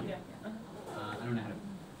 Thank you. I don't know how to.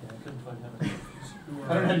 I couldn't find out.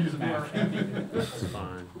 I don't know how to use a Mac. That's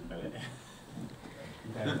fine.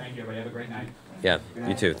 Okay, thank you, everybody. Have a great night. Yeah,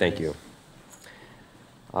 you too. Thank you.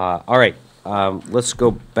 All right, let's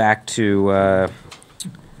go back to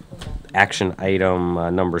action item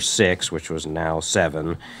number 6, which was now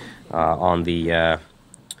 7, on the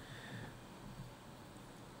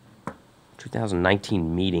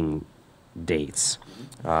 2019 meeting dates.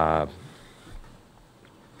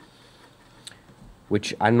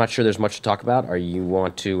 which I'm not sure there's much to talk about, or you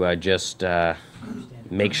want to just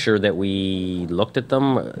make sure that we looked at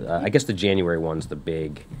them? I guess the January one's the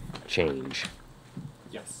big change.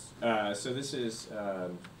 Yes. So this is,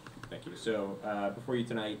 thank you. So before you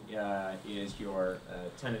tonight is your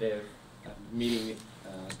tentative meeting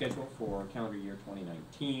schedule for calendar year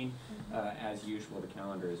 2019. As usual, the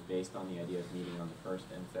calendar is based on the idea of meeting on the first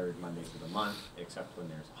and third Mondays of the month, except when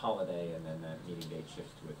there's a holiday, and then that meeting date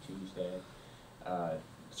shifts to a Tuesday.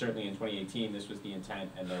 Certainly in 2018, this was the intent,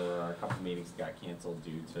 and there were a couple of meetings that got canceled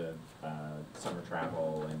due to summer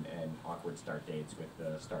travel and awkward start dates with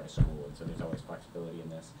the start of school, and so there's always flexibility in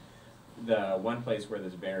this. The one place where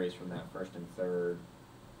this varies from that first and third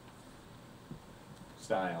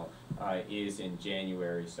style is in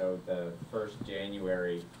January. So the first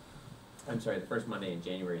Monday in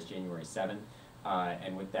January is January 7th,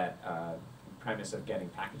 and with that premise of getting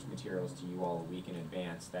package materials to you all a week in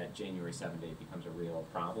advance, that January 7th date becomes a real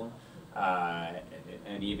problem.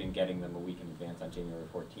 And even getting them a week in advance on January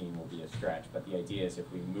 14 will be a stretch. But the idea is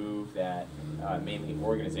if we move that mainly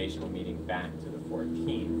organizational meeting back to the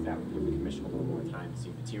 14th, that would give the commission a little more time to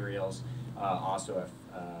see materials. Also, if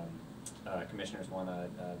commissioners want to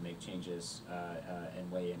make changes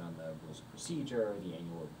and weigh in on the rules of procedure, the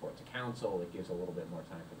annual report to council, it gives a little bit more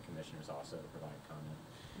time for the commissioners also to provide comment.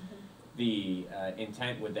 The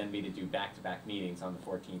intent would then be to do back-to-back meetings on the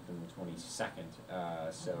 14th and the 22nd.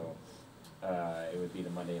 So it would be the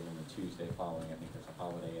Monday and then the Tuesday following. I think there's a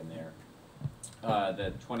holiday in there.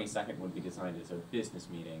 The 22nd would be designed as a business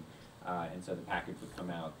meeting, and so the package would come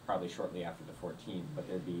out probably shortly after the 14th, but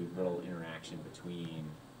there'd be little interaction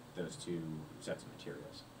between those two sets of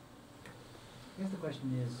materials. I guess the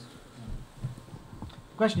question is,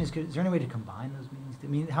 is there any way to combine those meetings? I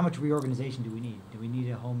mean, how much reorganization do we need? Do we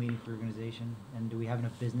need a whole meeting for organization? And do we have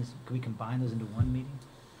enough business? Can we combine those into one meeting?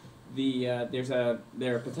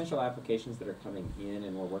 There are potential applications that are coming in,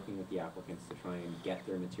 and we're working with the applicants to try and get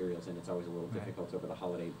their materials in. It's always a little difficult over the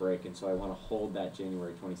holiday break, and so I want to hold that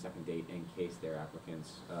January 22nd date in case there are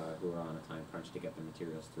applicants who are on a time crunch to get their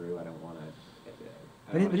materials through. I don't want to.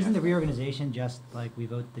 But isn't the reorganization just like we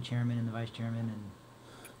vote the chairman and the vice chairman and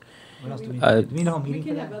what else do we need? Do we need a whole meeting We for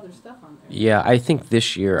can have that? other stuff on there. Yeah, I think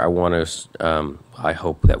this year I want to, I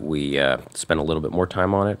hope that we spend a little bit more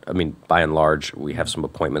time on it. I mean, by and large, we have some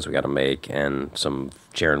appointments we got to make and some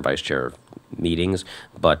chair and vice chair meetings,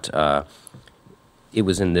 but it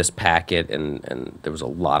was in this packet, and there was a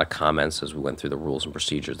lot of comments as we went through the rules and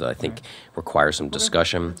procedures that I think require some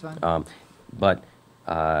discussion. That's fine. But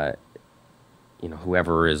you know,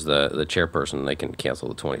 whoever is the chairperson, they can cancel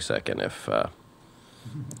the 22nd if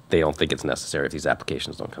they don't think it's necessary, if these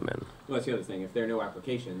applications don't come in. Well, that's the other thing. If there are no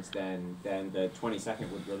applications, then the 22nd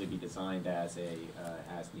would really be designed as a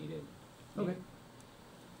as needed. Okay.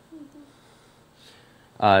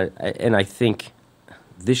 And I think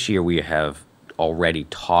this year we have already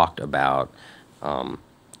talked about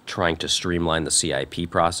trying to streamline the CIP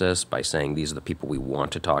process by saying these are the people we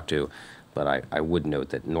want to talk to. But I would note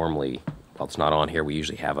that normally, while it's not on here, we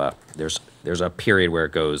usually have there's a period where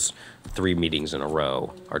it goes 3 meetings in a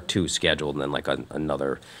row, or 2 scheduled, and then like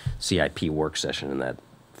another CIP work session in that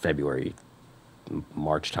February,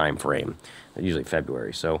 March time frame, usually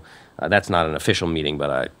February. So that's not an official meeting,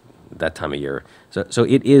 but that time of year. So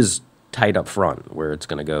it is tight up front, where it's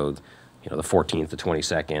going to go, you know, the 14th, the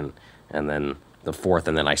 22nd, and then the 4th,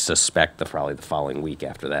 and then I suspect probably the following week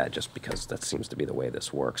after that, just because that seems to be the way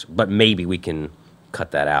this works. But maybe we can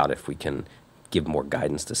cut that out if we can give more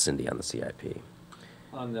guidance to Cindy on the CIP.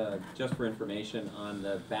 Just for information, on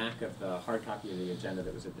the back of the hard copy of the agenda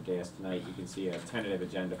that was at the dais tonight, you can see a tentative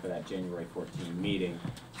agenda for that January 14 meeting.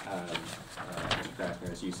 Mr.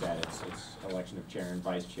 Krasner, as you said, it's election of chair and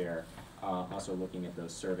vice chair. Also looking at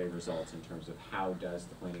those survey results in terms of how does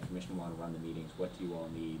the Planning Commission want to run the meetings, what do you all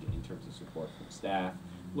need in terms of support from staff,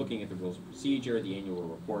 looking at the rules of procedure, the annual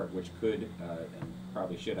report, which could and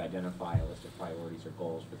probably should identify a list of priorities or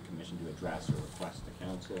goals for the commission to address or request to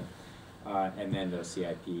council, and then those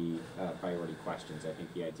CIP priority questions. I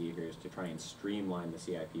think the idea here is to try and streamline the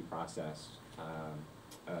CIP process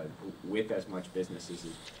with as much business as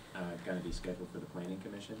is going to be scheduled for the Planning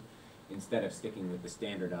Commission, instead of sticking with the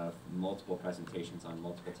standard of multiple presentations on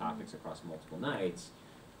multiple topics across multiple nights.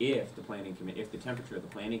 If the temperature of the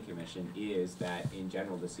Planning Commission is that in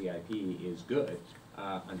general the CIP is good,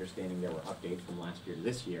 understanding there were updates from last year to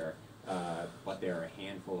this year, but there are a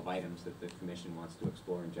handful of items that the Commission wants to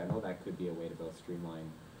explore in general, that could be a way to both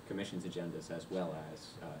streamline Commission's agendas as well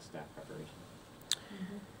as staff preparation.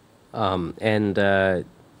 And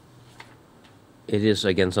it is,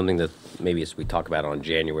 again, something that maybe as we talk about on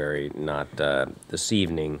January, not this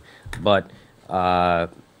evening, but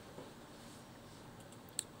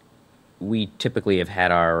We typically have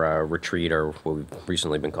had our retreat, or what we've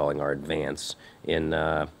recently been calling our advance, in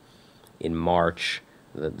March.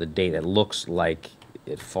 The date that looks like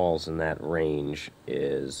it falls in that range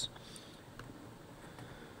is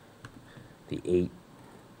the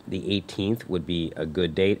 18th would be a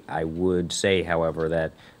good date. I would say, however,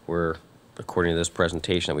 that according to this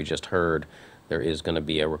presentation that we just heard, there is going to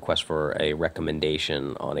be a request for a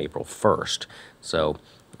recommendation on April 1st. So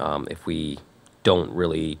if we don't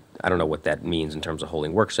really, I don't know what that means in terms of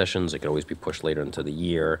holding work sessions. It could always be pushed later into the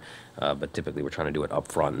year, but typically we're trying to do it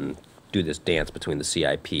up front and do this dance between the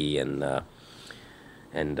CIP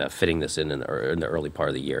and fitting this in the early part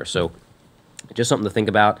of the year. So just something to think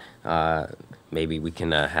about. Maybe we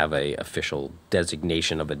can have a official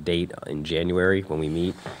designation of a date in January when we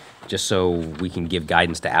meet, just so we can give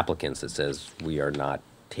guidance to applicants that says we are not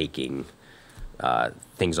taking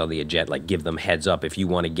things on the agenda, like give them heads up. If you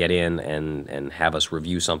want to get in and have us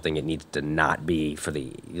review something, it needs to not be for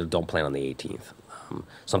don't plan on the 18th.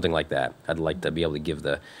 Something like that. I'd like to be able to give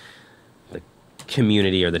the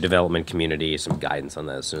community or the development community some guidance on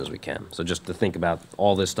that as soon as we can. So just to think about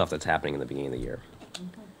all this stuff that's happening in the beginning of the year.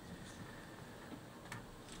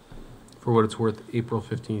 For what it's worth, April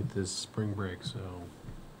 15th is spring break, so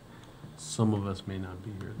some of us may not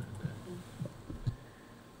be here that day.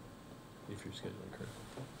 If you're scheduling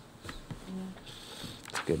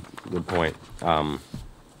correctly. Good point.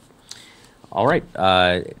 All right.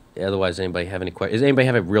 Otherwise, anybody have any questions? Does anybody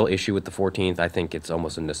have a real issue with the 14th? I think it's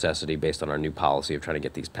almost a necessity based on our new policy of trying to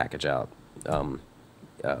get these packaged out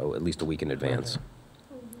at least a week in advance.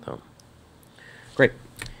 So, great.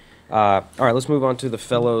 All right, let's move on to the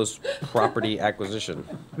Fellows Property Acquisition.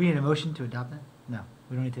 We need a motion to adopt that? No,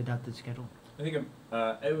 we don't need to adopt the schedule. I think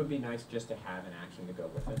it would be nice just to have an action to go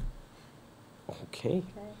with it. Okay.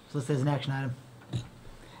 So this is an action item.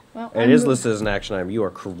 Well, It is listed as an action item. You are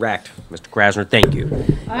correct, Mr. Krasner. Thank you.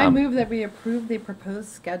 I move that we approve the proposed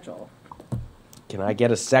schedule. Can I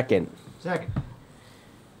get a second? Second.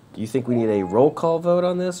 Do you think we need a roll call vote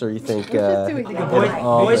on this, or you think? Let's just do it Like a together.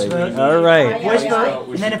 voice vote. All right. Voice vote,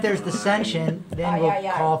 and then if there's dissension, then we'll Aye, aye,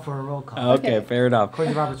 aye. call for a roll call. Okay, fair enough.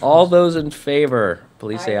 According to Robert's All rules. those in favor,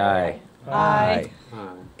 please say Aye, aye. Aye.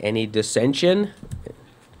 Any dissension?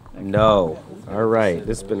 No. All right,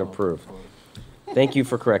 this has been approved. Thank you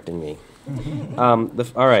for correcting me. All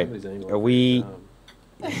right, are we?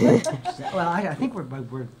 Well, I think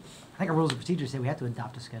I think our rules of procedure say we have to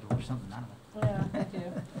adopt a schedule or something. I don't know. Yeah, thank you.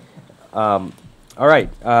 All right,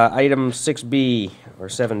 item 6B or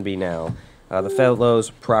 7B now, the Fellows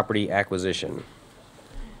Property Acquisition.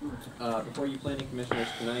 Before you planning commissioners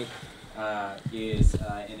tonight is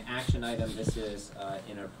an action item. This is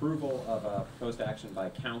an approval of a proposed action by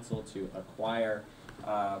council to acquire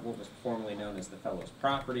what was formerly known as the Fellows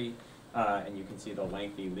property. And you can see the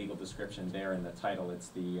lengthy legal description there in the title. It's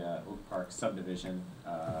the Oak Park subdivision,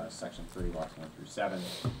 section 3, lots 1 through 7.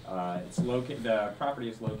 The property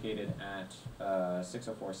is located at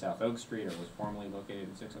 604 South Oak Street, or was formerly located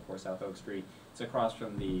at 604 South Oak Street. It's across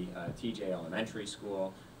from the TJ Elementary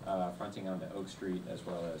School, fronting onto Oak Street, as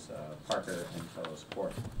well as Parker and Fellows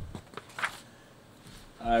Court.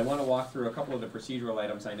 I want to walk through a couple of the procedural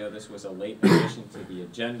items. I know this was a late addition to the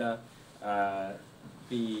agenda.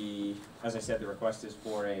 As I said, the request is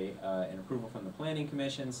for an approval from the Planning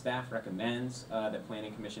Commission. Staff recommends that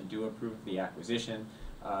Planning Commission do approve the acquisition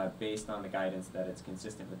based on the guidance that it's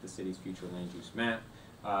consistent with the city's future land use map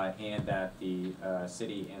and that the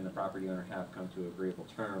city and the property owner have come to agreeable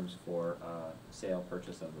terms for sale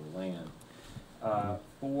purchase of the land.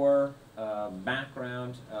 For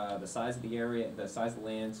background, the size of the area, the size of the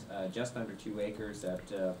land's just under 2 acres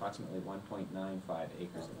at approximately 1.95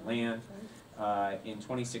 acres of land. In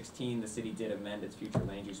 2016, the city did amend its future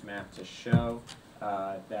land use map to show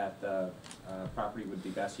that the property would be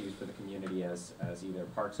best used for the community as either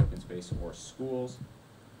parks, open space, or schools.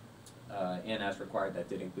 And as required, that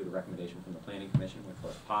did include a recommendation from the Planning Commission, which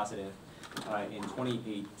was positive. In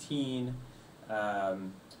 2018,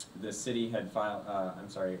 the city had filed,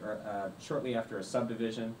 shortly after a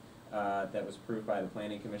subdivision that was approved by the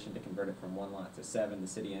Planning Commission to convert it from 1 lot to 7, the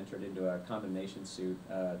city entered into a condemnation suit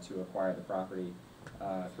to acquire the property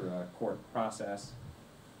through a court process.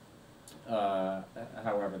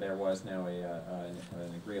 However, there was now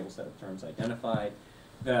an agreeable set of terms identified.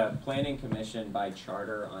 The Planning Commission, by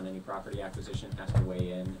charter on any property acquisition, has to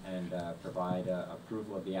weigh in and provide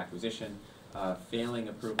approval of the acquisition. Failing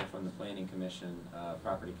approval from the Planning Commission,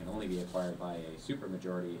 property can only be acquired by a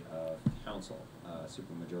supermajority of council,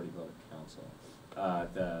 supermajority vote of council.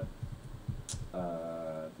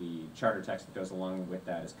 The charter text that goes along with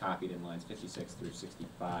that is copied in lines 56 through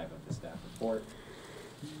 65 of the staff report.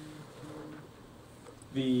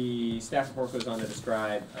 The staff report goes on to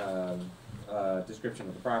describe description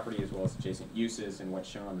of the property as well as adjacent uses and what's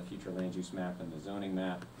shown on the future land use map and the zoning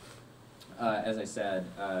map. As I said,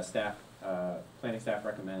 planning staff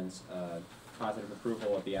recommends positive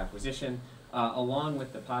approval of the acquisition. Along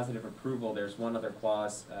with the positive approval, there's one other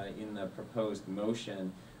clause in the proposed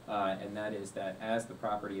motion, and that is that as the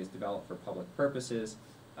property is developed for public purposes,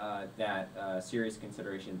 that serious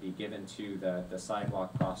consideration be given to the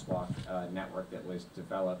sidewalk crosswalk network that was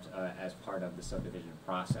developed as part of the subdivision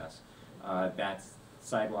process. That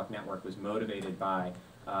sidewalk network was motivated by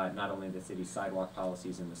not only the city's sidewalk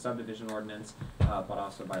policies in the subdivision ordinance, but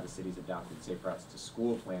also by the city's adopted Safe Routes to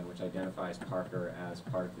School plan, which identifies Parker as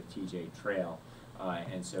part of the TJ Trail.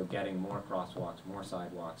 And so getting more crosswalks, more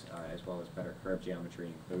sidewalks, as well as better curb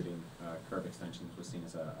geometry, including curb extensions, was seen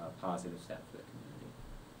as a positive step for the community.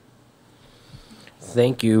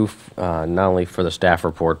 Thank you, not only for the staff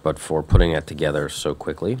report, but for putting it together so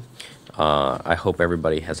quickly. I hope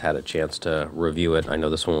everybody has had a chance to review it. I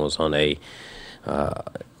know this one was on a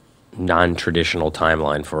non-traditional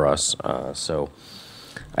timeline for us, so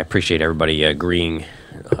I appreciate everybody agreeing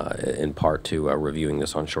in part to reviewing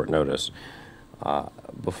this on short notice.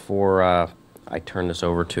 Before I turn this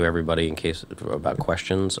over to everybody in case about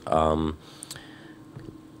questions, let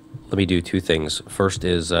me do two things. First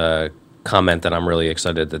is comment that I'm really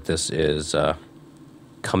excited that this is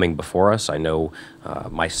coming before us. I know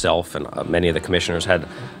myself and many of the commissioners had.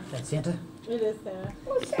 That's Santa? It is Santa.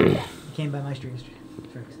 He came by my street yesterday.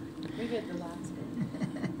 Very excited. We get the last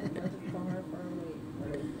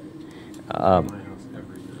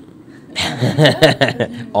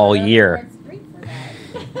one. All year.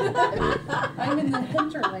 I'm in the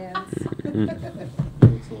hinterlands.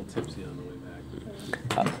 Looks a little tipsy on the way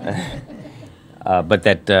back. But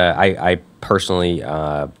that I personally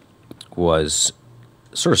was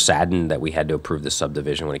sort of saddened that we had to approve the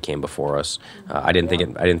subdivision when it came before us. I didn't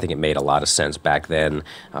think it made a lot of sense back then.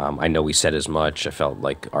 I know we said as much. I felt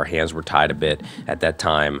like our hands were tied a bit at that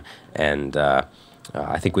time, and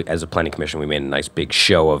I think as a planning commission, we made a nice big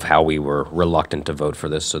show of how we were reluctant to vote for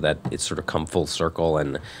this, so that it's sort of come full circle,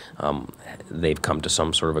 and they've come to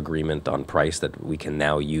some sort of agreement on price that we can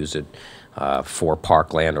now use it for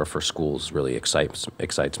parkland or for schools. Really excites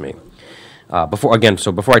me. Before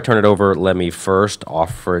I turn it over, let me first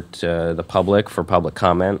offer it to the public for public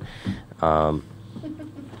comment.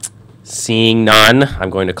 Seeing none, I'm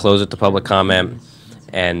going to close it to public comment,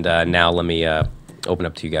 and now let me open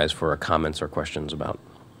up to you guys for comments or questions about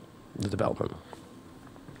the development.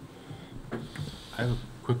 I have a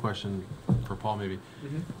quick question for Paul, maybe.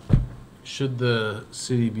 Should the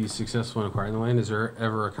city be successful in acquiring the land, is there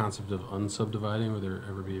ever a concept of unsubdividing? Would there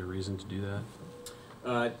ever be a reason to do that?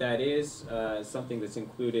 That is something that's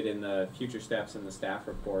included in the future steps in the staff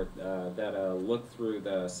report that look through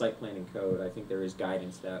the site planning code. I think there is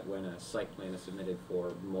guidance that when a site plan is submitted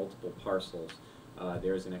for multiple parcels,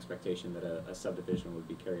 there is an expectation that a subdivision would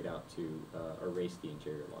be carried out to erase the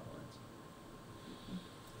interior lot lines.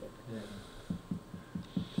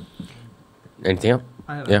 Anything else?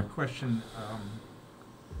 I had Yeah. a question.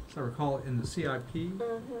 As I recall, in the CIP,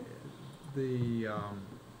 the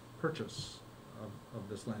purchase of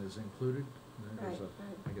this land is included. There's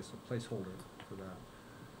I guess a placeholder for that.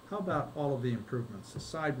 How about all of the improvements, the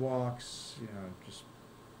sidewalks, just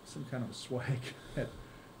some kind of a swag at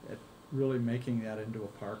really making that into a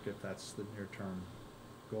park, if that's the near-term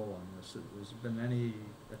goal on this? Has there been any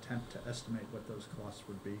attempt to estimate what those costs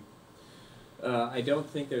would be? I don't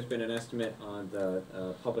think there's been an estimate on the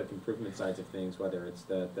public improvement sides of things, whether it's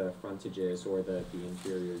the frontages or the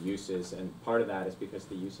interior uses, and part of that is because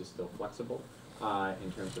the use is still flexible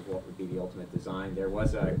in terms of what would be the ultimate design. There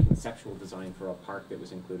was a conceptual design for a park that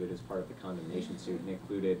was included as part of the condemnation suit, and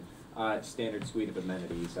included standard suite of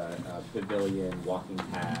amenities, pavilion, walking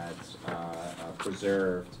paths,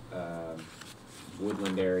 preserved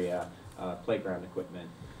woodland area, playground equipment,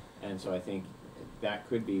 and so I think that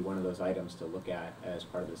could be one of those items to look at as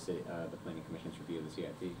part of the Planning Commission's review of the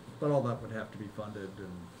CIP. But all that would have to be funded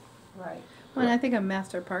and... Right. Well, and I think a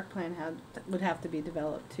master park plan would have to be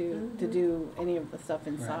developed too, to do any of the stuff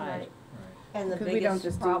inside. Right. And the 'Cause we don't biggest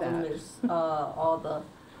just do problem that. is all the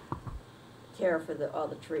care for all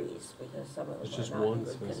the trees, because some of them It's are just not in one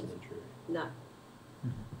good specimen condition. tree. Not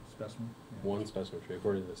Specimen? Yeah. One specimen tree,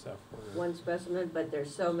 according to the staff report. one specimen, but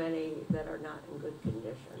there's so many that are not in good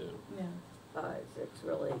condition. Yeah. Yeah. It's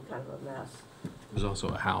really kind of a mess. There's also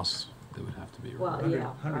a house that would have to be. Well, removed.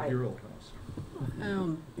 yeah, right. 100-year-old house.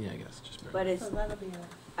 Yeah, I guess just. But it's, So that'll be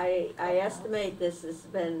I estimate this has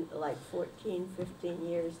been like 14, 15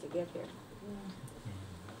 years to get here.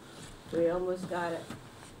 We almost got it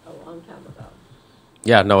a long time ago.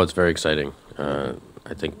 Yeah, no, it's very exciting. I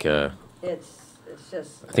think It's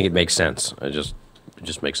just. I think it makes sense. It just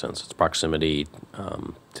makes sense. It's proximity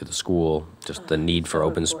to the school, just the need for So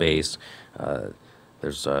open important. space.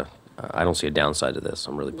 There's I don't see a downside to this.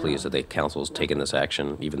 I'm really pleased that the council's taken this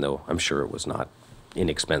action, even though I'm sure it was not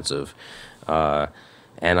inexpensive.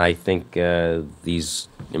 And I think these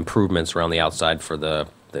improvements around the outside for the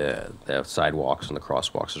sidewalks and the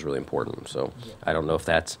crosswalks is really important. So I don't know if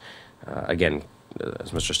that's, again,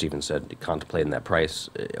 as Mr. Stevens said, contemplating that price,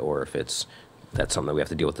 or if that's something that we have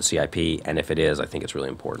to deal with the CIP. And if it is, I think it's really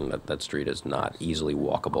important that that street is not easily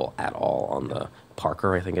walkable at all on the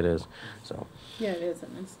Parker, I think it is. So, Yeah, it is,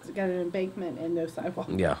 and it's got an embankment and no sidewalk.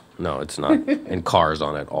 yeah, no, it's not. And cars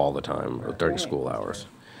on it all the time during Right. school hours.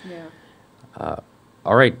 Yeah.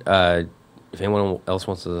 All right, if anyone else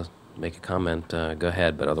wants to make a comment, go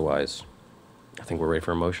ahead, but otherwise, I think we're ready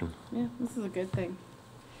for a motion. Yeah, this is a good thing.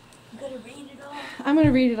 You gonna read it all? I'm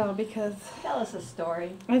gonna read it all because Tell us a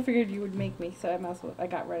story. I figured you would make me, so I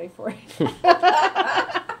got ready for it.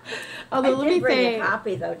 I Although let me did bring say, a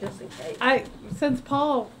copy though, just in case. since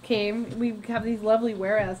Paul came, we have these lovely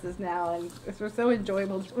whereases now, and they're so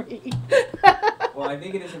enjoyable to read. Well, I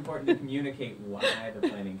think it is important to communicate why the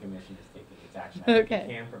planning commission is taking its action. I think Okay. it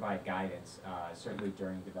can provide guidance, certainly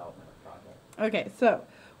during development of the project. Okay, so,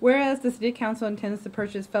 whereas the City Council intends to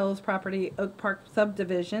purchase Fellows Property Oak Park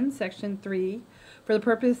Subdivision, Section 3, for the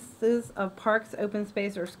purposes of parks, open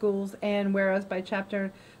space, or schools, and whereas by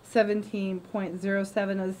Chapter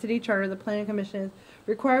 17.07 of the City Charter, the Planning Commission is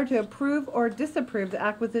required to approve or disapprove the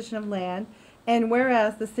acquisition of land, and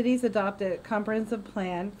whereas the city's adopted comprehensive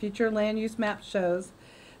plan, future land use map shows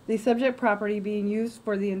the subject property being used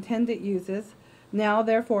for the intended uses, now,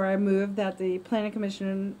 therefore, I move that the Planning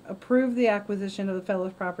Commission approve the acquisition of the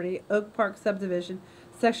Fellows Property, Oak Park Subdivision,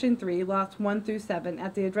 Section 3, lots 1 through 7,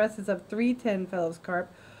 at the addresses of 310 Fellows Court,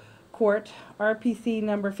 RPC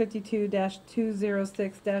number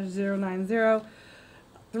 52-206-090,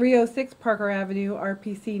 306 Parker Avenue,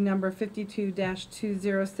 RPC number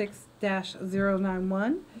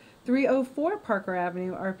 52-206-091, 304 Parker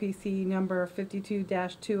Avenue, RPC number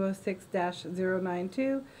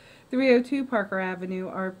 52-206-092, 302 Parker Avenue,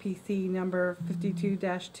 RPC number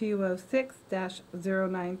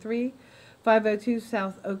 52-206-093, 502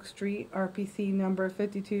 South Oak Street, RPC number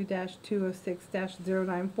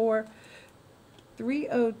 52-206-094,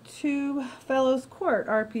 302 Fellows Court,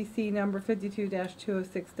 RPC number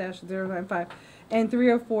 52-206-095, and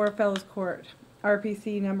 304 Fellows Court,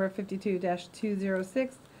 RPC number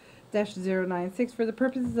 52-206-096 for the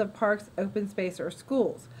purposes of parks, open space, or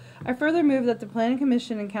schools. I further move that the Planning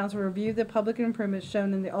Commission and Council review the public improvements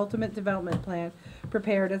shown in the ultimate development plan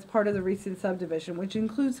prepared as part of the recent subdivision, which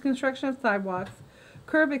includes construction of sidewalks,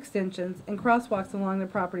 curb extensions, and crosswalks along the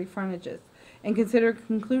property frontages, and consider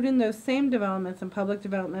concluding those same developments and public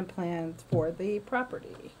development plans for the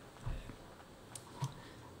property.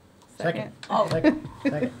 Second. Oh. Second.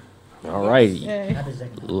 All right, Yay. Happy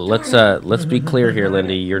second. let's be clear here,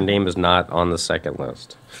 Lindy. Your name is not on the second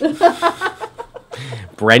list.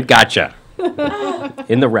 Brent gotcha.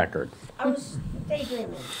 In the record. I was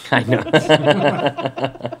daydreaming. I know.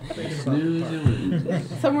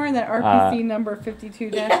 Somewhere in that RPC number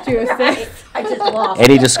 52-206. I just lost.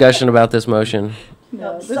 Any discussion about this motion?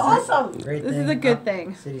 No, It's this is, awesome. Great this thing. is a good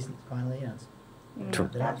thing. Cities finally, Tr-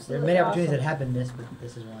 there are Absolutely many opportunities awesome. that have been missed, but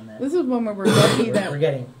this is one that This is one where we're lucky we're that,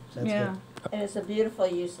 getting. So that's yeah, good. And it's a beautiful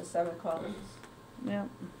use of Seven Columns. yeah.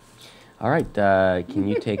 All right, can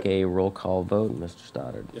you take a roll call vote, Mr.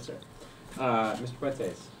 Stoddard? Yes, sir. Mr.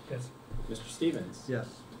 Fuentes? Yes. Mr. Stevens? Yes.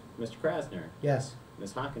 Mr. Krasner? Yes.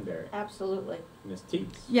 Ms. Hockenberry? Absolutely. Ms.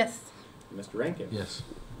 Teets? Yes. Mr. Rankin? Yes.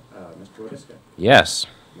 Mr. Wodisca? Yes.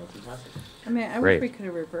 Motion passes. I mean, I Great. wish we could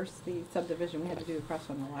have reversed the subdivision we had to do across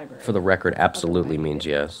from the library. For the record, absolutely means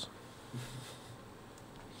yes.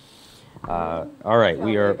 All right, Tell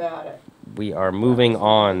we me are about it. moving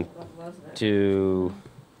on What wasn't it? to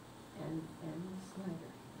And Snyder.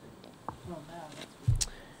 Oh, wow,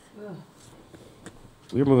 that's-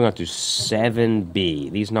 we're moving on to 7B.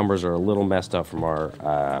 These numbers are a little messed up from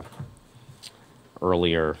our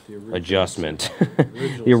earlier The original adjustment.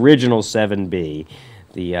 original The original 7B,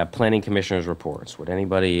 the Planning Commissioner's reports. Would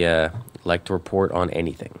anybody like to report on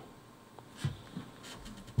anything?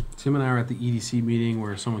 Tim and I were at the EDC meeting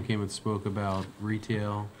where someone came and spoke about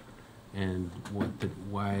retail and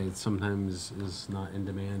why it sometimes is not in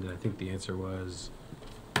demand. And I think the answer was,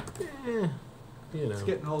 you know. It's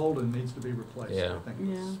getting old and needs to be replaced, Yeah. I think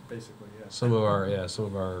Yeah. that's basically it. Some of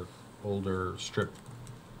our older strip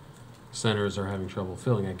centers are having trouble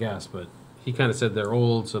filling, I guess, but he kind of said they're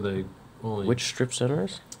old, so they only. Which strip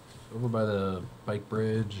centers? Over by the bike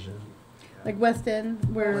bridge and. Like West End,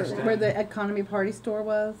 where West End. where the Economy Party store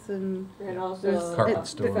was, and And There's also, carpet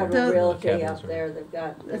store. Federal Does- Realty Cabinets up are- there, they've got,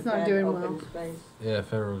 It's they've not got doing open well. space, Yeah,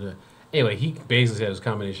 federal. Anyway, he basically said it was a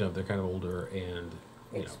combination of they're kind of older and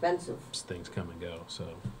expensive. things come and go. So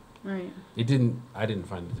right. I didn't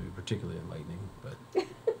find it to be particularly enlightening, but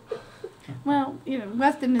Well,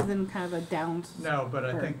 West End is in kind of a down. No, but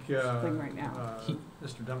I for think, thing right now.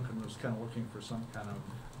 Mr. Duncan was kind of looking for some kind of,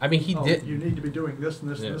 I mean he did. you need to be doing this and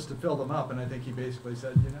this Yeah. and this to fill them up, and I think he basically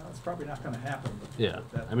said, it's probably not gonna happen. But Yeah,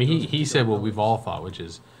 that- I mean those he are said what really- we've all thought, which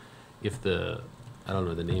is if I don't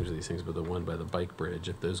know the names of these things, but the one by the bike bridge,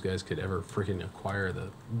 if those guys could ever freaking acquire the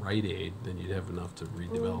Rite Aid, then you'd have enough to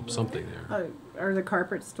redevelop something there. Or the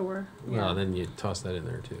carpet store. Well, then you toss that in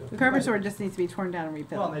there too. The carpet store just needs to be torn down and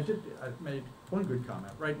rebuilt. Well, and they did, I made one good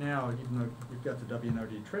comment. Right now, even though we've got the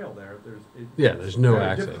WNOD trail there, There's no very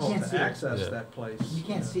access. difficult Can't to see it. access Yeah. that place. You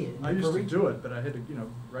can't see it. I used For to re- do it, but I had to,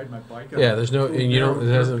 ride my bike. up Yeah, there's no, through and you narrow don't,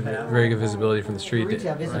 it has a dirt path. very good visibility from the street. For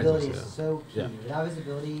retail, visibility Yeah. is so key. Yeah. Without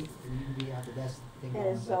visibility, you can be out the best thing And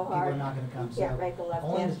going, it's but so people hard, are not gonna you come. can't So make a only,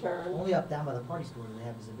 left-hand turn. only up down by the party store do they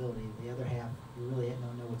have visibility. The other half, you really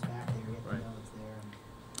don't know what's back there. You have to Right. know it's there.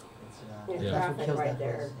 And There's Yeah. that's what traffic kills right that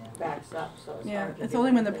there, place. Yeah. backs up, so it's Yeah, hard to it's do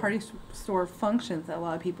only when the anything. party store functions that a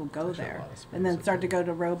lot of people go Actually, a there, lot of space and then up start to there.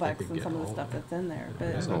 go to They Robux could and get some of the all stuff of it. that's in there. I But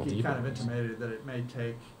It's all think he kind of deep. intimated that it may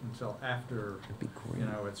take until after, Be great.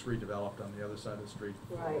 it's redeveloped on the other side of the street.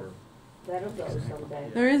 Right. before- That'll go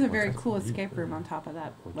someday. there is a Once very that's cool deep, escape room then on top of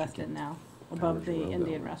that once you West get End now, down above the the road,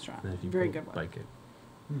 Indian though. restaurant. And if you Very go good one. bike it,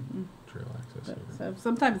 Mhm. trail access. But, here. so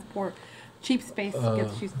sometimes poor, cheap space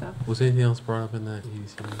gets you stuff. Was anything else brought up in that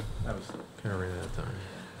EDC? That was, Kind of ran out of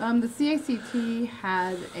time. The CACT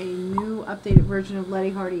had a new updated version of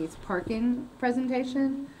Letty Hardy's parking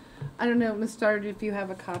presentation. I don't know, Ms. Stoddard, if you have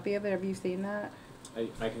a copy of it, have you seen that?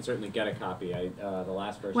 I can certainly get a copy. The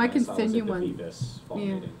last version Well, I I can saw send was you at the one. Phoebus fall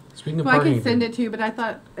Yeah. meeting. Speaking of Well, I parking, can send it to you, but I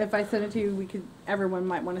thought if I send it to you, everyone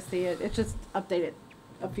might want to see it. It's just updated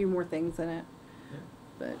a few more things in it.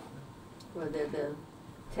 But Where the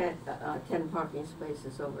 10 parking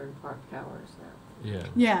spaces over in Park Towers now.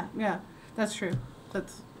 Yeah. yeah, that's true.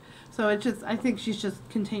 So it's just, I think she's just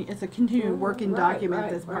it's a continuing working Right, document,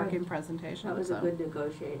 right, this right. parking presentation. That was so. a good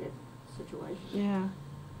negotiated situation. Yeah.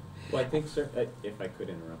 Well, I think, sir, if I could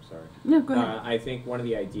interrupt, sorry. No, go ahead. I think one of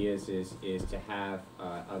the ideas is to have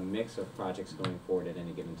a mix of projects going forward at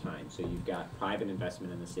any given time. So you've got private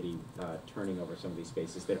investment in the city turning over some of these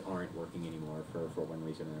spaces that aren't working anymore for one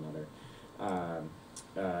reason or another.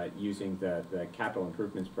 Using the capital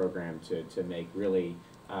improvements program to make really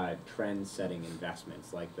trend-setting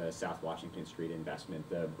investments, like the South Washington Street investment,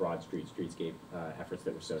 the Broad Street streetscape efforts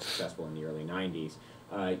that were so successful in the early 90s,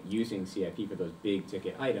 using CIP for those big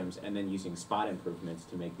ticket items, and then using spot improvements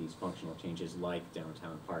to make these functional changes like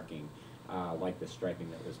downtown parking, like the striping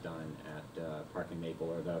that was done at Park and Maple,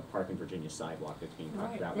 or the Park and Virginia sidewalk that's being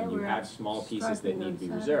talked Right, about. they When you were have small pieces that striping need on to be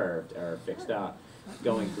Saturday. reserved or fixed up,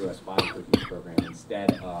 going through a spot improvement program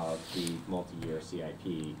instead of the multi-year CIP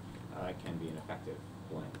can be an effective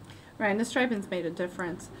blend. Right, and the striping's made a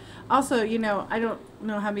difference. Also, I don't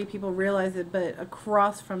know how many people realize it, but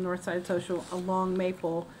across from Northside Social along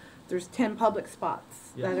Maple, there's 10 public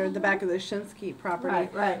spots that are at the back of the Shinsky property.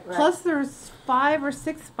 Right. Plus, there's 5 or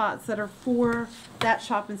 6 spots that are for that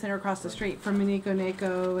shopping center across the street from Miniko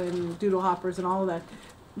Nako and Doodle Hoppers and all of that.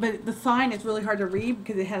 But the sign is really hard to read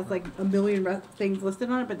because it has like a million things listed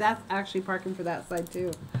on it, but that's actually parking for that side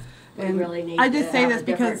too. We And really need I to just say have this a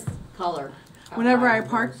different because color. whenever I outline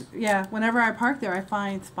park, those. whenever I park there, I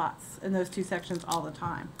find spots in those two sections all the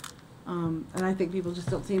time. And I think people just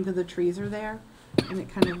don't see them because the trees are there, and it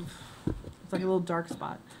kind of, it's like a little dark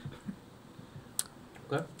spot.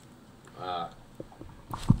 Okay.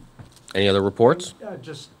 Any other reports?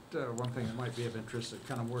 Just one thing that might be of interest, a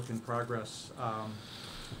kind of work in progress.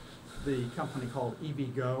 The company called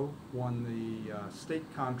EVgo won the state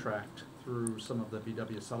contract through some of the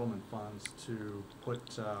VW settlement funds to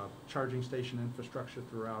put charging station infrastructure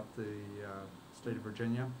throughout the state of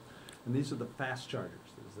Virginia. And these are the fast chargers.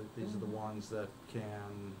 These are the ones that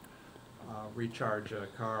can recharge a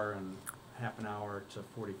car in half an hour to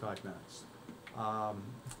 45 minutes.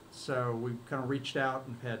 So we've kind of reached out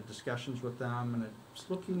and had discussions with them, and it's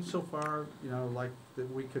looking so far, like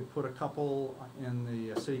that we could put a couple in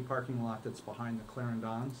the city parking lot that's behind the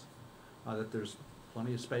Clarendons, that there's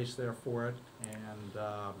plenty of space there for it, and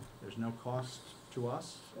there's no cost to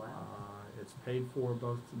us. Wow. It's paid for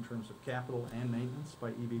both in terms of capital and maintenance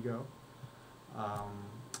by EVgo.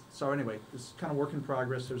 So anyway, this is kind of work in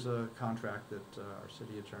progress. There's a contract that our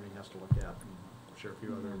city attorney has to look at, and I'm sure a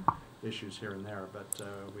few other issues here and there, but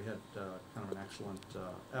we had kind of an excellent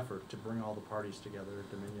effort to bring all the parties together,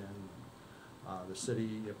 Dominion, the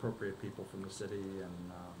city, appropriate people from the city,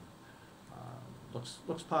 and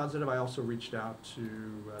looks positive. I also reached out to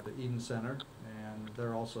the Eden Center, and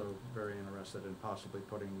they're also very interested in possibly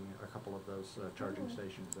putting a couple of those charging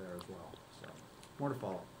stations there as well. So more to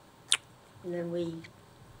follow. And then we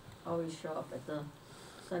always show up at the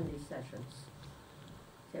Sunday sessions,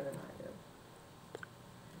 Tim and I do.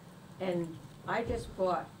 And I just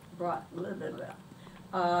brought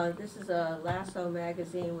this is a Lasso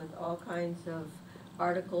magazine with all kinds of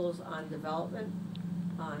articles on development,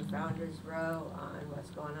 on Founders Row, on what's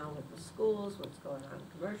going on with the schools, what's going on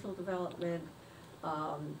in commercial development,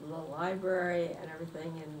 the library and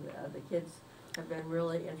everything, and the kids have been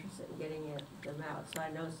really interested in getting them out. So I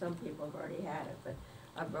know some people have already had it, but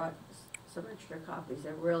I brought some extra copies.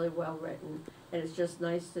 They're really well written, and it's just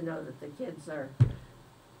nice to know that the kids are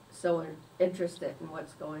so interested in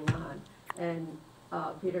what's going on. And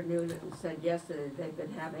Peter Noonan said yesterday they've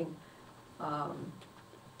been having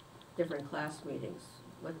different class meetings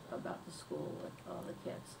about the school with all the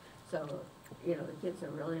kids. So, you know, the kids are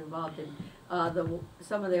really involved in,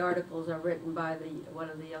 some of the articles are written by one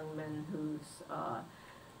of the young men who's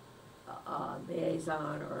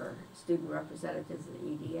liaison or student representatives of the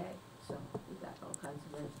EDA. So we've got all kinds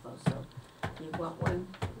of info. So if you want one,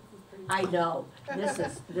 I know, this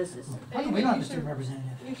is. How come we don't have a student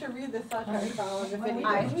representative? You should read the Sutton column if it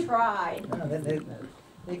I tried. No,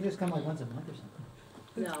 they can just come like once a month or something.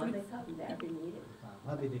 No, they come to every meeting.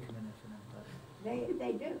 That'd be a big commitment for them, but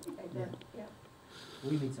They do, yeah.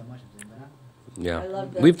 we meet so much of them, but Yeah. I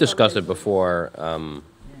love that We've discussed it television. before, yeah.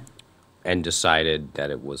 and decided that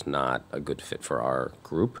it was not a good fit for our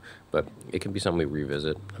group, but it can be something we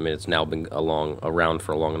revisit. I mean, it's now been around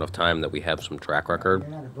for a long enough time that we have some track record. They're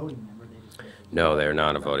not a voting member, they just. No, they're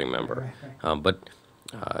not a voting member. Right. But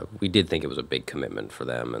we did think it was a big commitment for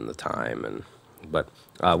them and the time, but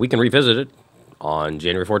we can revisit it on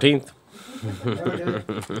January 14th.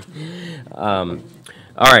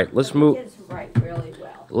 All right, let's move. The kids write really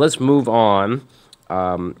well. Let's move on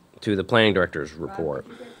to the planning director's report.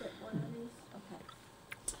 Rob, did you get one of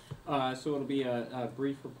these? Okay. So it'll be a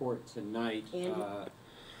brief report tonight. Andy?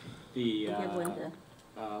 The, Give one to-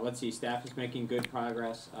 let's see, staff is making good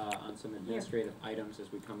progress on some administrative items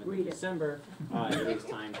as we come into Read it. December. It is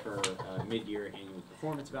time for mid-year annual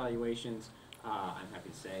performance evaluations. I'm happy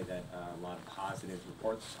to say that a lot of positive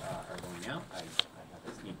reports are going out. I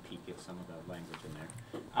have a sneak peek at some of the language in there.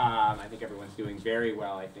 I think everyone's doing very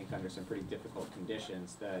well, I think, under some pretty difficult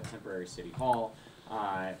conditions. The temporary city hall,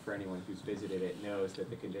 for anyone who's visited it, knows that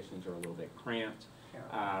the conditions are a little bit cramped.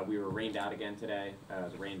 We were rained out again today. It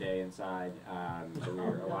was a rain day inside, so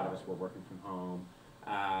a lot of us were working from home.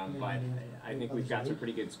 But I think we've got some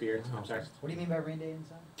pretty good spirits. I'm sorry. What do you mean by rain day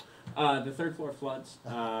inside? The third floor floods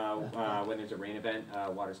when there's a rain event.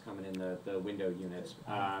 Water's coming in the window units.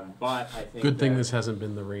 But I think Good thing this hasn't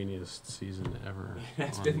been the rainiest season ever.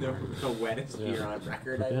 It's on been the record. wettest Yeah. year on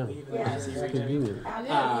record, I Yeah. believe. In Yeah. the DC It's region.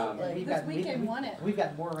 convenient. We've This got- weekend won it. We've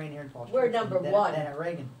got more rain here in Falls We're Church number than one. at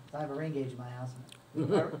Reagan. I have a rain gauge in my house. I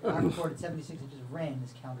recorded 76 inches of rain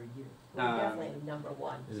this calendar year. We're definitely number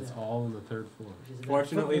one. And it's all on the third floor. Which is about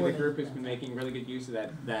Fortunately, foot more the group than- has been making really good use of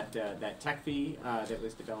that tech fee that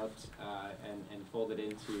was developed and folded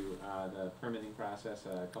into the permitting process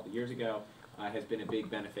a couple years ago. Has been a big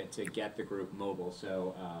benefit to get the group mobile.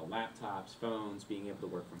 So laptops, phones, being able to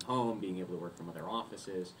work from home, being able to work from other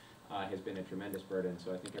offices has been a tremendous burden.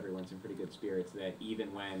 So I think everyone's in pretty good spirits that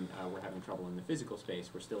even when we're having trouble in the physical space,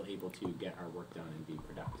 we're still able to get our work done and be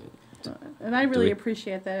productive. And I really we-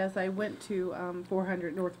 appreciate that as I went to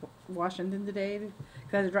 400 North Washington today, because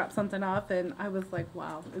I had to drop something off, and I was like,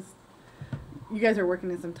 wow, you guys are working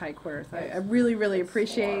in some tight quarters. I really, really It's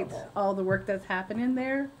appreciate horrible. all the work that's happening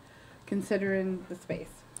there, considering the space.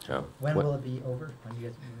 So, When what- will it be over? When you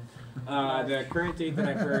guys? The current date that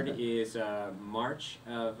I've heard is March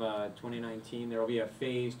of 2019. There will be a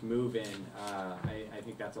phased move-in. I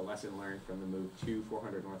think that's a lesson learned from the move to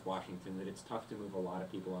 400 North Washington, that it's tough to move a lot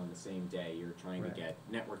of people on the same day. You're trying Right. to get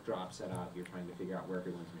network drops set up. You're trying to figure out where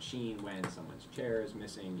everyone's machine went. Someone's chair is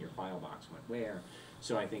missing. Your file box went where.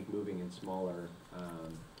 So I think moving in smaller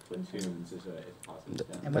platoons is a positive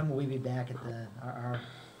step. And when will we be back at our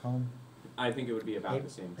home? I think it would be about the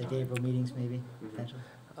same Like time. April meetings, maybe, Mhm. potentially?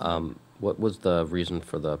 what was the reason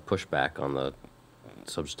for the pushback on the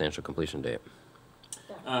substantial completion date?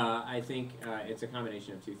 I think it's a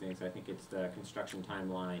combination of two things. I think it's the construction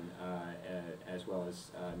timeline as well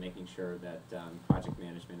as making sure that project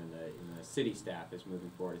management and the city staff is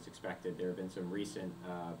moving forward as expected. There have been some recent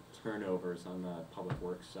turnovers on the public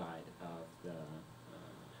works side of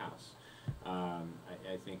the house.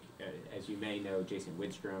 I think, as you may know, Jason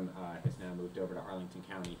Widstrom has now moved over to Arlington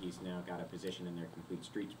County. He's now got a position in their Complete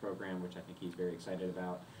Streets program, which I think he's very excited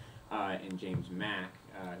about. And James Mack,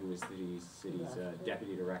 who is the city's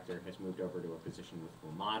deputy director, has moved over to a position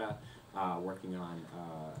with WMATA, working on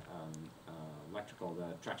electrical,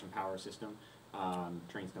 the traction power system.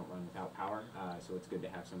 Trains don't run without power, so it's good to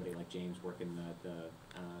have somebody like James working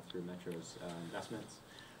through Metro's investments.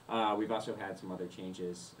 We've also had some other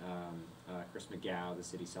changes. Chris McGow, the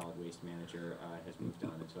city solid waste manager, has moved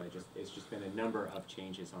on, and so it's just been a number of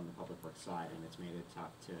changes on the public works side, and it's made it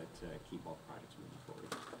tough to keep all the projects moving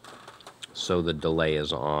forward. So the delay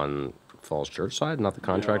is on Falls Church side, not the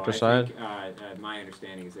contractor No, side? Think, my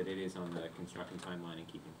understanding is that it is on the construction timeline and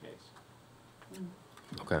keeping pace.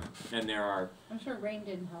 Okay. And there are. I'm sure rain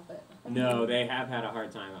didn't help it. No, they have had a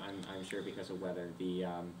hard time, I'm sure, because of weather.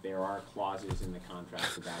 There are clauses in the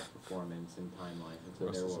contract about performance and timelines, and so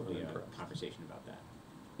there will be a conversation about that.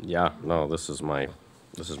 Yeah, no, this is my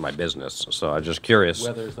business, so I'm just curious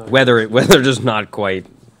Weather's not- whether does not quite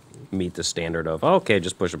meet the standard of, okay,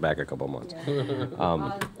 just push it back a couple months.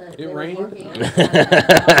 It rained?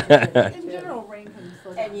 In general, rain can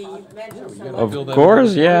slow down. And you mentioned we some. gotta Of build that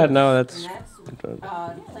course, in. yeah, no, that's, And that's,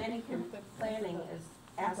 planning is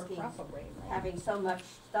asking, having so much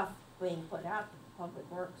stuff being put out, Public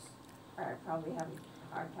Works are probably having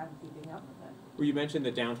a hard time keeping up with it. Well, you mentioned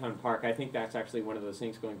the downtown park. I think that's actually one of those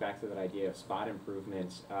things, going back to that idea of spot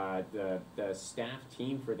improvements. The staff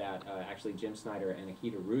team for that, actually Jim Snyder and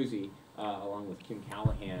Akita Ruzzi, along with Kim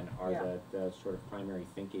Callahan, are the sort of primary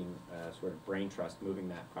thinking, sort of brain trust moving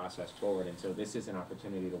that process forward. And so this is an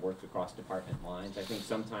opportunity to work across department lines. I think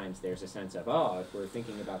sometimes there's a sense of, if we're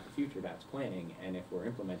thinking about the future, that's planning, and if we're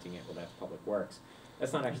implementing it, well, that's public works.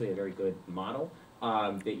 That's not actually a very good model.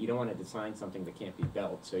 That you don't want to design something that can't be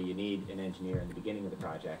built, so you need an engineer in the beginning of the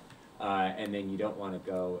project, and then you don't want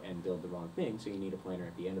to go and build the wrong thing, so you need a planner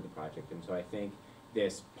at the end of the project. And so I think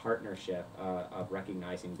this partnership of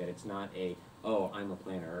recognizing that it's not I'm a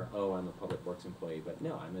planner, or I'm a public works employee, but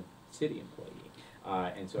no, I'm a city employee.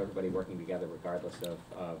 And so everybody working together regardless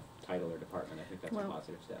of title or department, I think that's a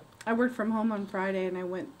positive step. I worked from home on Friday and I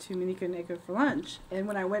went to Monica Naco for lunch. And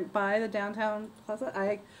when I went by the downtown plaza,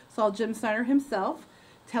 I saw Jim Snyder himself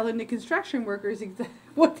telling the construction workers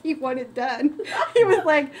what he wanted done. He was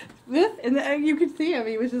like, this, and you could see him.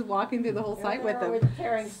 He was just walking through the whole site with them. We're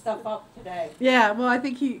tearing stuff up today. Yeah, well, I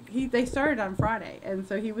think they started on Friday. And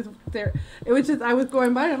so he was there. It was just, I was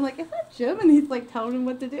going by and I'm like, is that Jim? And he's like telling him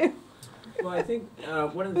what to do. Well, I think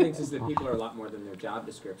one of the things is that people are a lot more than their job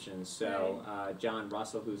descriptions. So John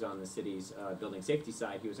Russell, who's on the city's building safety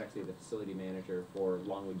side, he was actually the facility manager for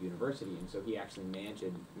Longwood University, and so he actually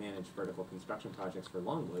managed vertical construction projects for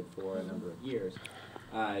Longwood for a number of years.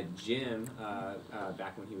 Jim,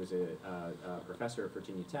 back when he was a professor at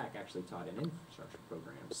Virginia Tech, actually taught an infrastructure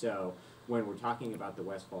program. So when we're talking about the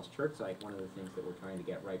West Falls Church site, one of the things that we're trying to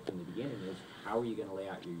get right from the beginning is how are you going to lay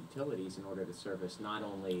out your utilities in order to service not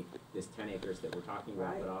only this 10 acres that we're talking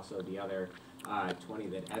about, but also the other 20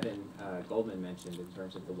 that Evan Goldman mentioned in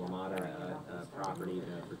terms of the WMATA property,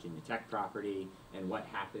 the Virginia Tech property, and what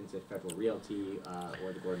happens if Federal Realty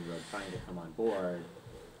or the Gordon Road Triangle come on board.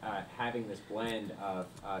 Having this blend of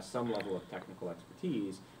some level of technical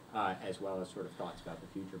expertise as well as sort of thoughts about the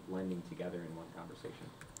future blending together in one conversation.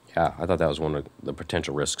 yeah, I thought that was one of the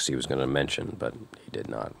potential risks he was going to mention, but he did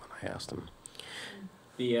not when I asked him.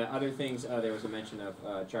 The other things, there was a mention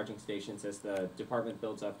of charging stations as the department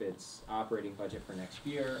builds up its operating budget for next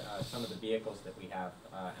year. Some of the vehicles that we have,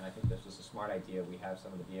 and I think this was a smart idea, we have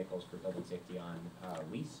some of the vehicles for building safety on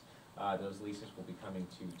lease. Those leases will be coming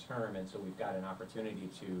to term, and so we've got an opportunity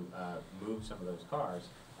to move some of those cars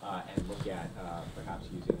and look at perhaps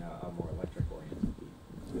using a more electric-oriented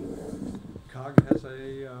fleet. COG has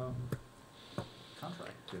a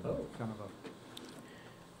contract, kind of a.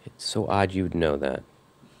 It's so odd you'd know that.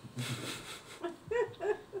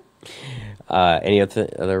 Any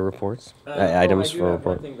other reports? Items I do for have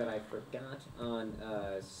report? one thing that I forgot on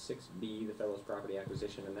 6B, the Fellows Property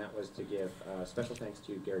Acquisition, and that was to give special thanks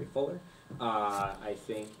to Gary Fuller. I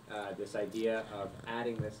think this idea of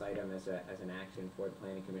adding this item as an action for the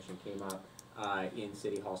Planning Commission came up in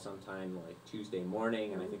City Hall sometime like Tuesday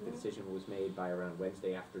morning, and I think the decision was made by around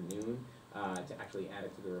Wednesday afternoon to actually add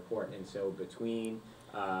it to the report. And so between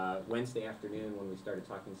Wednesday afternoon when we started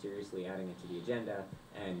talking seriously adding it to the agenda,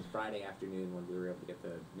 and Friday afternoon when we were able to get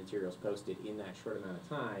the materials posted in that short amount of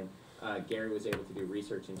time, Gary was able to do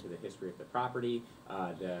research into the history of the property,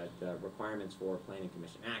 the requirements for planning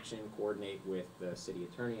commission action, coordinate with the city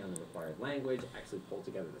attorney on the required language, actually pull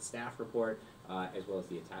together the staff report, as well as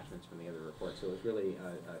the attachments from the other reports. So it was really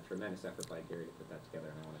a tremendous effort by Gary to put that together,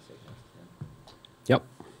 and I want to say thanks to him. Yep.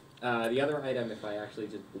 The other item, if I actually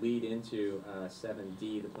just bleed into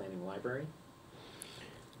 7D, the planning library.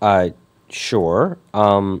 Sure.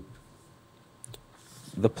 The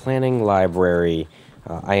planning library,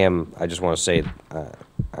 I just want to say,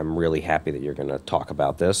 I'm really happy that you're going to talk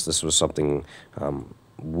about this. This was something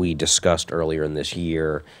we discussed earlier in this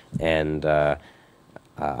year, and I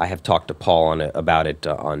have talked to Paul about it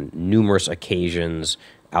on numerous occasions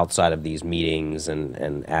outside of these meetings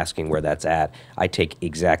and asking where that's at. I take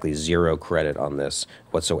exactly zero credit on this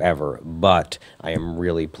whatsoever, but I am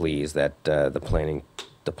really pleased that the planning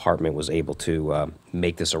department was able to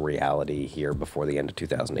make this a reality here before the end of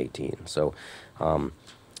 2018. So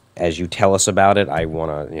as you tell us about it, I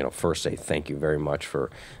want to first say thank you very much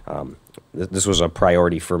for this was a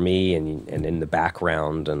priority for me, and in the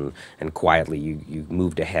background and quietly you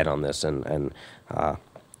moved ahead on this, and I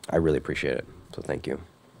really appreciate it. So thank you.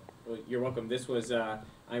 Well, you're welcome. This was,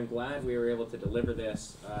 I'm glad we were able to deliver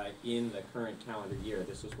this in the current calendar year.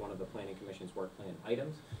 This was one of the Planning Commission's work plan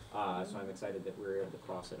items, so I'm excited that we were able to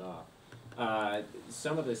cross it off.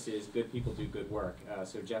 Some of this is good people do good work.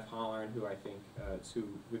 So Jeff Hollern, who I think who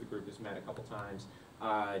the group has met a couple times,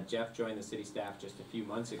 Jeff joined the city staff just a few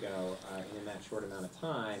months ago, and in that short amount of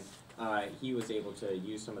time, he was able to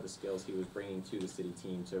use some of the skills he was bringing to the city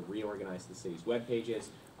team to reorganize the city's web pages,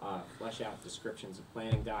 flesh out descriptions of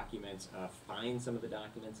planning documents, find some of the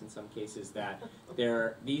documents in some cases that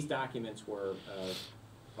these documents were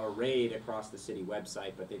arrayed across the city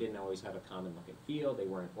website, but they didn't always have a common look and feel. They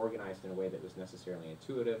weren't organized in a way that was necessarily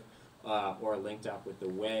intuitive or linked up with the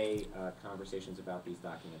way conversations about these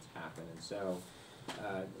documents happen. And so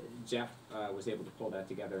Jeff was able to pull that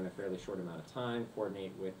together in a fairly short amount of time,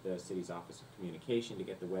 coordinate with the city's Office of Communication to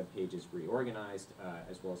get the web pages reorganized,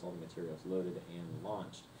 as well as all the materials loaded and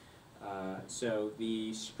launched. So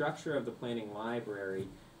the structure of the planning library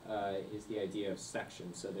is the idea of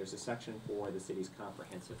sections. So there's a section for the city's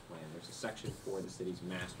comprehensive plan, there's a section for the city's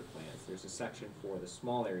master plans, there's a section for the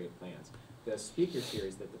small area plans. The speaker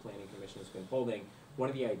series that the Planning Commission has been holding, one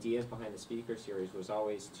of the ideas behind the speaker series was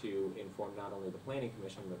always to inform not only the Planning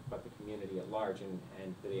Commission but the community at large, and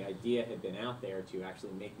the idea had been out there to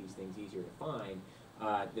actually make these things easier to find.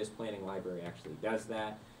 This planning library actually does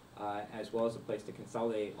that, as well as a place to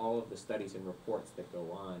consolidate all of the studies and reports that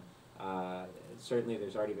go on. Certainly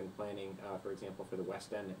there's already been planning, for example, for the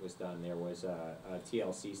West End that was done. There was a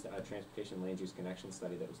TLC, Transportation Land Use Connection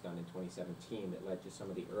study that was done in 2017 that led to some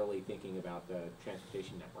of the early thinking about the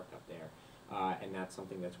transportation network up there. And that's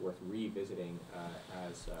something that's worth revisiting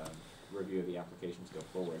as review of the applications go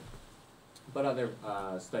forward. But other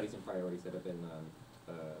studies and priorities that have been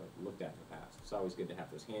looked at in the past. It's always good to have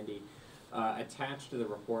those handy. Attached to the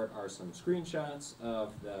report are some screenshots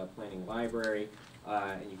of the planning library,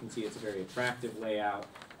 and you can see it's a very attractive layout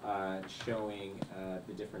showing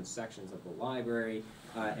the different sections of the library,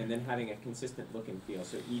 and then having a consistent look and feel.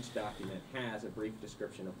 So each document has a brief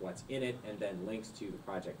description of what's in it, and then links to the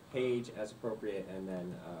project page as appropriate, and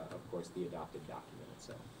then, of course, the adopted document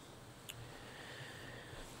itself.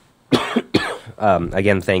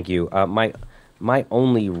 Again, thank you. My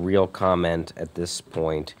only real comment at this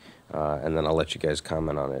point, and then I'll let you guys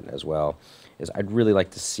comment on it as well, is I'd really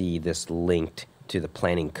like to see this linked to the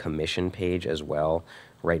Planning Commission page as well.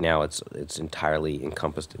 Right now, it's entirely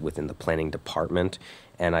encompassed within the Planning Department,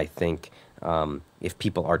 and I think if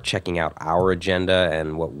people are checking out our agenda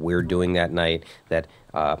and what we're doing that night, that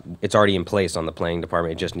it's already in place on the Planning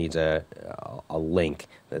Department. It just needs a link,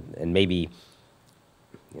 and maybe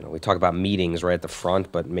we talk about meetings right at the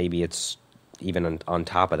front, but maybe it's even on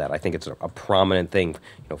top of that. I think it's a prominent thing,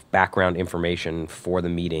 background information for the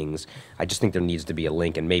meetings. I just think there needs to be a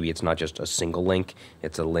link, and maybe it's not just a single link.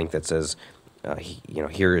 It's a link that says,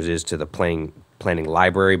 here it is to the planning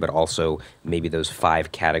library, but also maybe those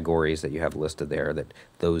 5 categories that you have listed there, that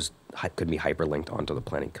those could be hyperlinked onto the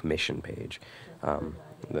Planning Commission page.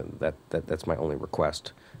 That's my only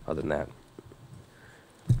request. Other than that,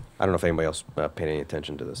 I don't know if anybody else paid any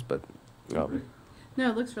attention to this, but no,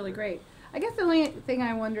 it looks really great. I guess the only thing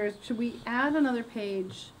I wonder is, should we add another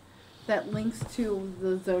page that links to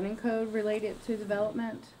the zoning code related to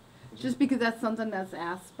development? Just because that's something that's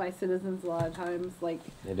asked by citizens a lot of times, like,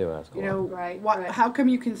 they do ask. Right. How come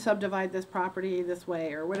you can subdivide this property this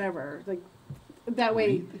way or whatever? Like, that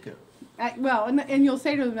way, well, and you'll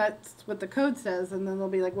say to them that's what the code says, and then they'll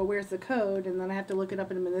be like, well, where's the code? And then I have to look it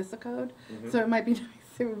up in a Municipal code. So it might be nice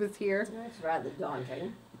if it was here. It's rather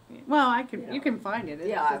daunting. Well, Yeah. you can find it. It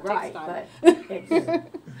Yeah, just takes right, time. but it's,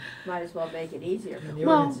 might as well make it easier. And the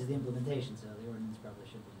Well- ordinance is the implementation, so the ordinance probably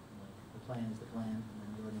should be, like, the plan is the plan, and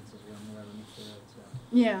then the ordinance is whatever needs to do it, so.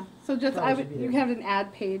 Yeah, so just, Probably I should would, be you there. have an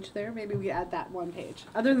add page there, maybe we add that one page.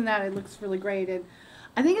 Other than that, it looks really great, and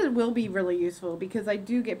I think it will be really useful, because I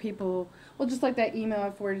do get people, well, just like that email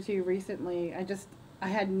I forwarded to you recently, I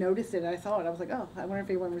had noticed it, I saw it, I was like, oh, I wonder if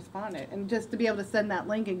anyone responded, and just to be able to send that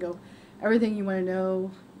link and go, everything you wanna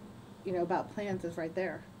know, you know, about plans is right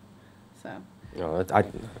there, so. You know, I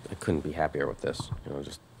couldn't be happier with this. You know,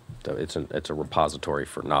 just it's a repository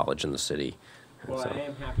for knowledge in the city. Well, So- I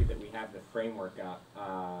am happy that we have the framework up,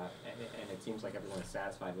 and it seems like everyone is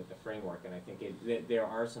satisfied with the framework, and I think there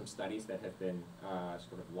are some studies that have been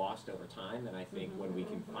sort of lost over time, and I think when we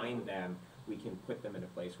can find them, we can put them in a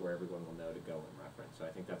place where everyone will know to go and reference. So I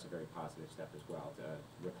think that's a very positive step as well, to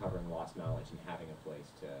recovering lost knowledge and having a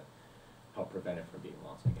place to help prevent it from being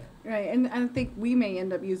lost again. Right, and I think we may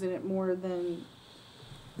end up using it more than,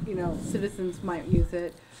 you know, citizens might use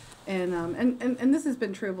it. And this has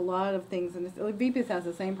been true of a lot of things, and VPS has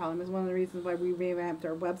the same problem. It's one of the reasons why we revamped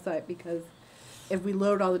our website, because if we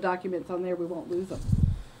load all the documents on there, we won't lose them.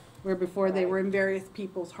 Where before they were in various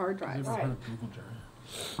people's hard drives. Right.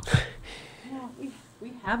 Yeah,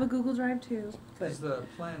 we have a Google Drive too, but Is the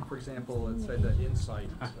plan, for example, let's say the Insight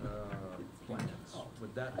plans,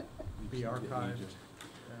 would that be archived?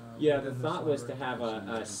 Yeah, the within thought was to library? have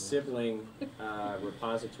a sibling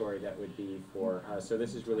repository that would be for, so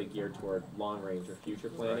this is really geared toward long-range or future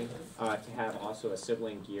planning, to have also a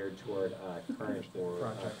sibling geared toward current or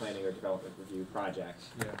Projects. planning or development review projects.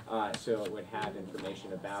 Yeah. So it would have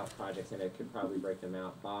information about projects, and it could probably break them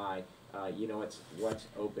out by, you know, what's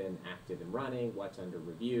open, active, and running, what's under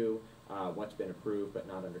review, what's been approved but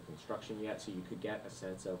not under construction yet, so you could get a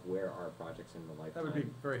sense of where are projects in the lifetime. That would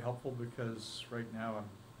be very helpful, because right now I'm,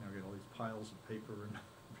 getting all these piles of paper, and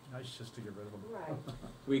it'd be nice just to get rid of them. Right.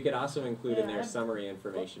 We could also include in there Yeah. summary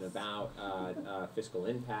information about fiscal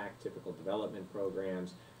impact, typical development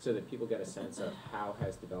programs, so that people get a sense of how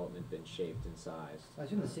has development been shaped and sized. So I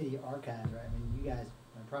assume the city archives, right, I mean, you guys,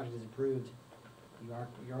 when a project is approved,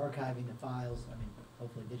 you're archiving the files, I mean,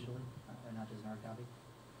 hopefully digitally, or not just an hard copy?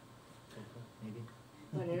 Hopefully, maybe.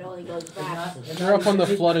 But it only goes If back. not- if They're not, up on the it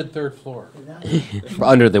should be- flooded third floor. if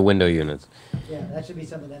not- Under the window units. Yeah, that should be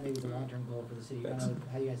something that maybe is a long-term goal for the city. I don't know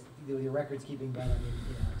how you guys do with your records keeping, but I mean,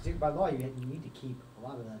 you know, 'cause by law, you need to keep a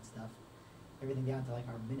lot of that stuff. Everything down to like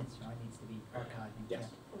our minutes, right, needs to be archived and Yes.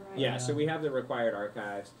 kept. Right. Yeah, so we have the required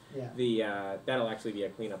archives. Yeah. The, that'll actually be a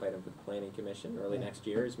cleanup item for the planning commission early Yeah. next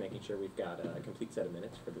year, is making sure we've got a complete set of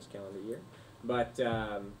minutes for this calendar year. But,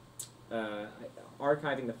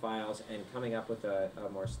 archiving the files and coming up with a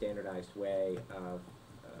more standardized way of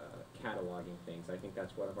cataloging things, I think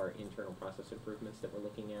that's one of our internal process improvements that we're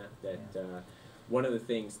looking at, that, one of the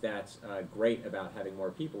things that's great about having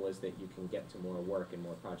more people is that you can get to more work and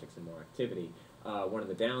more projects and more activity. One of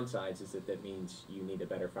the downsides is that means you need a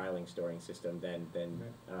better filing storing system than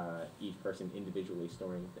each person individually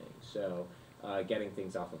storing things. So getting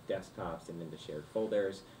things off of desktops and into shared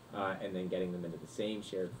folders, and then getting them into the same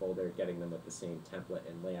shared folder, getting them with the same template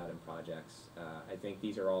and layout and projects. I think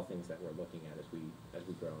these are all things that we're looking at as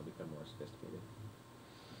we grow and become more sophisticated.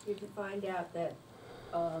 You can find out that,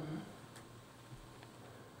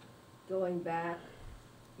 going back,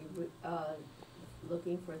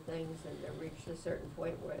 looking for things and it reached a certain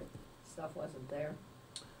point where stuff wasn't there.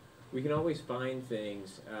 We can always find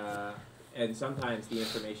things, and sometimes the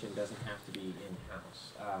information doesn't have to be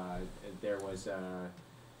in-house. There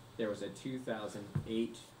was a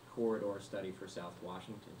 2008 corridor study for South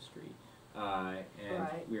Washington Street, and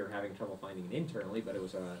Right. we were having trouble finding it internally, but it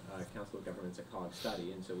was a Council of Governments, a COG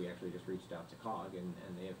study, and so we actually just reached out to COG, and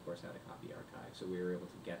they of course had a copy archive, so we were able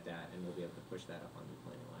to get that, and we'll be able to push that up on the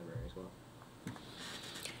planning library as well.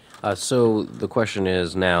 So the question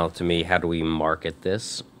is now, to me, how do we market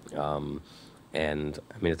this? And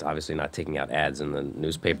I mean, it's obviously not taking out ads in the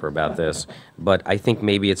newspaper about this, but I think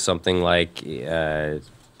maybe it's something like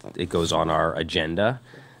it goes on our agenda.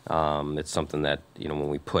 It's something that, you know, when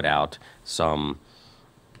we put out some,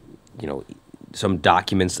 you know, some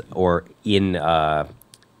documents or in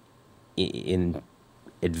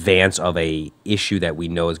advance of a issue that we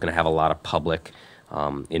know is going to have a lot of public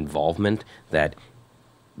involvement, that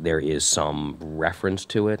there is some reference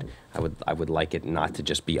to it. I would like it not to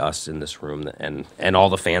just be us in this room and all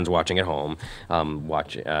the fans watching at home,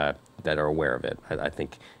 that are aware of it. I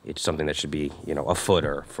think it's something that should be, you know, a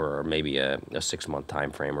footer for maybe a 6-month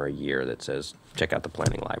time frame or a year that says, check out the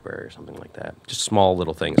planning library or something like that. Just small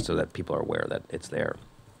little things so that people are aware that it's there.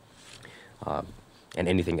 And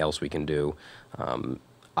anything else we can do,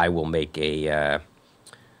 I will make I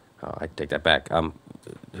take that back.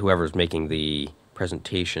 Whoever's making the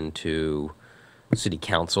presentation to City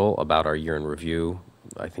Council about our year in review,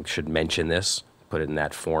 I think should mention this, put it in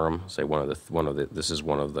that forum, say this is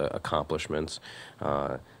one of the accomplishments,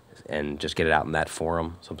 and just get it out in that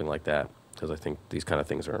forum, something like that, because I think these kind of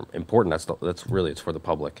things are important. That's really, it's for the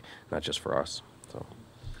public, not just for us. So.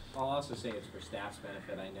 I'll also say it's for staff's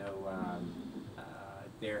benefit. I know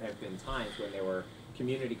there have been times when there were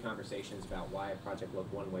community conversations about why a project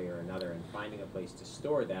looked one way or another, and finding a place to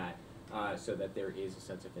store that so that there is a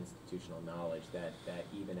sense of institutional knowledge that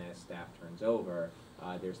even as staff turns over,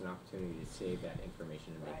 there's an opportunity to save that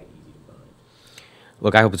information and make it easy to find.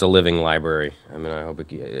 Look, I hope it's a living library. I mean,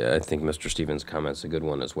 I think Mr. Stevens' comment's a good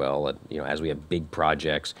one as well. You know, as we have big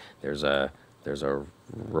projects, there's a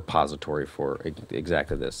repository for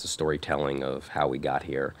exactly this, the storytelling of how we got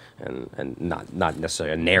here, and not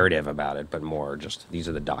necessarily a narrative about it, but more just these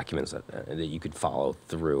are the documents that you could follow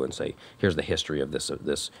through and say, here's the history of this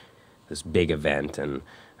big event, and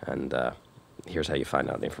here's how you find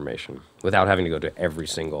out the information without having to go to every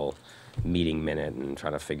single meeting minute and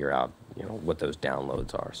try to figure out, you know, what those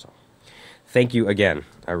downloads are. So thank you again.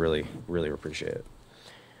 I really, really appreciate it.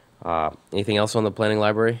 Anything else on the planning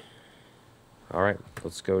library? All right,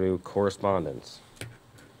 let's go to correspondence.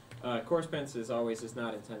 Correspondence, as always, is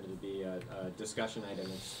not intended to be a discussion item.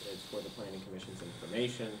 It's for the Planning Commission's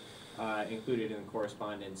information. Included in the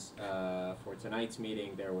correspondence for tonight's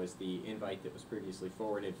meeting, there was the invite that was previously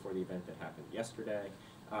forwarded for the event that happened yesterday.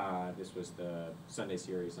 This was the Sunday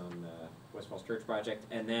series on the West Falls Church project.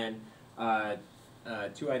 And then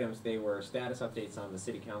 2 items, they were status updates on the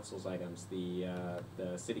City Council's items. The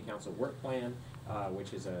City Council work plan,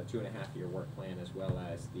 which is a 2.5-year work plan, as well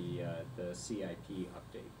as the CIP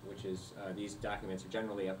update, which is, these documents are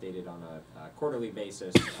generally updated on a quarterly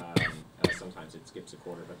basis. Sometimes it skips a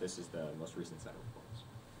quarter, but this is the most recent set of reports.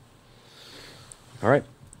 All right.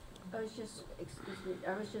 I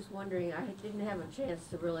was just wondering, I didn't have a chance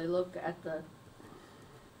to really look at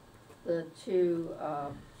the 2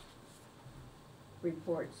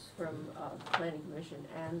 reports from the Planning Commission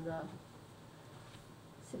and the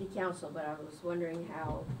City Council, but I was wondering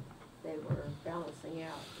how they were balancing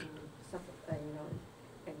out and stuff,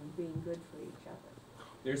 and being good for each other.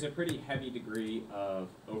 There's a pretty heavy degree of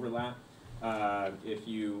overlap. If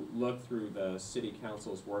you look through the City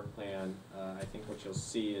Council's work plan, I think what you'll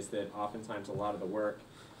see is that oftentimes a lot of the work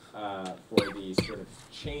for these sort of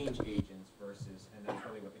change agents versus, and that's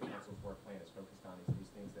really what the Council's work plan is focused on, is these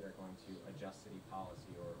things that are going to adjust city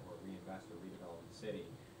policy or reinvest or redevelop the city.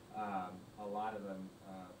 A lot of them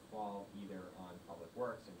fall either on public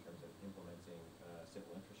works in terms of implementing civil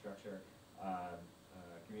infrastructure,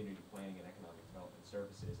 community planning and economic development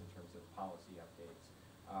services in terms of policy updates.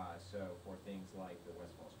 So for things like the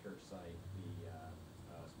West Falls Church site, the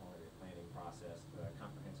small area planning process, the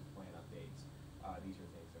comprehensive plan updates, these are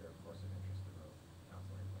things that are of course of interest to both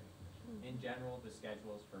Council and Planning Commission. In general, the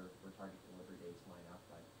schedules for target delivery dates line up,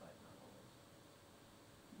 but not always.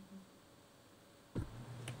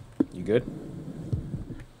 You good?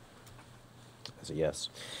 That's a yes.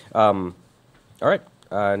 All right.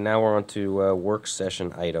 Now we're on to work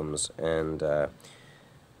session items, and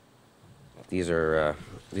these are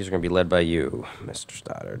going to be led by you, Mr.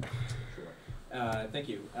 Stoddard. Sure. Thank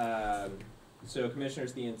you. So,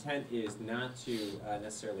 Commissioners, the intent is not to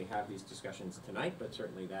necessarily have these discussions tonight, but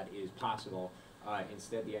certainly that is possible.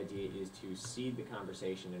 Instead, the idea is to seed the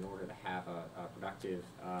conversation in order to have a productive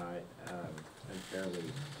and fairly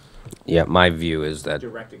my view is that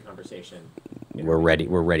directed conversation. We're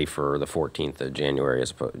ready for the 14th of January.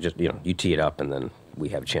 As opposed, just you tee it up, and then we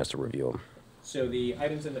have a chance to review them. So the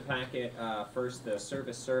items in the packet, first the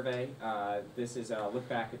service survey. This is a look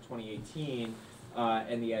back at 2018,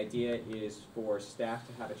 and the idea is for staff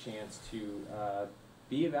to have a chance to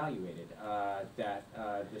be evaluated, that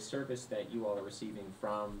the service that you all are receiving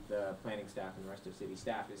from the planning staff and the rest of city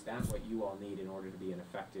staff, is that what you all need in order to be an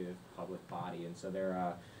effective public body? And so there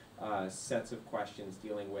are sets of questions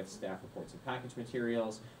dealing with staff reports and package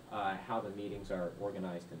materials, how the meetings are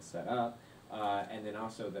organized and set up, and then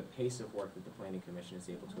also the pace of work that the Planning Commission is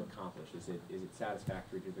able to accomplish. Is it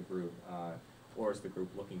satisfactory to the group, or is the group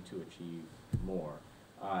looking to achieve more?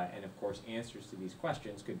 And of course, answers to these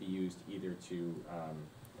questions could be used either to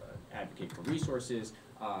advocate for resources,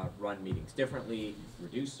 run meetings differently,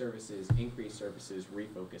 reduce services, increase services,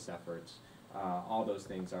 refocus efforts. All those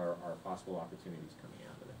things are possible opportunities coming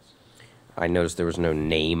out of this. I noticed there was no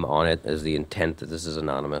name on it as the intent that this is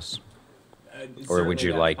anonymous. Or would Certainly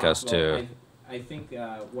you that's like us possible. to? I think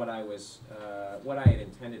what I had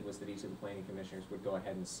intended was that each of the planning commissioners would go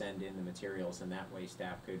ahead and send in the materials, and that way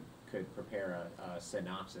staff could prepare a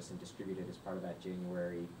synopsis and distribute it as part of that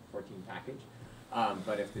January 14 package.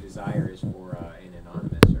 But if the desire is for an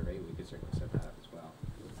anonymous survey, we could certainly set that up as well.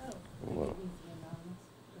 Well,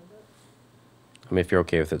 I mean, if you're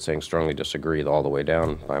okay with it saying strongly disagree all the way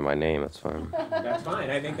down by my name, that's fine. That's fine.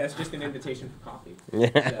 I think that's just an invitation for coffee.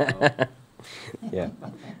 Yeah. Yeah.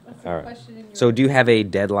 What's All the right. question in your? So do you have a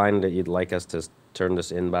deadline that you'd like us to turn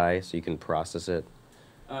this in by so you can process it?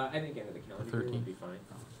 I think end of the calendar year would be fine.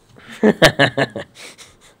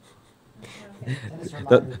 Send us a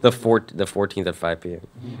reminder. The 14th at 5 p.m.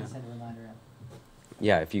 You can send a reminder out.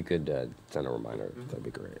 Yeah, if you could send a reminder, that'd be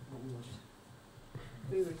great. We will just-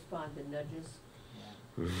 We respond to nudges.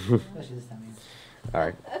 Yeah, especially this time of year. All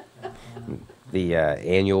right. Yeah. The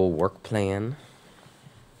annual work plan.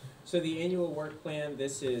 So the annual work plan,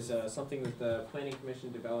 this is something that the planning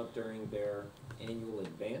commission developed during their annual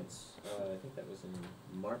advance. I think that was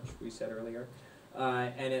in March, we said earlier.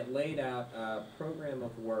 And it laid out a program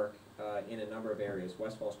of work in a number of areas,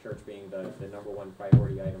 West Falls Church being the number one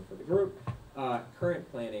priority item for the group. Current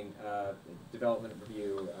planning, development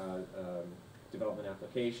review, development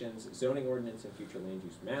applications, zoning ordinance and future land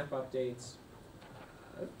use map updates,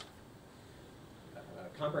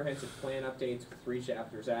 comprehensive plan updates with 3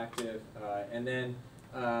 chapters active, and then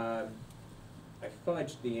I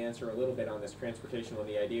fudged the answer a little bit on this transportation one.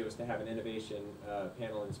 The idea was to have an innovation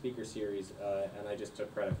panel and speaker series, and I just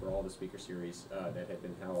took credit for all the speaker series that had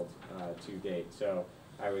been held to date. So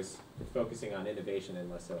I was focusing on innovation and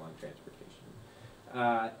less so on transportation.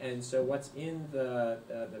 And so what's in the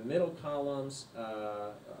middle columns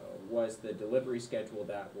was the delivery schedule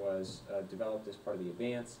that was developed as part of the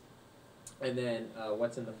advance. And then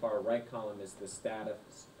what's in the far right column is the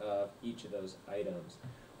status of each of those items.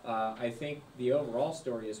 I think the overall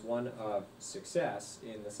story is one of success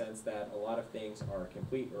in the sense that a lot of things are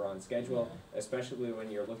complete or on schedule, especially when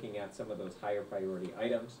you're looking at some of those higher priority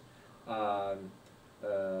items.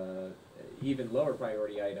 Even lower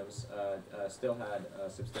priority items still had a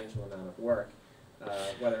substantial amount of work.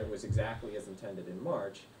 Whether it was exactly as intended in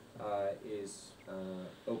March is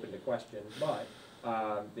open to question, but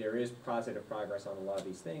there is positive progress on a lot of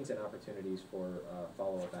these things and opportunities for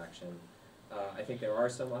follow-up action. I think there are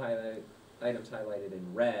some items highlighted in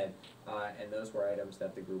red, and those were items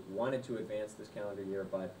that the group wanted to advance this calendar year,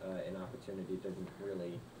 but an opportunity didn't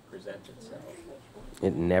really present itself.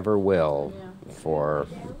 It never will for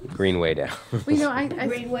Greenway Down. Well, you know, I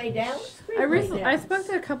Greenway Down? I spoke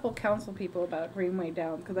to a couple council people about Greenway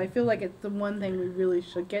Down because I feel like it's the one thing we really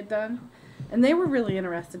should get done, and they were really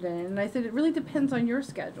interested in it. And I said it really depends on your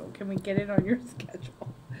schedule. Can we get it on your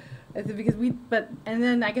schedule? I said because and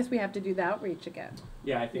then I guess we have to do the outreach again.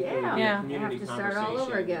 Yeah, I think there would be Yeah. a community Have to start all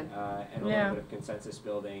over again. And a Yeah. little bit of consensus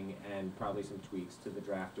building and probably some tweaks to the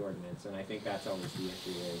draft ordinance. And I think that's always the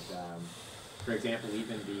issue is, for example,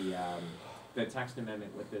 even the text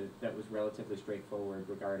amendment that was relatively straightforward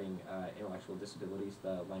regarding intellectual disabilities,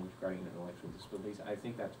 the language regarding intellectual disabilities, I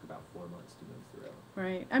think that took about 4 months to move through.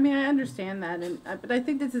 Right. I mean, I understand that, but I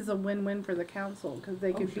think this is a win-win for the council because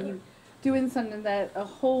they could be doing something that a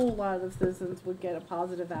whole lot of citizens would get a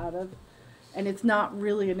positive out of, and it's not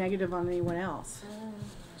really a negative on anyone else.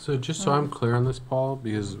 So just so I'm clear on this, Paul,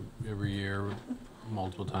 because every year,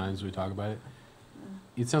 multiple times we talk about it,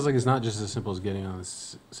 it sounds like it's not just as simple as getting on the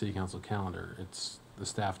city council calendar. It's the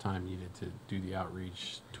staff time needed to do the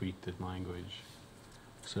outreach, tweak the language.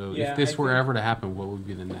 So Yeah, if this I were think- ever to happen, what would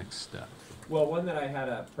be the next step? Well, one that I had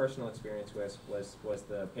a personal experience with was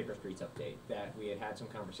the Paper Streets update, that we had some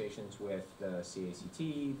conversations with the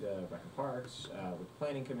CACT, the Rec and Parks, with the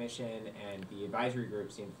Planning Commission, and the advisory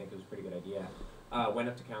group seemed to think it was a pretty good idea. Went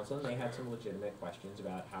up to council and they had some legitimate questions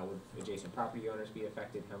about how would adjacent property owners be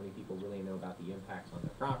affected, how many people really know about the impacts on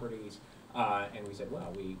their properties, and we said,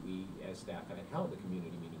 well, we as staff haven't held a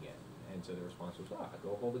community meeting yet, and so the response was, well,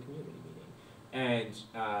 go hold a community meeting. And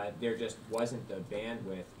there just wasn't the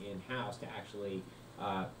bandwidth in-house to actually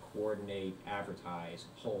coordinate, advertise,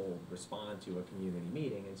 hold, respond to a community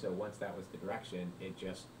meeting. And so once that was the direction, it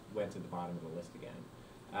just went to the bottom of the list again.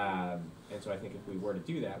 And so I think if we were to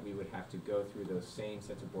do that, we would have to go through those same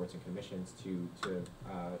sets of boards and commissions to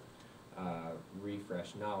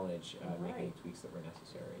refresh knowledge, make any tweaks that were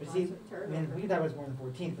necessary. But see, I mean, we thought it was more than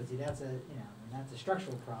 14th, but see, that's a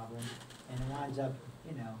structural problem, and it winds up,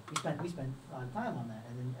 we spent a lot of time on that,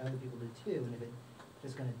 and then other people did too, and if it's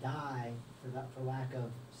just gonna die for lack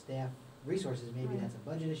of staff resources, maybe Right. that's a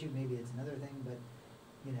budget issue, maybe it's another thing, but,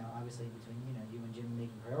 you know, obviously between, you know, you and Jim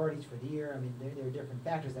making priorities for the year, I mean, there are different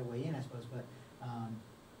factors that weigh in, I suppose, but,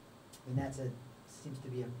 and seems to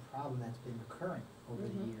be a problem that's been recurring over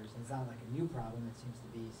the years. It's not like a new problem, it seems to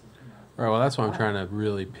be, you know. Right, well, that's why I'm trying to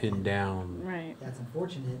really pin down. Right. That's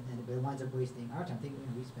unfortunate, but it winds up wasting our time. I think, you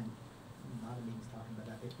know, we spent a lot of meetings talking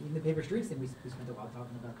about that. Even the paper streets thing, we spent a while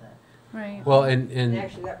talking about that. Right. Well, And and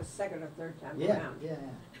actually, that was second or third time Yeah, around. yeah.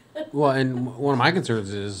 well, and one of my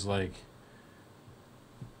concerns is like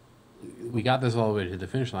we got this all the way to the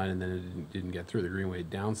finish line, and then it didn't get through the Greenway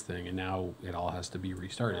Downs thing, and now it all has to be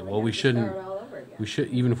restarted. Well, have we to shouldn't. start all over again. We should,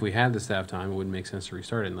 even if we had the staff time, it wouldn't make sense to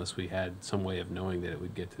restart it unless we had some way of knowing that it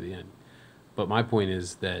would get to the end. But my point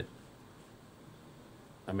is that,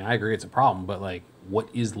 I mean, I agree it's a problem, but like, what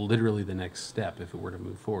is literally the next step if it were to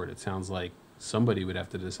move forward? It sounds like somebody would have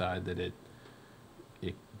to decide that it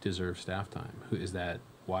deserves staff time. Who is that?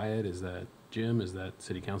 Wyatt? Is that Jim? Is that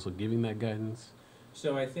city council giving that guidance?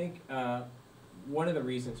 So I think one of the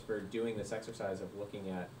reasons for doing this exercise of looking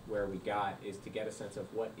at where we got is to get a sense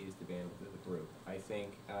of what is the bandwidth of the group. I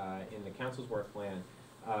think in the council's work plan,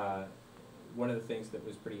 one of the things that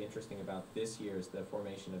was pretty interesting about the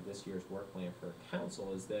formation of this year's work plan for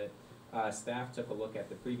council is that staff took a look at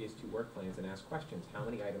the previous two work plans and asked questions. How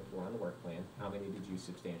many items were on the work plan? How many did you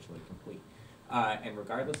substantially complete? And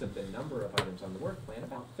regardless of the number of items on the work plan,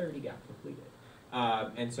 about 30 got completed.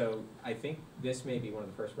 And so I think this may be one of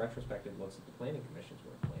the first retrospective looks at the Planning Commission's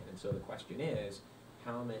work plan. And so the question is,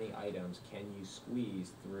 how many items can you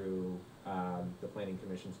squeeze through the Planning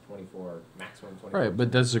Commission's maximum 24? Right,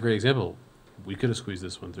 but that's a great example. We could have squeezed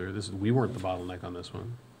this one through. We weren't the bottleneck on this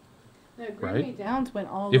one. No, Right? Greenway Downs went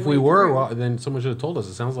all the If way we were, through. well, then someone should have told us.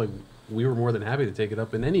 It sounds like we were more than happy to take it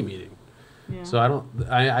up in any meeting. Yeah. So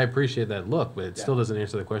I appreciate that look, but it still doesn't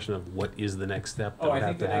answer the question of what is the next step that Oh, would I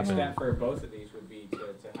have think to the next happen. step for both of these would be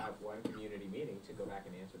to have one community meeting to go back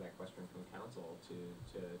and answer that question from council to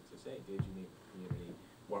say, did you meet the community?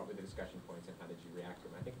 What were the discussion points and how did you react to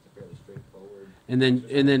them? I think it's a fairly straightforward.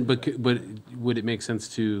 But would it make sense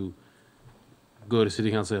to go to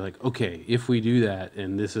city council and say like, okay, if we do that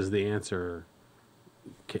and this is the answer,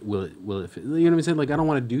 will it, you know what I'm saying? Like, I don't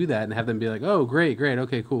want to do that and have them be like, oh, great,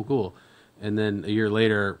 okay, cool. And then a year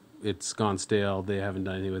later, it's gone stale, they haven't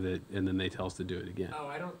done anything with it, and then they tell us to do it again. Oh,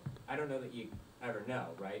 I don't know that you ever know,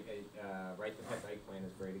 right? Right, the Pet Bike Plan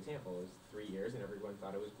is a great example. It was 3 years and everyone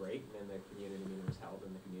thought it was great, and then the community meeting was held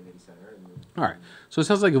in the community center. All right, so it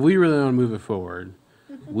sounds like if we really want to move it forward,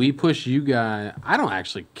 we push you guys, I don't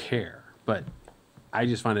actually care, but I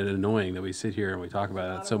just find it annoying that we sit here and we talk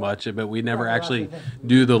about it so much, but we never actually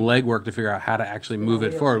do the legwork to figure out how to actually move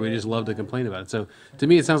it forward. We just love to complain about it. So to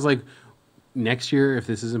me, it sounds like next year, if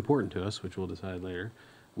this is important to us, which we'll decide later,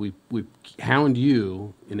 we hound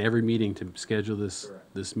you in every meeting to schedule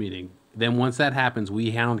this meeting. Then once that happens,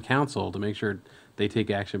 we hound council to make sure they take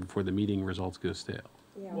action before the meeting results go stale.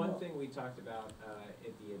 Yeah, One well, thing we talked about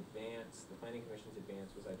at the Planning Commission's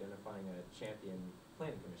advance was identifying a champion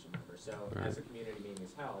Planning Commission member. So as a community meeting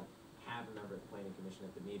is held, have a member of the Planning Commission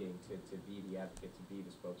at the meeting to be the advocate, to be the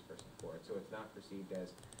spokesperson for it. So it's not perceived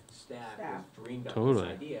as staff has dreamed up this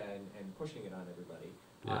idea and pushing it on everybody.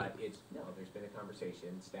 It's, no, there's been a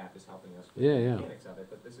conversation, staff is helping us with the mechanics of it,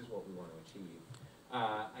 but this is what we want to achieve.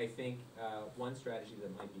 I think one strategy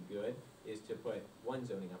that might be good is to put one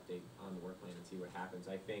zoning update on the work plan and see what happens.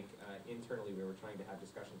 I think internally we were trying to have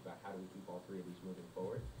discussions about how do we keep all three of these moving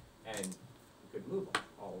forward, and we could move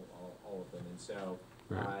all of them. And so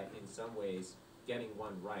in some ways, getting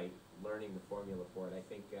one right, learning the formula for it, I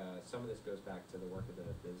think some of this goes back to the work of the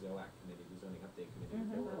ZOAC committee, the zoning update committee.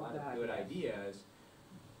 There were a lot of good ideas.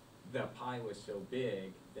 The pie was so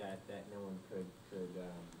big that no one could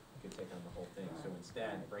take on the whole thing. So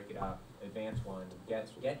instead, break it up, advance one, get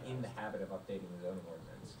in the habit of updating the zoning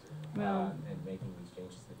ordinance and making these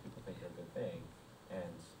changes that people think are a good thing,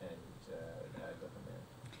 and go from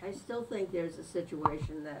there. I still think there's a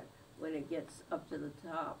situation that when it gets up to the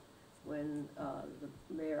top, when the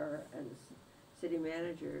mayor and the city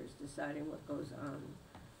manager is deciding what goes on,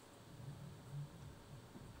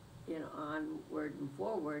 onward and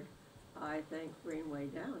forward, I think Greenway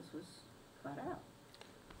Downs was cut out.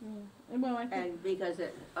 Yeah. Well, I think And because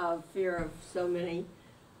of fear of so many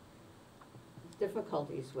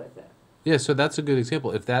difficulties with it. Yeah, so that's a good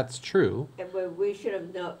example. If that's true, We should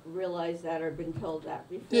have realized that or been told that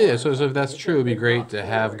before. yeah. So if that's true, it'd be great to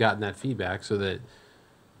have forward. gotten that feedback so that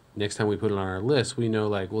next time we put it on our list, we know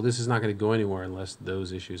like, well, this is not going to go anywhere unless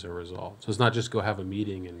those issues are resolved. So it's not just go have a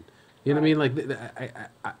meeting and, you know what I mean?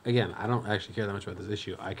 Like, again, I don't actually care that much about this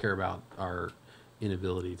issue. I care about our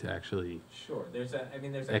inability to actually Sure, there's a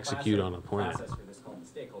execute classic on a plan. process for this called the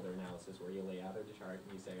stakeholder analysis, where you lay out a chart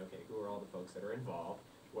and you say, okay, who are all the folks that are involved?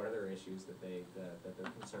 What are their issues that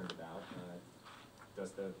they're concerned about?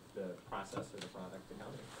 Does the process or the product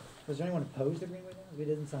accommodate that? Was there anyone opposed to Greenway now? We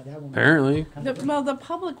didn't sign that one. Apparently. Well, the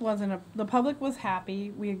public wasn't, the public was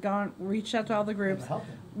happy. We had reached out to all the groups. Helped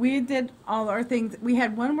them. We did all our things. We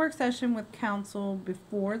had one work session with council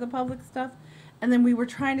before the public stuff, and then we were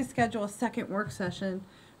trying to schedule a second work session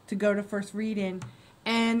to go to first reading,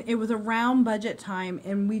 and it was around budget time,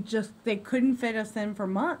 and they couldn't fit us in for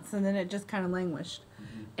months, and then it just kind of languished.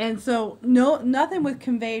 And so nothing was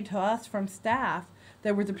conveyed to us from staff.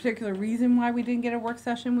 There was a particular reason why we didn't get a work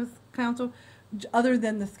session with council, other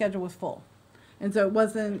than the schedule was full. And so it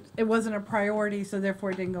wasn't a priority, so therefore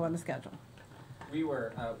it didn't go on the schedule. We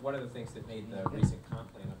were, one of the things that made the recent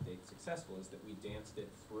comp plan update successful is that we danced it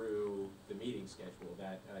through the meeting schedule,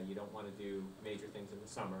 that you don't want to do major things in the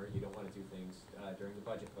summer, you don't want to do things during the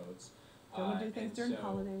budget votes. Don't want to do things during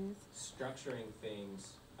holidays. Structuring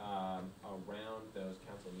things around those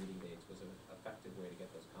council meeting dates was an effective way to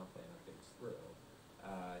get those comp plan updates through.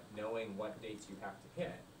 Knowing what dates you have to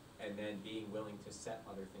hit, and then being willing to set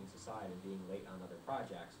other things aside and being late on other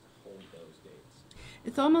projects to hold those dates.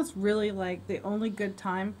 It's almost really like the only good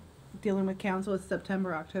time dealing with council is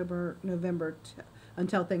September, October, November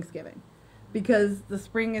until Thanksgiving. Because the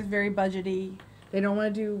spring is very budgety. They don't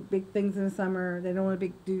want to do big things in the summer. They don't want to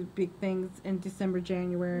do big things in December,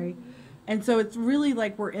 January. And so it's really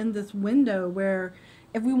like we're in this window where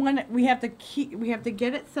if we want it, we have to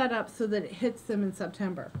get it set up so that it hits them in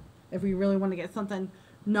September. If we really want to get something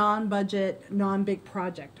non-budget, non-big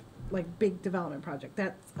project, like big development project.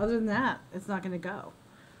 Other than that, it's not going to go.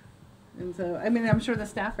 And so, I mean, I'm sure the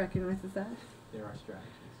staff recognizes that. There are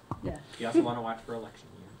strategies. Yeah. You also want to watch for election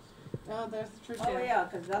years. Oh, that's true too. Oh, yeah,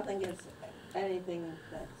 because nothing gets, anything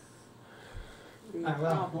that's being All right,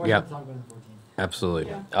 well, accomplished. more Yep. to talk about on the 14th.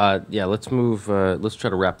 Absolutely. Yeah. Yeah, let's move, let's try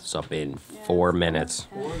to wrap this up in 4 minutes.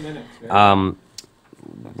 4 minutes.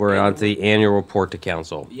 We're on to the annual report to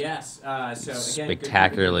council. Yes, so again,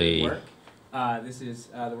 Spectacularly- good work. This is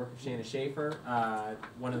the work of Shanna Schaefer.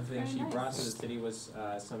 One of the things she brought to the city was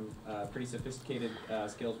some pretty sophisticated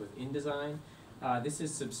skills with InDesign. This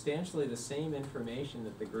is substantially the same information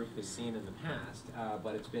that the group has seen in the past,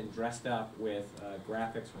 but it's been dressed up with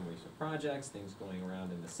graphics from recent projects, things going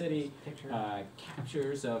around in the city,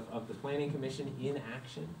 captures of the Planning Commission in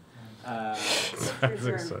action. That's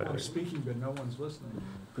exciting. I'm speaking, but no one's listening.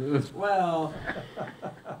 Well,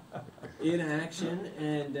 in action,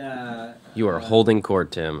 and You are holding court,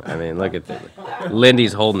 Tim. I mean, look at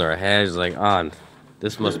Lindy's holding her head. She's like, on.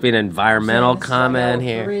 This must be an environmental comment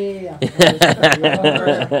here. Brett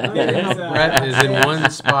is in one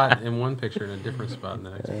spot in one picture and a different spot in the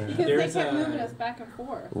next picture. Because There's they kept a- moving us back and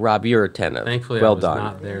forth. Rob, you're attentive. Thankfully, well I was done.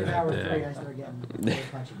 not there that Hour day. 3, I started getting a little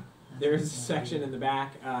punchy. there's a section in the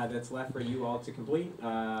back that's left for you all to complete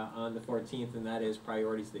on the 14th, and that is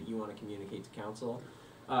priorities that you want to communicate to council.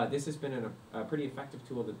 This has been a pretty effective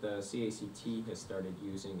tool that the CACT has started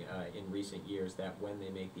using in recent years, that when they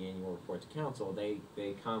make the annual report to council, they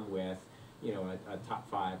come with, you know, a top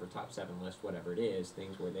 5 or top 7 list, whatever it is,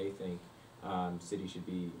 things where they think city should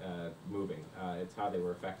be moving. It's how they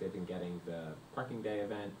were effective in getting the parking day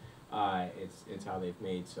event. It's how they've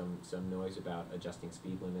made some noise about adjusting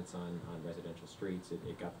speed limits on residential streets.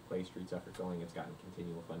 It got the Play Streets effort going. It's gotten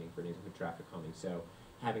continual funding for neighborhood traffic calming. So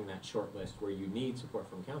having that short list where you need support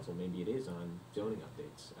from council, maybe it is on zoning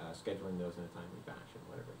updates, scheduling those in a timely fashion,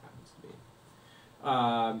 whatever it happens to be.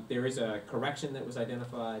 There is a correction that was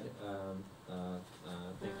identified.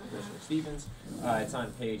 Thank you, Commissioner Stevens. It's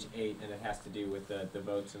on page 8, and it has to do with the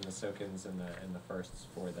votes and the SOCNs and the firsts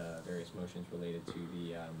for the various motions related to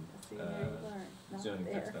the zoning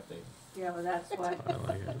text update. Yeah, well, that's what I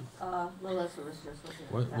like it. Melissa was just looking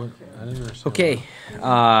What, at that what, too. I didn't understand. Okay.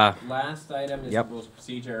 Last item is Yep. the rules of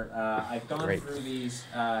procedure. I've gone Great. through these.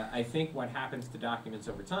 I think what happens to documents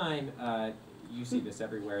over time, you see this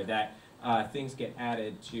everywhere, that things get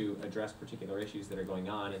added to address particular issues that are going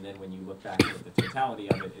on, and then when you look back at the totality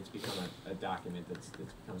of it, it's become a document that's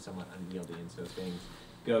become somewhat unwieldy, and so things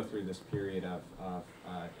go through this period of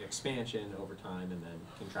expansion over time and then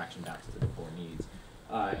contraction back to the core needs.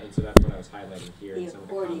 And so that's what I was highlighting here in The some of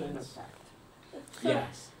the accordion comments. effect.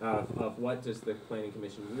 Yes, of what does the planning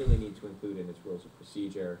commission really need to include in its rules of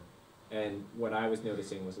procedure. And what I was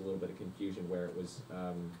noticing was a little bit of confusion where it was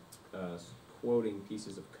quoting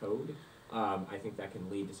pieces of code. I think that can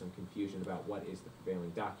lead to some confusion about what is the prevailing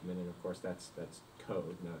document, and of course that's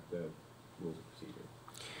code, not the rules of procedure.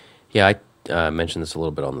 Yeah, I mentioned this a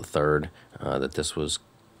little bit on the 3rd, that this was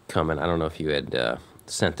comment. I don't know if you had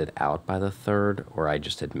sent it out by the 3rd, or I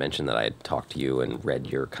just had mentioned that I had talked to you and read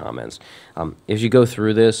your comments. As you go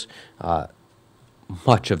through this,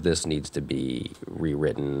 much of this needs to be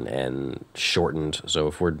rewritten and shortened. So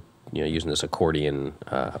if we're using this accordion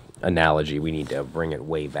analogy, we need to bring it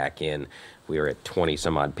way back in. We are at 20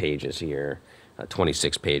 some odd pages here,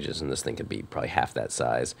 26 pages, and this thing could be probably half that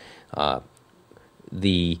size. I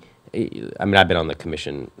mean, I've been on the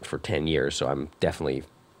commission for 10 years, so I'm definitely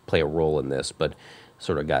play a role in this, but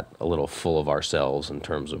sort of got a little full of ourselves in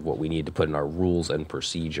terms of what we need to put in our rules and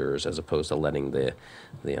procedures, as opposed to letting the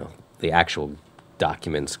actual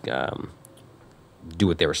documents do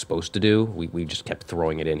what they were supposed to do. We just kept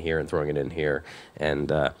throwing it in here and throwing it in here,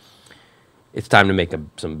 and it's time to make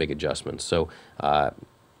some big adjustments. So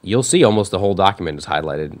you'll see almost the whole document is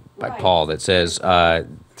highlighted by Paul that says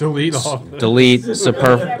delete all. Delete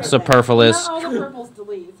superfluous. Not all the purples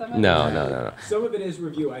delete. Some of No. Some of it is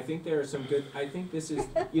review. I think there are some good, I think this is,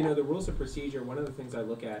 the rules of procedure, one of the things I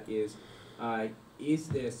look at is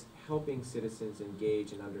this helping citizens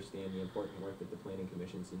engage and understand the important work that the Planning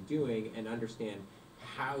Commission's doing, and understand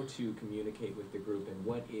how to communicate with the group and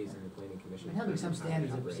what is in the Planning Commission. And having some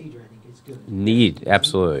standards of procedure, I think, is good. Need,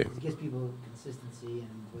 absolutely. It gives people consistency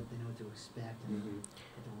and what they know what to expect and what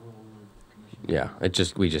the role of the commission. Yeah,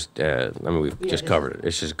 we've Yeah, just this covered is- it.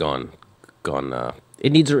 It's just gone.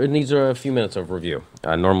 It needs a few minutes of review.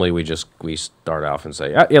 Normally we start off and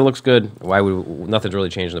say, yeah, it looks good. Nothing's really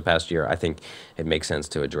changed in the past year. I think it makes sense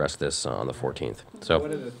to address this on the 14th. So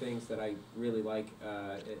one of the things that I really like,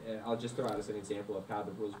 I'll just throw out as an example of how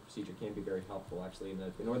the rules of procedure can be very helpful. Actually, in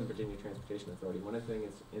the Northern Virginia Transportation Authority, one of the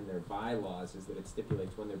things in their bylaws is that it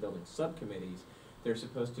stipulates when they're building subcommittees, they're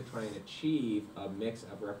supposed to try and achieve a mix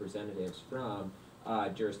of representatives from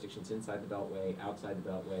jurisdictions inside the Beltway, outside the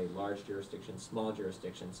Beltway, large jurisdictions, small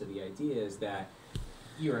jurisdictions. So the idea is that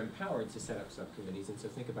you're empowered to set up subcommittees, and so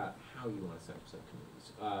think about how you want to set up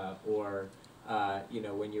subcommittees.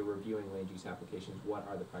 When you're reviewing land use applications, what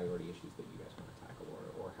are the priority issues that you guys want to tackle,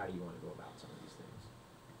 or how do you want to go about some of these things?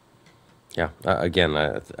 yeah, again,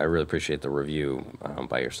 I really appreciate the review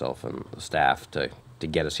by yourself and the staff to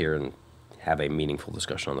get us here and have a meaningful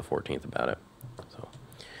discussion on the 14th about it. So,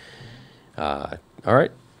 all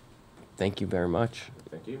right. Thank you very much.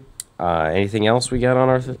 Thank you. Anything else we got on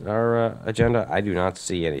our agenda? I do not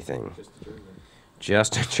see anything.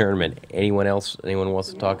 Just adjournment. Anyone else? Anyone wants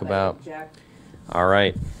to talk about? All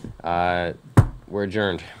right. We're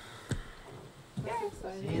adjourned.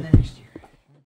 See you the next year.